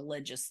like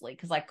religiously,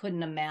 because I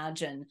couldn't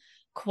imagine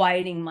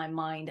quieting my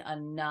mind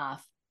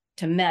enough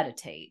to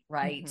meditate,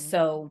 right? Mm-hmm.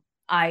 So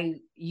I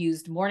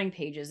used morning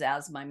pages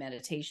as my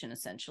meditation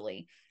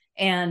essentially.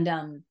 And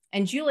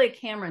Julia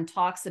Cameron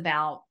talks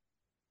about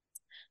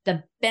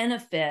the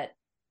benefit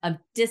of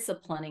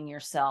disciplining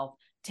yourself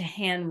to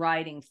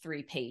handwriting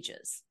 3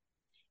 pages.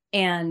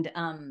 And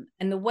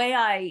the way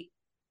I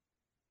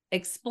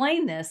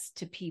explain this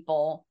to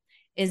people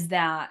is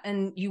that,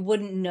 and you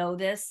wouldn't know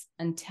this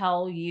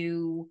until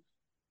you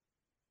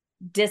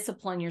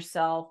discipline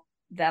yourself,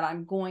 that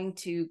I'm going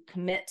to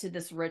commit to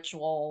this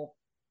ritual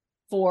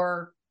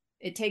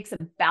it takes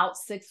about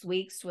 6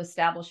 weeks to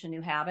establish a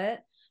new habit.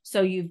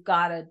 So you've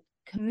got to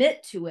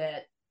commit to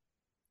it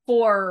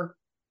for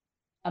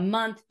a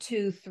month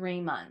to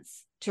 3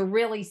 months to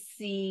really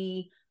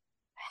see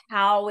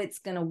how it's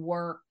going to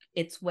work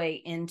its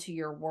way into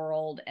your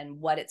world and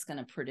what it's going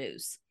to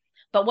produce.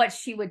 But what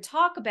she would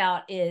talk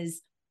about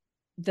is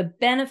the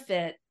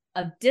benefit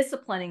of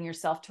disciplining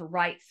yourself to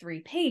write 3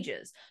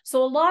 pages.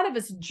 So a lot of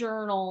us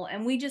journal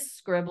and we just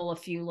scribble a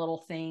few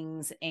little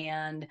things,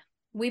 and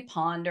we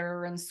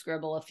ponder and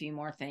scribble a few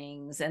more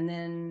things, and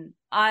then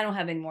I don't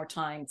have any more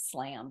time,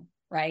 slam,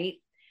 right?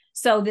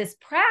 So this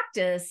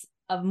practice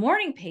of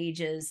morning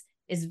pages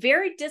is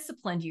very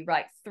disciplined. You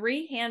write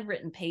 3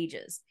 handwritten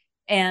pages.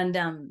 And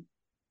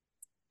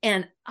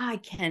I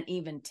can't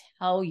even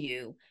tell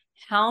you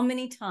how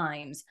many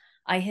times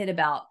I hit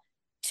about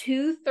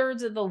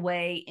 2/3 of the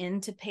way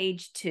into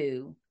page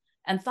 2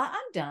 and thought,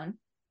 I'm done.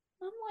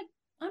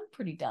 I'm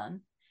pretty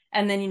done.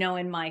 And then,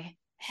 in my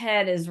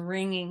head is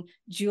ringing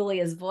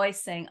Julia's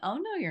voice saying, oh,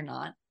 no, you're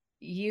not.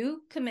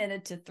 You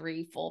committed to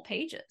 3 full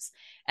pages.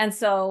 And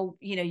so,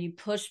 you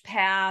push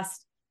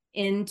past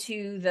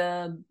into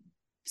the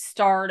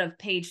start of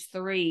page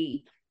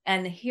 3,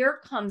 And here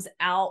comes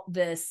out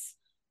this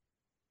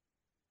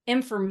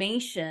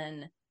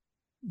information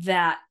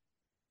that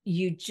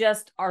you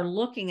just are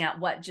looking at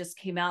what just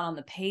came out on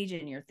the page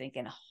and you're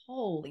thinking,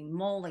 holy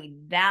moly,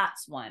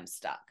 that's why I'm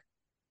stuck.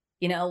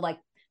 Like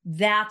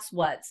that's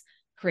what's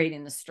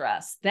creating the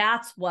stress.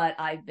 That's what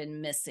I've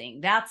been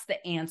missing. That's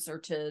the answer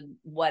to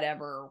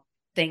whatever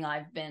thing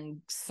I've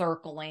been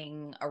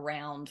circling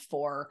around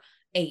for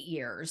 8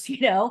 years,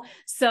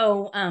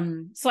 So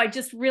I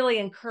just really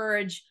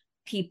encourage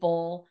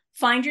people,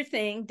 find your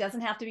thing.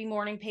 Doesn't have to be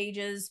morning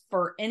pages.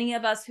 For any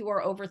of us who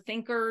are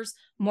overthinkers,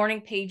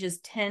 morning pages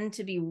tend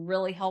to be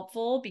really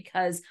helpful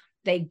because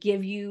they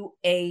give you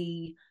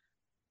a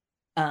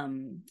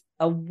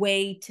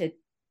way to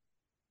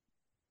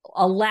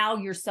allow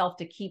yourself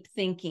to keep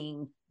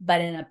thinking,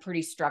 but in a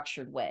pretty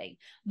structured way.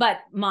 But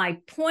my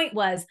point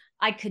was,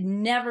 I could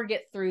never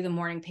get through the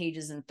morning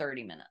pages in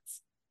 30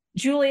 minutes.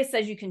 Julia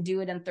says you can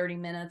do it in 30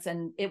 minutes.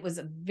 And it was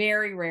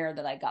very rare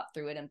that I got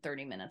through it in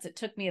 30 minutes. It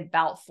took me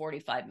about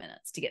 45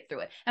 minutes to get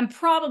through it. And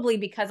probably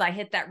because I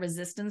hit that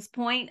resistance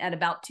point at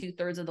about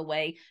 2/3 of the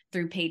way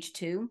through page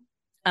 2.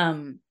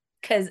 And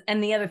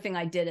the other thing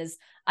I did is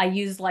I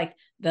used like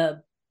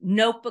the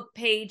notebook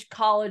page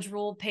college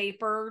rule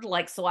paper,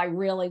 like, so I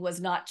really was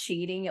not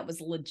cheating. It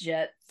was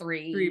legit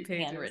three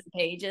handwritten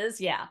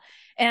pages. Yeah.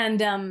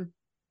 And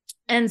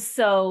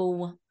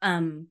so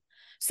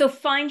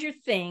find your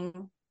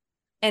thing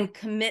and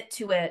commit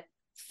to it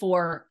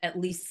for at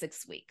least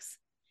 6 weeks.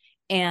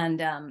 And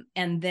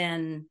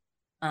then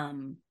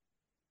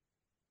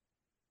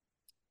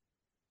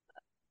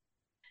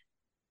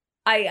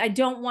I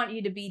don't want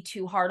you to be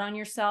too hard on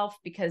yourself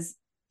because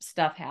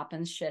stuff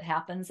happens, shit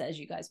happens, as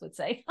you guys would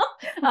say.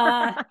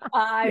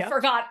 I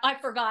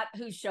forgot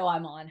whose show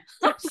I'm on.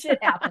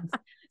 Shit happens.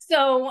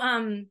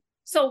 So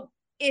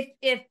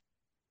if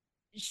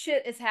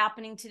shit is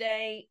happening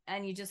today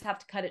and you just have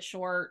to cut it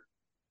short,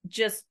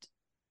 just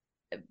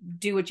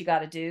do what you got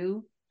to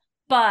do.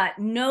 But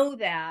know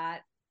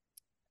that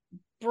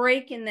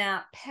breaking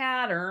that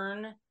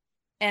pattern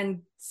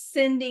and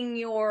sending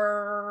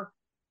your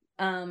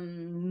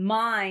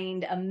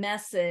mind a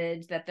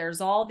message that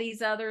there's all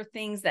these other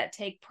things that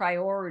take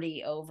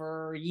priority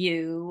over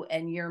you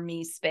and your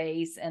me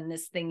space and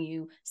this thing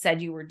you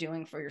said you were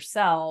doing for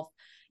yourself,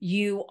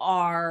 you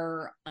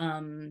are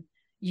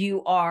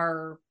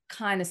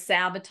kind of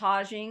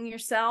sabotaging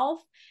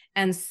yourself.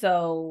 And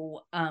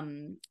so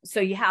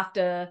you have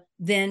to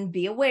then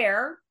be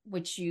aware,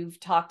 which you've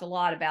talked a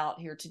lot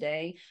about here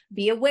today,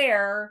 be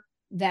aware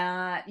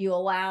that you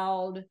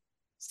allowed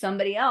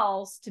somebody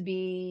else to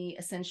be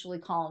essentially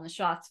calling the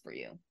shots for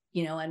you,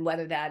 and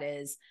whether that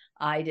is,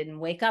 I didn't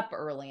wake up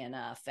early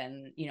enough.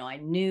 And, I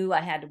knew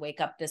I had to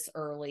wake up this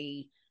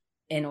early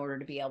in order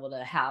to be able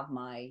to have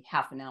my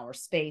half an hour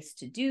space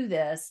to do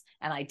this.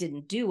 And I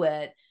didn't do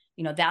it,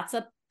 that's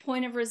a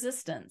point of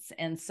resistance.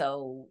 And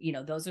so,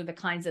 those are the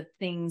kinds of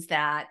things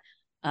that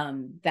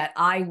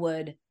I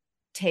would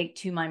take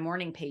to my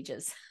morning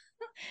pages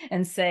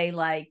and say,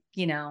 like,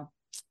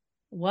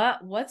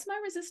 what's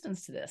my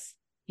resistance to this?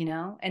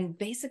 And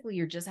basically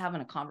you're just having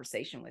a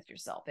conversation with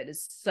yourself. It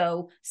is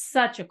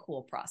such a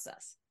cool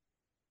process.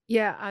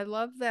 Yeah, I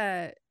love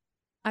that.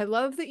 I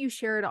love that you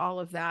shared all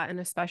of that, and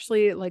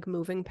especially like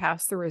moving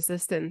past the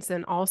resistance,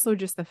 and also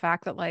just the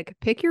fact that like,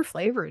 pick your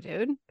flavor,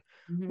 dude.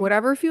 Mm-hmm.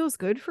 Whatever feels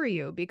good for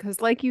you,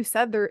 because like you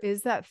said, there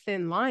is that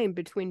thin line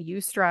between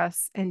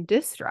eustress and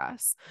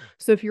distress.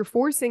 So if you're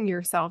forcing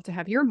yourself to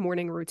have your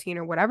morning routine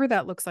or whatever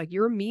that looks like,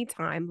 your me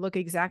time, look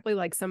exactly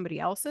like somebody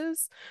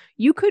else's,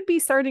 you could be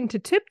starting to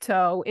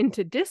tiptoe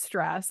into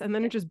distress, and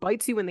then it just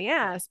bites you in the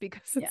ass,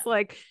 because it's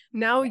like,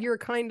 now you're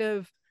kind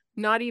of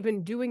not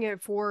even doing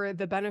it for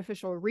the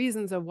beneficial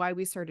reasons of why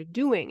we started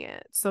doing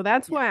it. So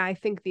that's why I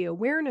think the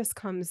awareness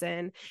comes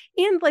in.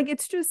 And like,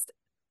 it's just,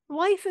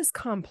 life is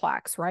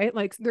complex, right?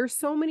 Like, there's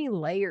so many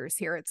layers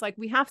here. It's like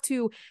we have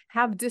to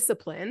have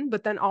discipline,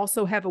 but then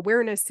also have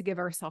awareness to give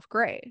ourselves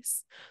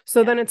grace.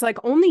 So then it's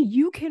like, only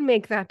you can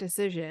make that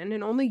decision,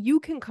 and only you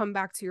can come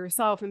back to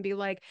yourself and be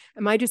like,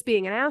 am I just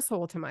being an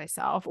asshole to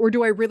myself? Or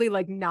do I really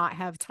like not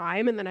have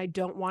time? And then I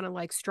don't want to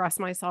like stress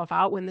myself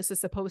out when this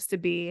is supposed to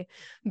be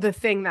the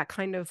thing that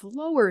kind of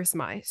lowers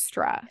my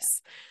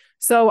stress.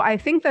 So I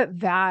think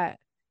that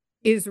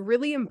is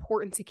really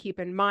important to keep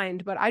in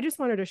mind. But I just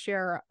wanted to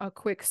share a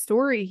quick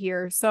story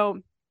here.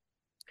 So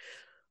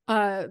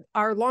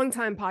our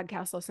longtime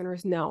podcast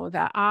listeners know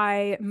that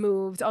I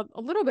moved a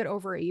little bit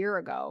over a year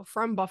ago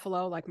from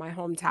Buffalo, like my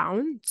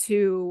hometown,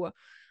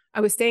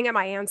 I was staying at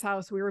my aunt's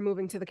house. We were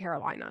moving to the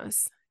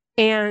Carolinas.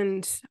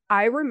 And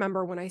I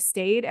remember when I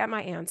stayed at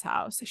my aunt's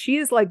house, she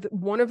is like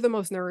one of the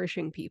most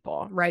nourishing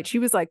people, right? She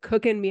was like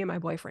cooking me and my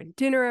boyfriend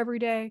dinner every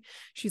day.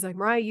 She's like,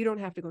 Mariah, you don't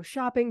have to go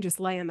shopping. Just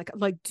lay on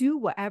like, do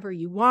whatever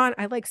you want.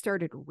 I like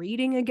started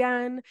reading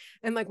again.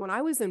 And like, when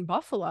I was in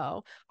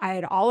Buffalo, I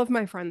had all of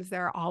my friends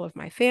there, all of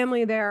my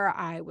family there.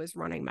 I was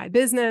running my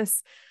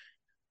business.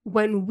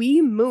 when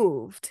we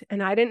moved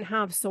and I didn't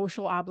have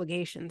social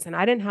obligations and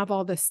I didn't have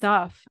all this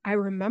stuff, I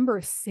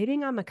remember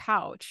sitting on the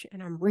couch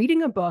and I'm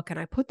reading a book and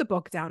I put the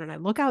book down and I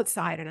look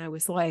outside and I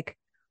was like,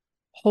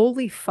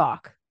 holy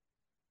fuck.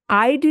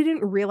 I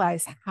didn't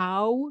realize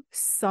how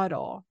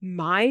subtle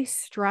my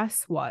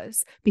stress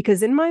was,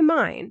 because in my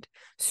mind,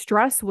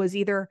 stress was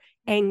either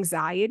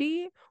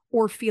anxiety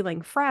or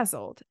feeling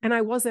frazzled. And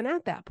I wasn't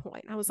at that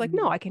point. I was like,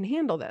 no, I can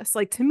handle this.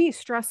 Like, to me,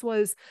 stress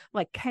was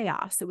like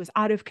chaos. It was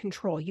out of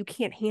control. You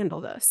can't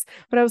handle this.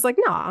 But I was like,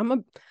 no,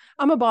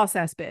 I'm a boss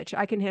ass bitch.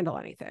 I can handle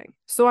anything.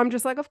 So I'm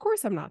just like, of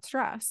course I'm not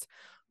stressed.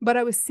 But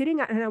I was sitting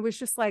and I was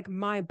just like,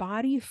 my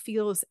body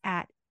feels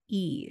at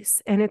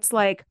ease. And it's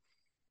like,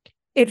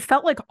 it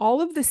felt like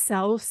all of the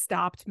cells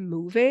stopped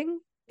moving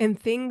and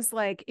things,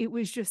 like it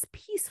was just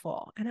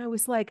peaceful. And I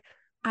was like,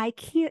 I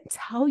can't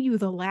tell you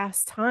the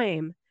last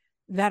time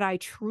that I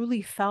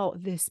truly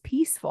felt this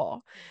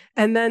peaceful.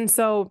 And then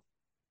so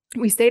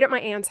we stayed at my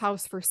aunt's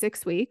house for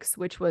 6 weeks,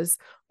 which was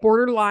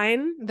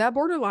borderline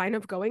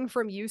of going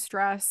from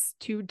eustress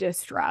to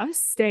distress,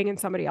 staying in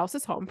somebody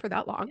else's home for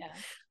that long. Yeah.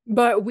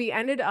 But we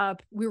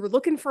were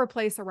looking for a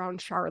place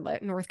around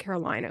Charlotte, North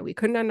Carolina. We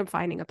couldn't end up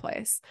finding a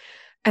place.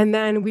 And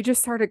then we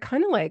just started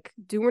kind of like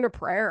doing a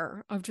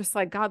prayer of just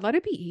like, God, let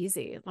it be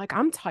easy. Like,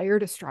 I'm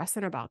tired of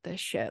stressing about this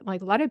shit.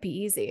 Like, let it be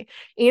easy.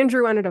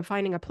 Andrew ended up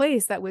finding a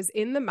place that was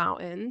in the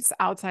mountains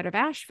outside of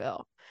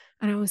Asheville.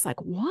 And I was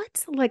like,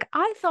 what? Like,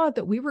 I thought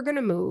that we were going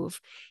to move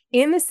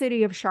in the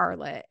city of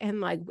Charlotte and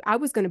like I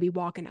was going to be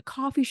walking to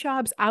coffee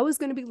shops. I was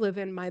going to be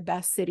living my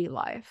best city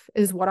life,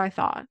 is what I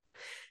thought.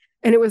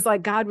 And it was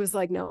like, God was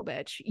like, no,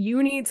 bitch,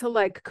 you need to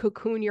like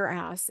cocoon your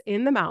ass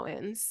in the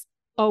mountains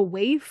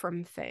away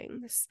from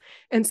things.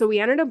 And so we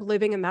ended up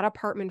living in that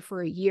apartment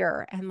for a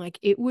year. And like,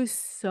 it was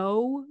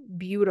so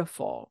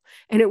beautiful.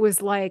 And it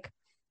was like,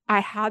 I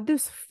had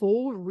this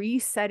full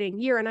resetting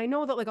year. And I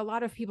know that like a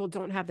lot of people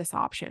don't have this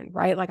option,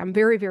 right? Like, I'm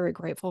very, very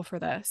grateful for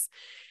this.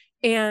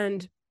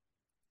 And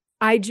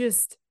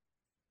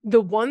the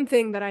one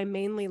thing that I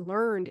mainly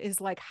learned is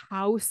like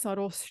how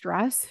subtle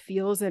stress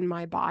feels in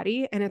my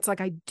body. And it's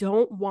like, I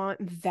don't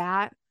want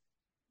that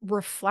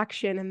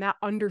reflection and that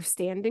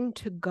understanding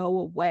to go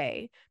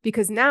away,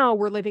 because now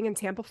we're living in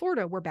Tampa,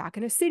 Florida. We're back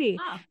in a city.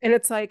 And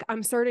it's like,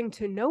 I'm starting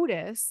to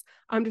notice,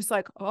 I'm just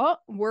like, oh,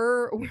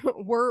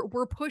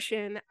 we're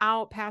pushing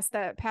out past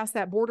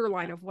that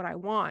borderline of what I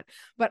want.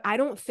 But I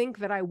don't think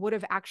that I would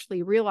have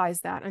actually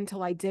realized that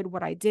until I did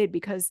what I did,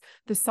 because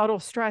the subtle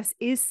stress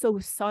is so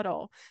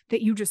subtle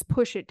that you just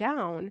push it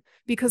down.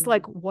 Because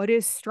like, what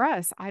is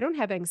stress? I don't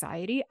have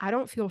anxiety. I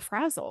don't feel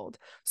frazzled.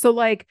 So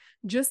like,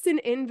 just an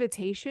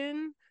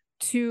invitation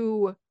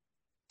to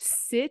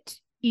sit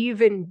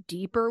even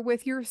deeper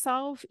with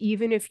yourself,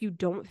 even if you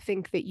don't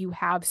think that you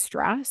have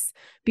stress,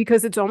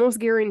 because it's almost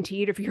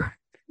guaranteed if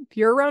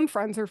you're around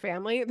friends or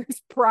family,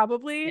 there's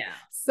probably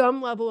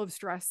some level of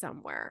stress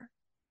somewhere.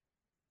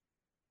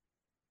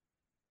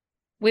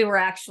 We were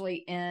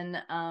actually in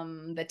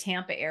the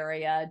Tampa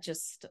area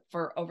just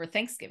for over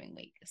Thanksgiving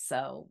week.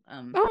 So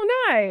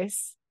oh,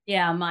 nice.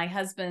 Yeah, my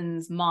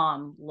husband's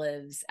mom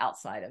lives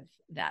outside of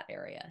that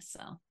area.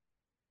 So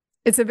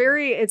it's a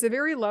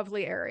very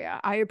lovely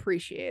area. I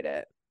appreciate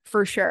it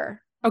for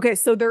sure. Okay,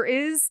 so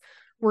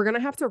we're going to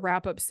have to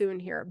wrap up soon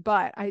here,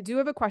 but I do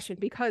have a question,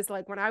 because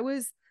like when I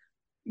was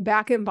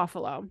back in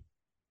Buffalo,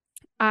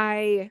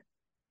 like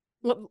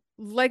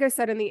I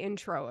said in the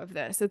intro of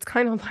this, it's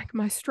kind of like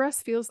my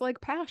stress feels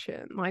like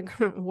passion. Like,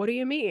 what do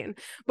you mean?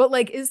 But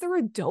like, is there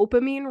a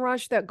dopamine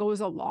rush that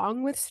goes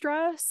along with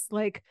stress?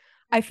 Like,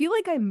 I feel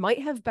like I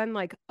might have been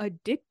like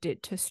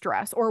addicted to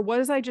stress, or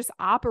was I just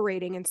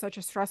operating in such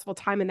a stressful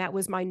time and that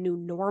was my new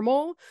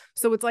normal?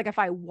 So it's like, if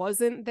I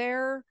wasn't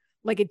there,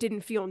 like it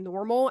didn't feel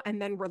normal,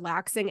 and then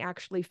relaxing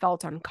actually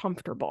felt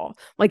uncomfortable.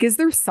 Like, is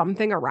there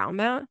something around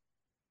that?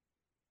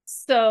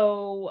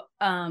 So,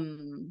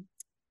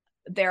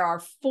 there are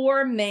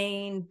 4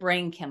 main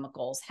brain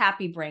chemicals,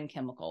 happy brain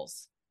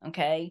chemicals.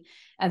 Okay.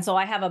 And so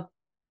I have a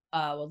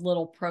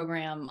little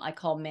program I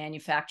call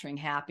Manufacturing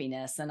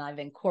Happiness, and I've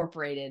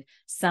incorporated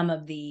some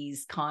of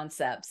these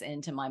concepts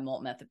into my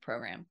Molt Method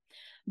program.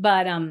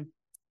 But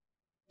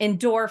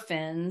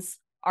endorphins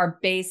are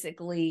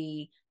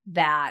basically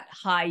that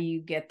high you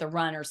get, the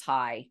runner's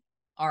high,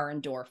 are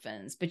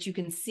endorphins. But you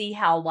can see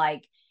how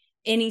like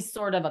any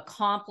sort of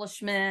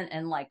accomplishment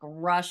and like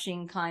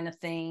rushing kind of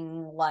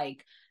thing,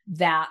 like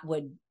that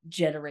would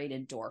generate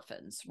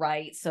endorphins,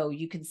 right? So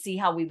you can see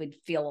how we would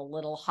feel a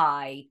little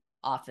high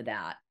off of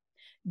that.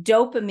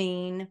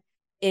 Dopamine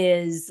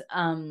is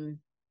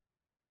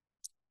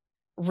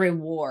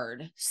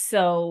reward.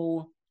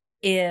 So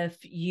if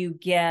you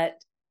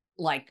get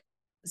like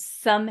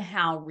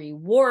somehow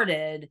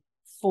rewarded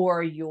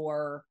for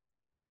your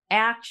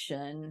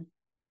action,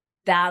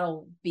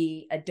 that'll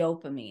be a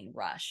dopamine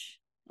rush.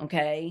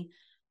 Okay.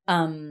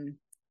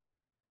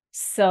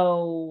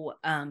 So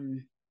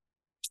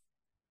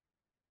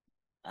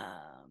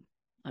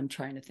I'm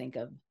trying to think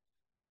of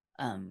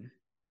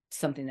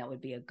something that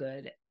would be a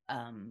good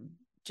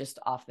just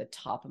off the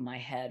top of my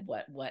head,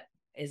 what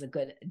is a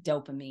good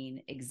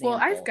dopamine example. Well,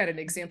 I've got an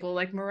example,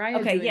 like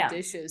Mariah doing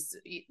dishes.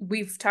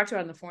 We've talked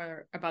about in the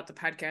forum about the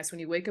podcast. When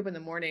you wake up in the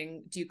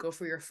morning, do you go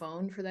for your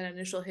phone for that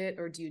initial hit,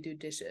 or do you do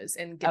dishes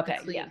and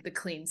get the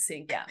clean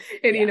sink? Yeah.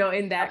 And you know,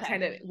 in that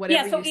kind of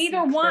whatever. So you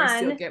either one,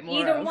 first, you'll get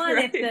more of,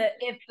 right?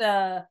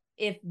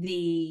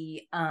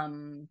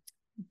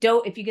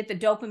 if you get the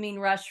dopamine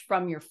rush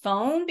from your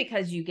phone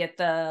because you get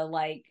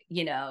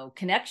the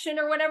connection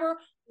or whatever,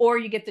 or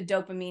you get the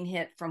dopamine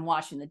hit from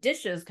washing the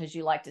dishes because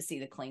you like to see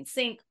the clean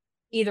sink.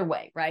 Either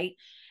way, right?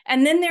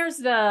 And then there's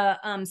the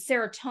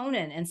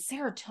serotonin, and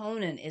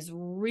serotonin is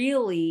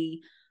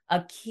really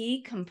a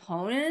key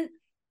component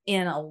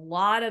in a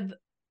lot of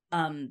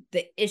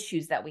the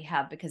issues that we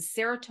have, because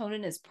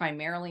serotonin is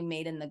primarily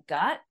made in the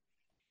gut.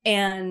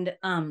 And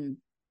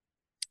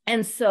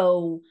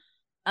so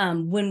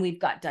when we've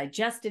got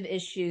digestive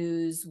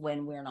issues,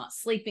 when we're not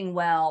sleeping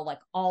well, like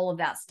all of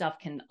that stuff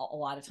can a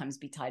lot of times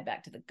be tied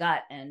back to the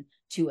gut and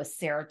to a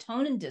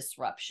serotonin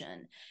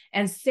disruption.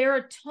 And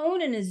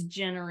serotonin is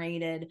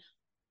generated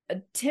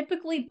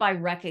typically by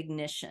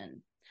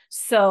recognition.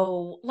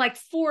 So, like,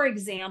 for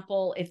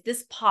example, if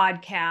this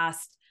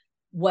podcast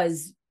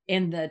was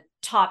in the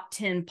top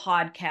 10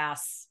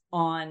 podcasts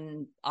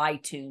on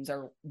iTunes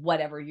or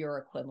whatever your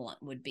equivalent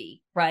would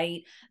be,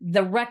 right?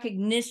 The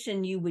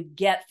recognition you would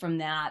get from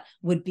that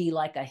would be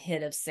like a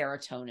hit of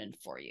serotonin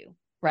for you,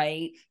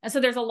 right? And so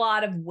there's a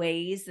lot of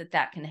ways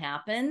that can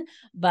happen,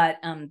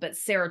 but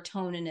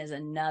serotonin is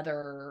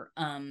another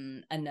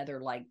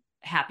like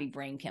happy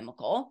brain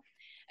chemical.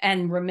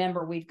 And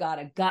remember, we've got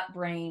a gut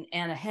brain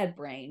and a head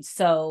brain,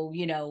 so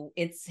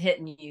it's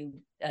hitting you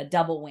a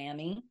double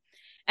whammy.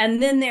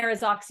 And then there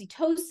is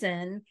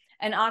oxytocin,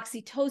 and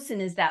oxytocin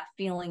is that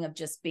feeling of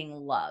just being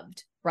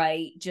loved,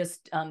 right?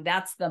 Just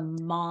that's the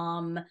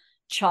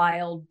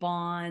mom-child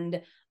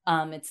bond.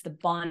 It's the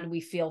bond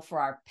we feel for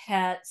our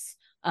pets.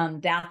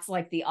 That's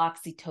like the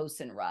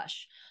oxytocin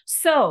rush.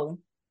 So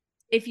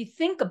if you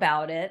think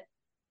about it,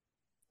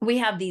 we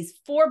have these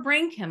 4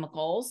 brain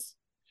chemicals,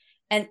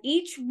 and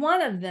each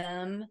one of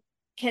them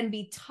can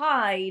be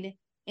tied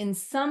in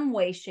some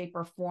way, shape,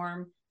 or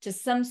form to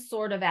some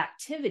sort of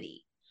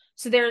activity.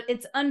 So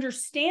it's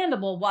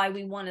understandable why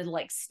we want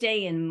to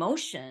stay in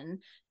motion,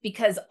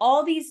 because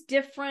all these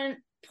different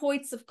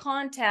points of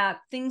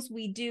contact, things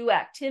we do,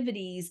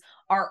 activities,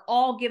 are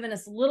all giving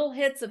us little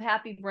hits of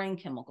happy brain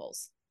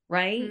chemicals,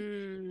 right?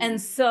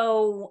 And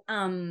so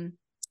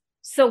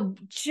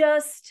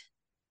just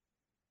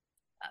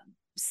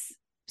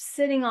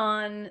sitting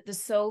on the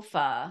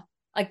sofa,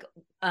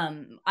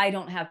 I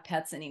don't have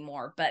pets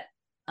anymore, but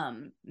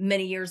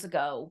many years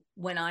ago,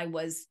 when I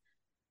was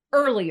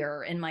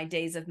earlier in my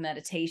days of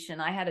meditation,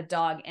 I had a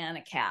dog and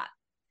a cat.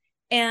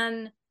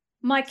 And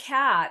my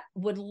cat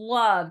would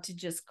love to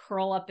just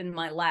curl up in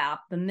my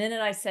lap. The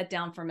minute I sat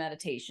down for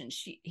meditation,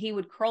 he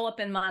would curl up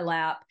in my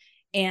lap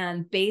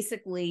and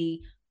basically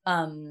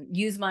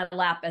use my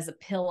lap as a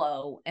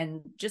pillow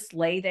and just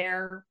lay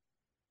there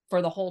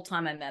for the whole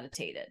time I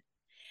meditated.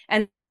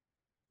 And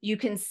you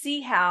can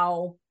see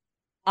how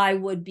I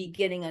would be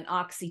getting an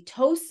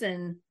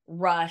oxytocin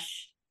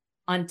rush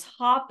on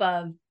top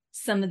of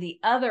some of the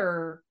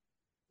other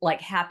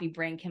happy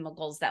brain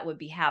chemicals that would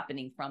be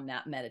happening from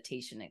that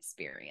meditation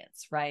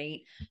experience,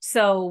 right?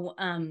 So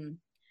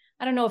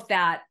I don't know if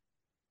that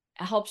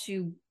helps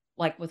you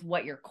with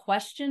what your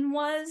question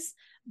was,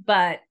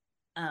 but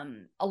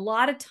a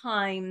lot of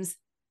times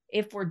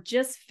if we're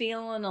just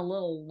feeling a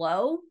little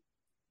low,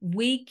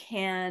 we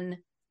can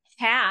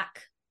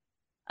hack.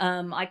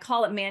 I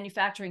call it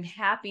manufacturing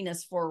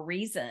happiness for a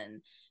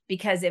reason,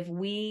 because if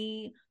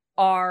we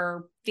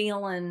are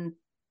feeling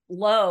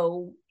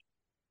low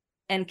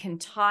and can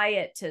tie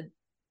it to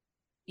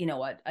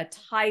a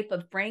type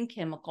of brain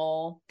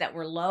chemical that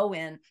we're low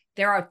in,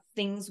 there are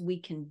things we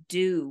can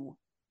do.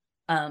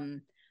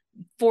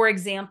 For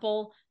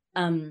example,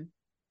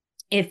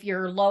 if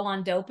you're low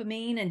on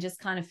dopamine and just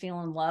kind of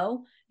feeling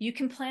low, you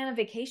can plan a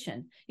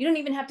vacation. You don't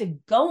even have to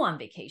go on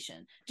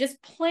vacation.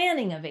 Just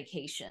planning a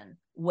vacation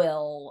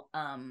will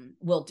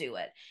do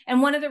it.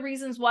 And one of the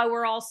reasons why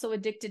we're all so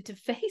addicted to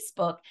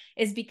Facebook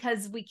is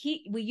because we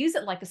use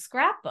it like a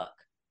scrapbook,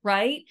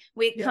 right?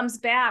 It comes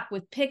back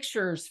with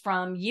pictures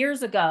from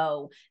years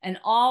ago, and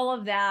all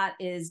of that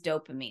is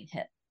dopamine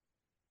hit.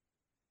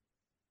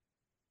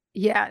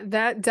 Yeah,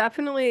 it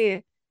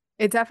definitely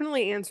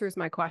answers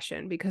my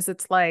question, because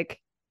it's like,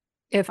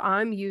 if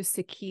I'm used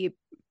to keep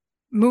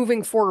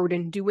moving forward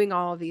and doing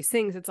all of these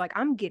things, it's like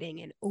I'm getting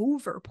an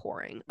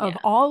overpouring of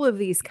all of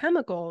these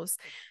chemicals.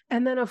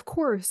 And then of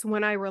course,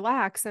 when I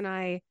relax and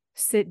I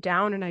sit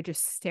down and I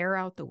just stare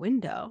out the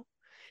window,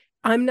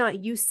 I'm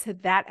not used to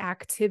that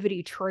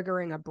activity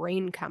triggering a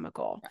brain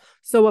chemical. Right.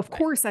 So of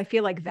course, I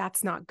feel like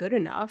that's not good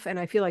enough. And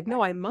I feel like,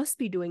 no, I must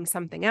be doing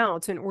something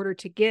else in order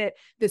to get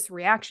this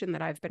reaction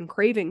that I've been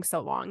craving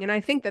so long. And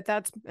I think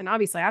and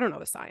obviously I don't know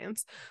the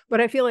science, but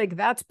I feel like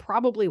that's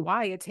probably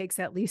why it takes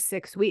at least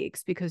 6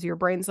 weeks, because your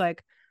brain's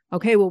like,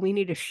 okay, well, we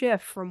need to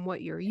shift from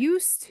what you're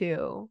used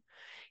to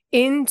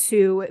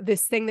into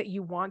this thing that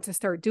you want to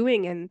start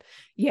doing. And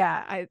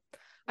yeah,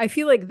 I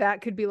feel like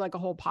that could be like a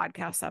whole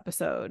podcast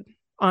episode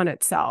on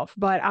itself.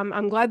 But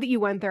I'm glad that you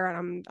went there,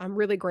 and I'm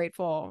really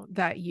grateful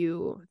that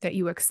you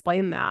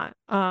explained that.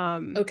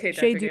 Okay,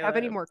 Shay, Dr. do you have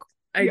any Gala. more?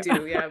 I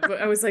do, yeah.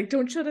 But I was like,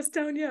 don't shut us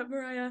down yet,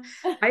 Mariah.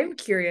 I'm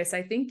curious.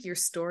 I think your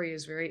story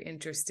is very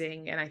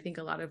interesting, and I think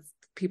a lot of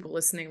people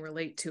listening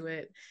relate to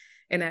it.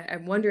 And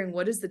I'm wondering,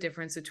 what is the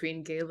difference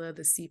between Gala,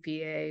 the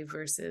CPA,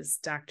 versus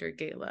Dr.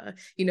 Gala?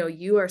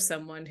 You are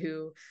someone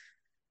who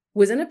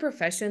was in a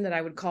profession that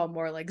I would call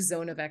more like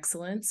zone of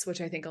excellence,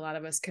 which I think a lot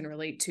of us can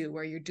relate to,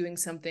 where you're doing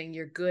something,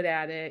 you're good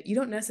at it, you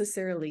don't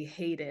necessarily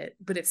hate it,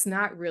 but it's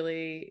not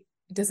really,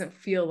 it doesn't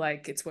feel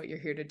like it's what you're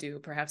here to do.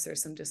 Perhaps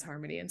there's some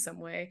disharmony in some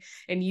way.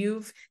 And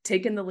you've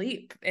taken the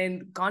leap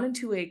and gone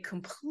into a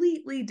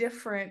completely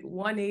different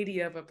 180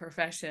 of a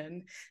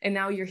profession. And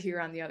now you're here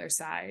on the other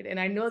side. And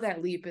I know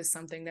that leap is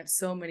something that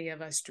so many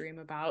of us dream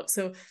about.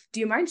 So do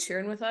you mind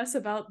sharing with us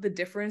about the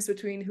difference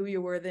between who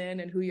you were then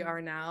and who you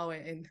are now,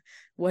 and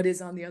what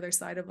is on the other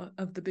side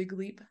of the big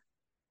leap?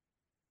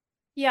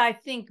 Yeah, I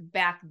think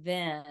back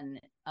then,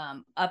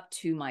 up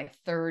to my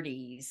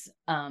 30s,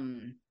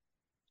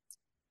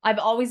 I've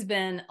always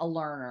been a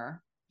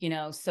learner,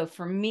 so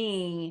for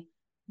me,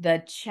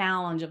 the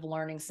challenge of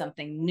learning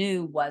something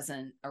new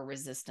wasn't a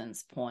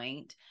resistance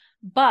point,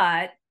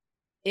 but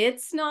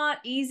it's not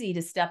easy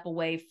to step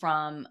away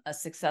from a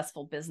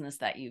successful business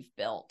that you've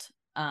built.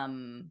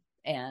 Maybe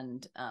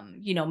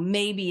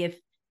if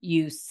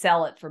you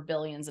sell it for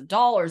billions of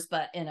dollars,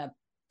 but in a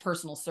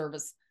personal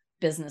service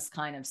business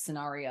kind of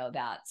scenario,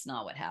 that's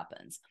not what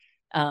happens.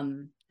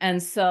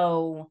 And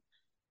so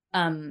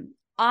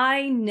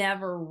I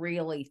never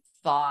really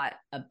thought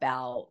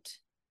about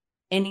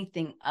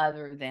anything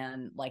other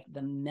than like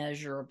the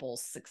measurable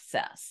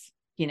success,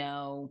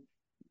 how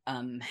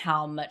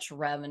much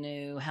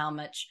revenue, how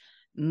much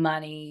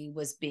money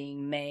was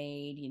being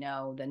made,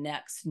 the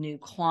next new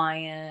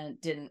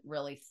client. Didn't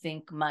really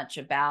think much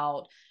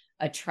about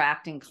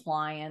attracting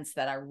clients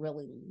that I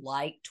really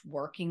liked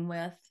working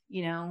with,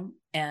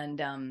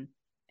 and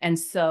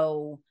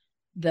so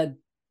the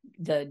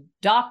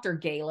Dr.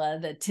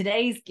 Gala,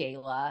 today's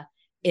Gala,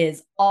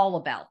 is all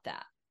about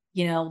that.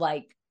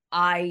 Like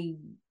I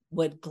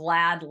would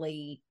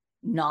gladly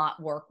not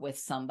work with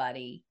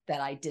somebody that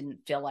I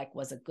didn't feel like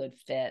was a good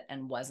fit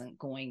and wasn't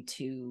going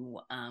to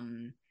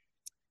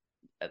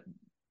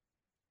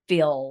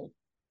feel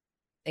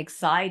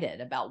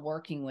excited about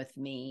working with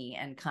me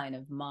and kind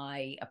of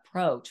my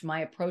approach. My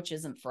approach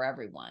isn't for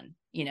everyone.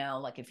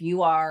 Like if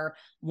you are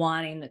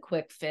wanting the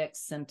quick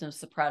fix, symptom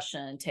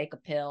suppression, take a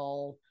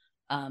pill,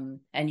 and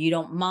you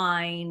don't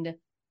mind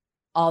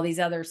all these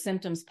other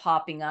symptoms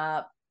popping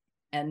up,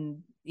 and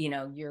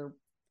you're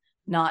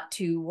not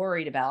too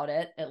worried about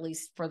it, at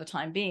least for the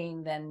time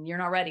being, then you're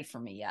not ready for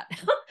me yet.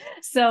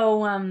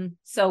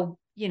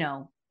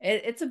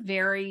 It's a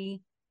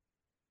very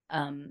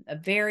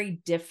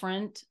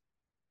different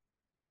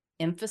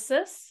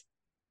emphasis,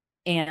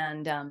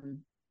 and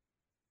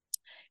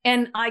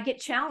I get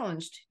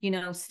challenged,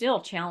 still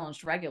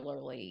challenged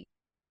regularly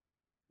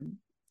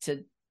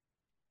to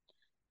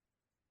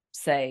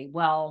say,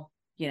 well,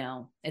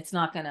 it's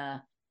not going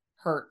to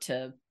hurt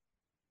to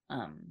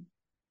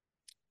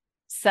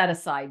set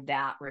aside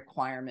that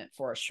requirement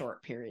for a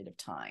short period of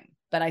time.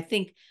 But I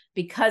think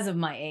because of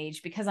my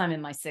age, because I'm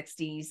in my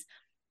 60s,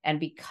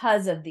 and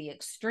because of the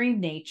extreme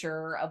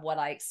nature of what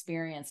I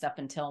experienced up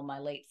until my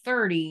late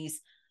 30s,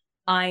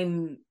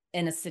 I'm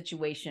in a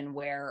situation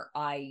where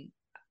I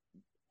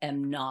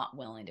am not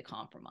willing to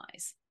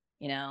compromise,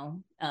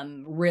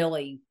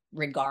 really,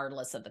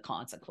 regardless of the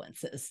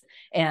consequences.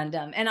 And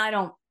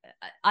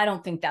I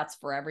don't think that's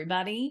for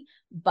everybody,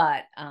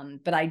 but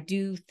I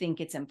do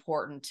think it's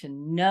important to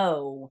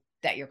know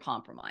that you're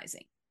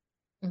compromising,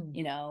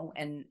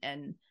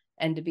 and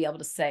to be able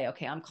to say,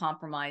 okay, I'm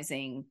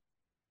compromising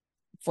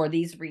for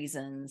these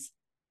reasons,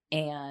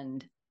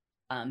 and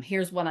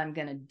here's what I'm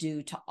going to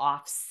do to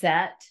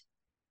offset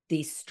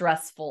the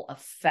stressful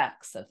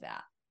effects of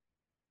that.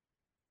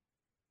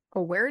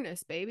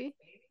 Awareness, baby.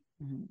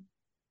 Mm-hmm.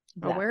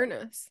 Exactly.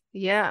 Awareness.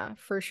 Yeah,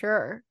 for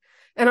sure.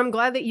 And I'm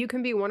glad that you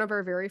can be one of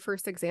our very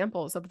first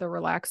examples of the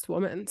relaxed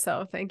woman.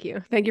 So thank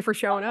you. Thank you for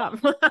showing up.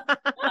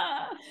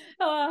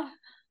 I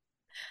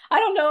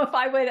don't know if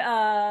I would,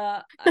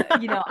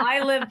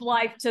 I live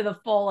life to the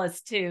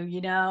fullest too,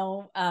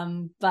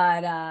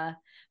 but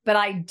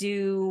I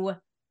do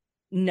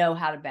know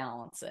how to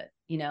balance it,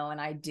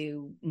 and I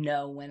do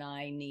know when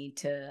I need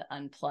to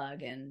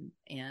unplug,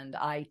 and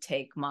I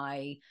take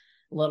my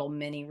little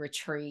mini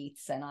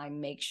retreats, and I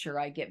make sure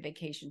I get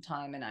vacation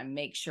time, and I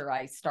make sure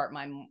I start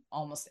my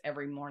almost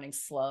every morning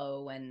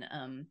slow.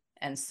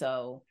 And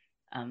so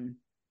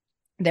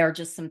there are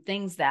just some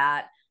things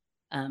that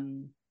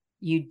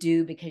you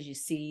do because you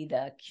see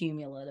the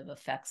cumulative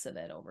effects of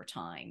it over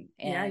time.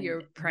 And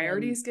your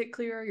priorities get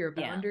clearer, your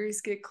boundaries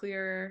get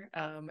clearer.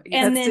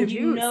 And then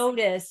you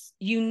notice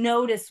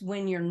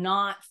when you're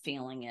not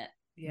feeling it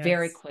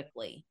very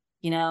quickly.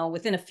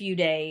 Within a few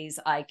days,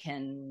 I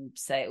can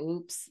say,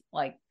 oops,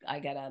 like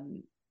I gotta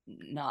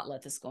not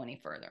let this go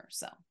any further.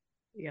 So,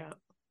 yeah.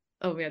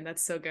 Oh man,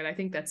 that's so good. I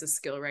think that's a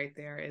skill right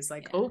there, is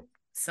like, Yeah. oh,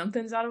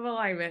 something's out of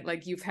alignment.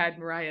 Like you've had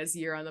Mariah's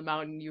year on the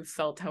mountain, you've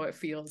felt how it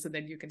feels, and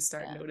then you can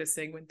start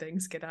noticing when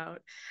things get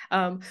out.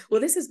 Well,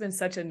 this has been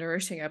such a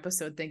nourishing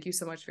episode. Thank you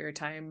so much for your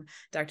time,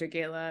 Dr.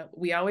 Gala.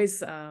 We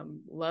always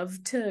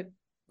love to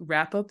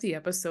wrap up the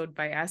episode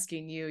by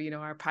asking you,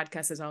 our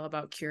podcast is all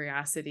about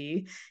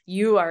curiosity.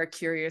 You are a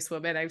curious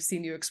woman. I've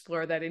seen you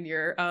explore that in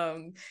your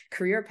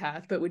career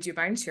path, but would you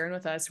mind sharing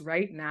with us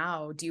right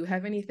now, do you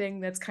have anything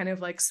that's kind of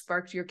like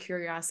sparked your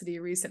curiosity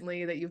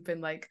recently that you've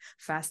been like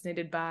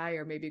fascinated by,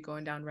 or maybe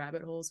going down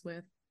rabbit holes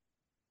with?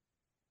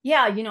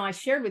 Yeah, I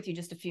shared with you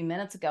just a few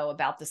minutes ago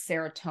about the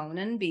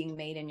serotonin being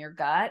made in your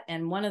gut.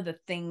 And one of the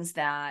things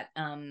that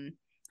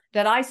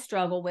I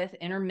struggle with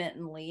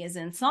intermittently is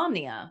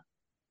insomnia.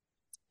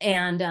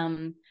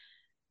 And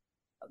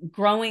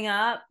growing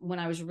up, when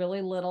I was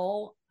really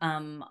little,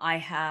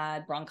 I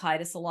had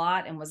bronchitis a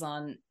lot and was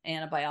on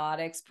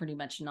antibiotics pretty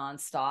much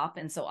nonstop.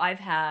 And so I've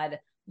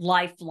had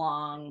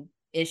lifelong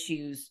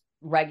issues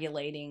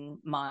regulating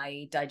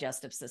my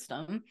digestive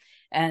system.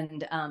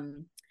 And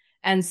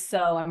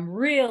so I'm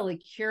really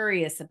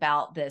curious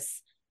about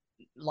this,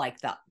 like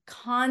the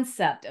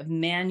concept of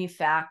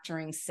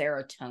manufacturing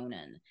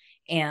serotonin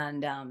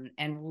and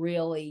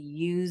really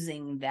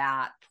using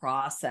that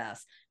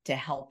process to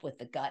help with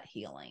the gut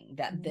healing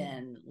that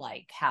then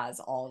like has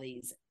all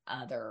these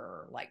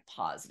other like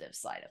positive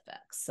side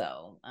effects.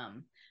 So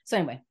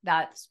anyway,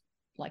 that's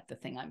like the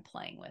thing I'm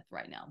playing with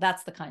right now.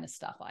 That's the kind of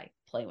stuff I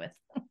play with.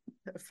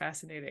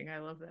 Fascinating. I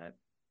love that.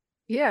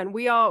 Yeah, and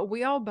we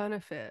all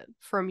benefit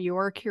from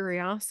your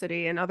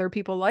curiosity and other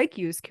people like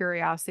you's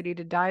curiosity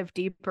to dive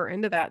deeper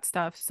into that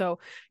stuff. So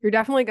you're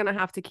definitely going to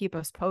have to keep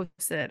us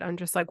posted on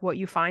just like what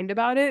you find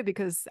about it,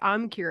 because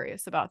I'm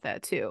curious about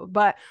that too.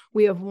 But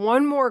we have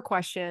one more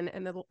question,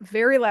 and the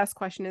very last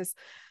question is,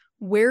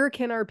 where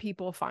can our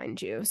people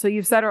find you? So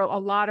you've said a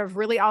lot of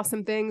really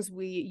awesome things.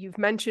 You've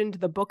mentioned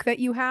the book that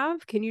you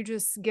have. Can you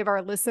just give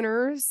our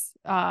listeners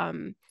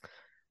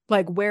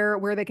like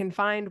where they can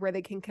find, where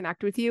they can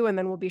connect with you? And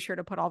then we'll be sure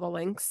to put all the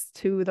links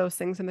to those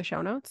things in the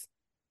show notes.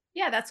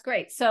 Yeah, that's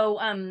great. So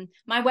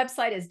my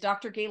website is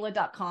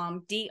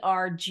drgala.com,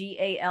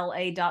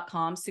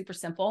 drgala.com, super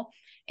simple.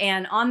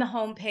 And on the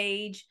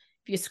homepage,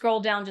 if you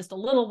scroll down just a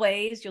little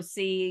ways, you'll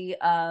see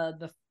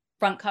the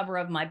front cover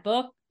of my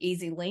book,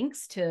 easy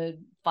links to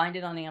find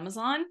it on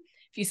Amazon.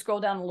 If you scroll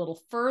down a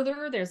little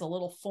further, there's a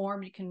little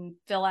form you can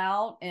fill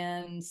out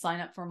and sign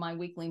up for my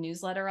weekly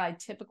newsletter. I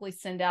typically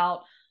send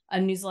out a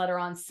newsletter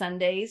on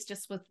Sundays,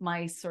 just with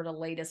my sort of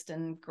latest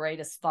and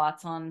greatest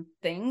thoughts on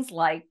things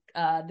like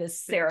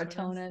this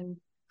serotonin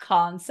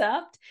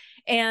concept.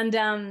 And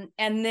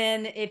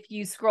then if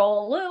you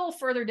scroll a little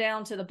further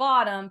down to the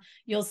bottom,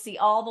 you'll see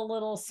all the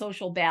little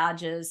social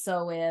badges.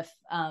 So if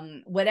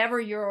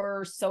whatever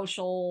your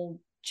social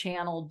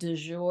channel du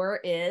jour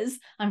is,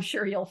 I'm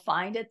sure you'll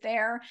find it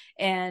there,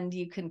 and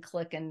you can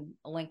click and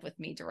link with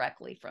me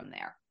directly from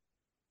there.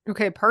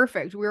 Okay,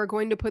 perfect. We are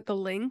going to put the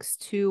links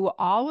to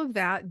all of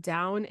that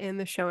down in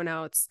the show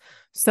notes.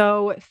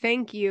 So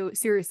thank you.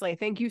 Seriously,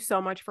 thank you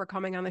so much for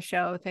coming on the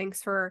show.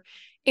 Thanks for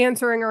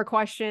answering our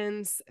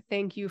questions.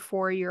 Thank you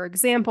for your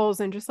examples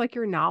and just like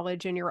your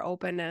knowledge and your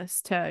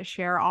openness to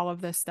share all of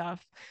this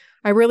stuff.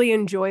 I really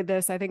enjoyed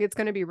this. I think it's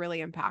going to be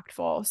really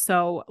impactful.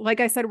 So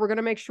like I said, we're going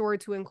to make sure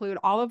to include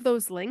all of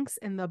those links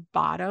in the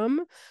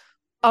bottom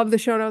of the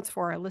show notes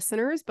for our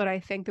listeners, but I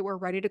think that we're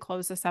ready to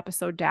close this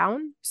episode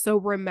down. So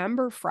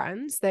remember,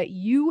 friends, that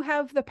you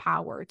have the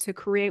power to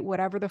create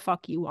whatever the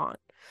fuck you want.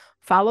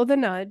 Follow the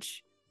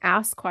nudge,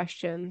 ask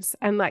questions,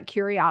 and let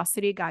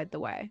curiosity guide the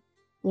way.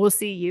 We'll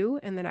see you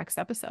in the next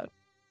episode.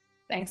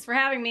 Thanks for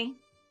having me.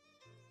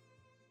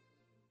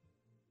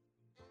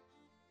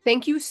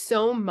 Thank you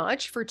so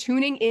much for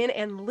tuning in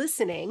and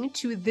listening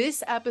to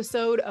this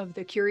episode of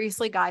the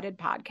Curiously Guided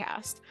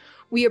podcast.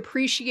 We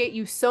appreciate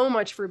you so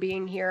much for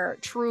being here.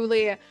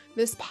 Truly,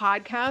 this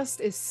podcast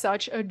is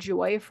such a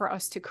joy for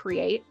us to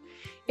create.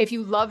 If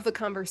you love the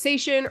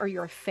conversation or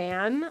you're a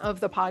fan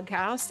of the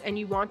podcast and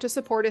you want to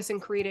support us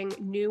in creating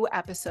new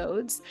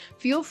episodes,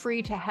 feel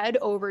free to head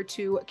over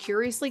to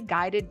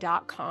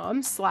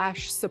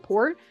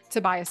curiouslyguided.com/support to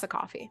buy us a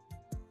coffee.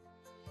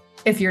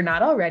 If you're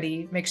not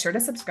already, make sure to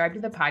subscribe to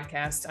the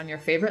podcast on your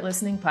favorite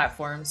listening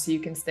platform so you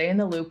can stay in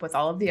the loop with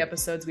all of the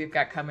episodes we've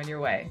got coming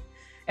your way.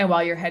 And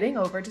while you're heading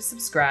over to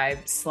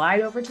subscribe,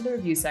 slide over to the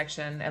review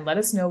section and let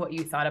us know what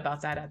you thought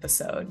about that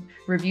episode.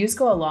 Reviews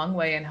go a long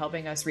way in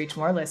helping us reach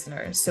more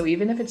listeners, so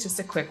even if it's just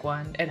a quick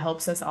one, it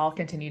helps us all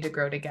continue to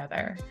grow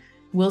together.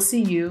 We'll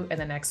see you in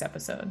the next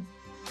episode.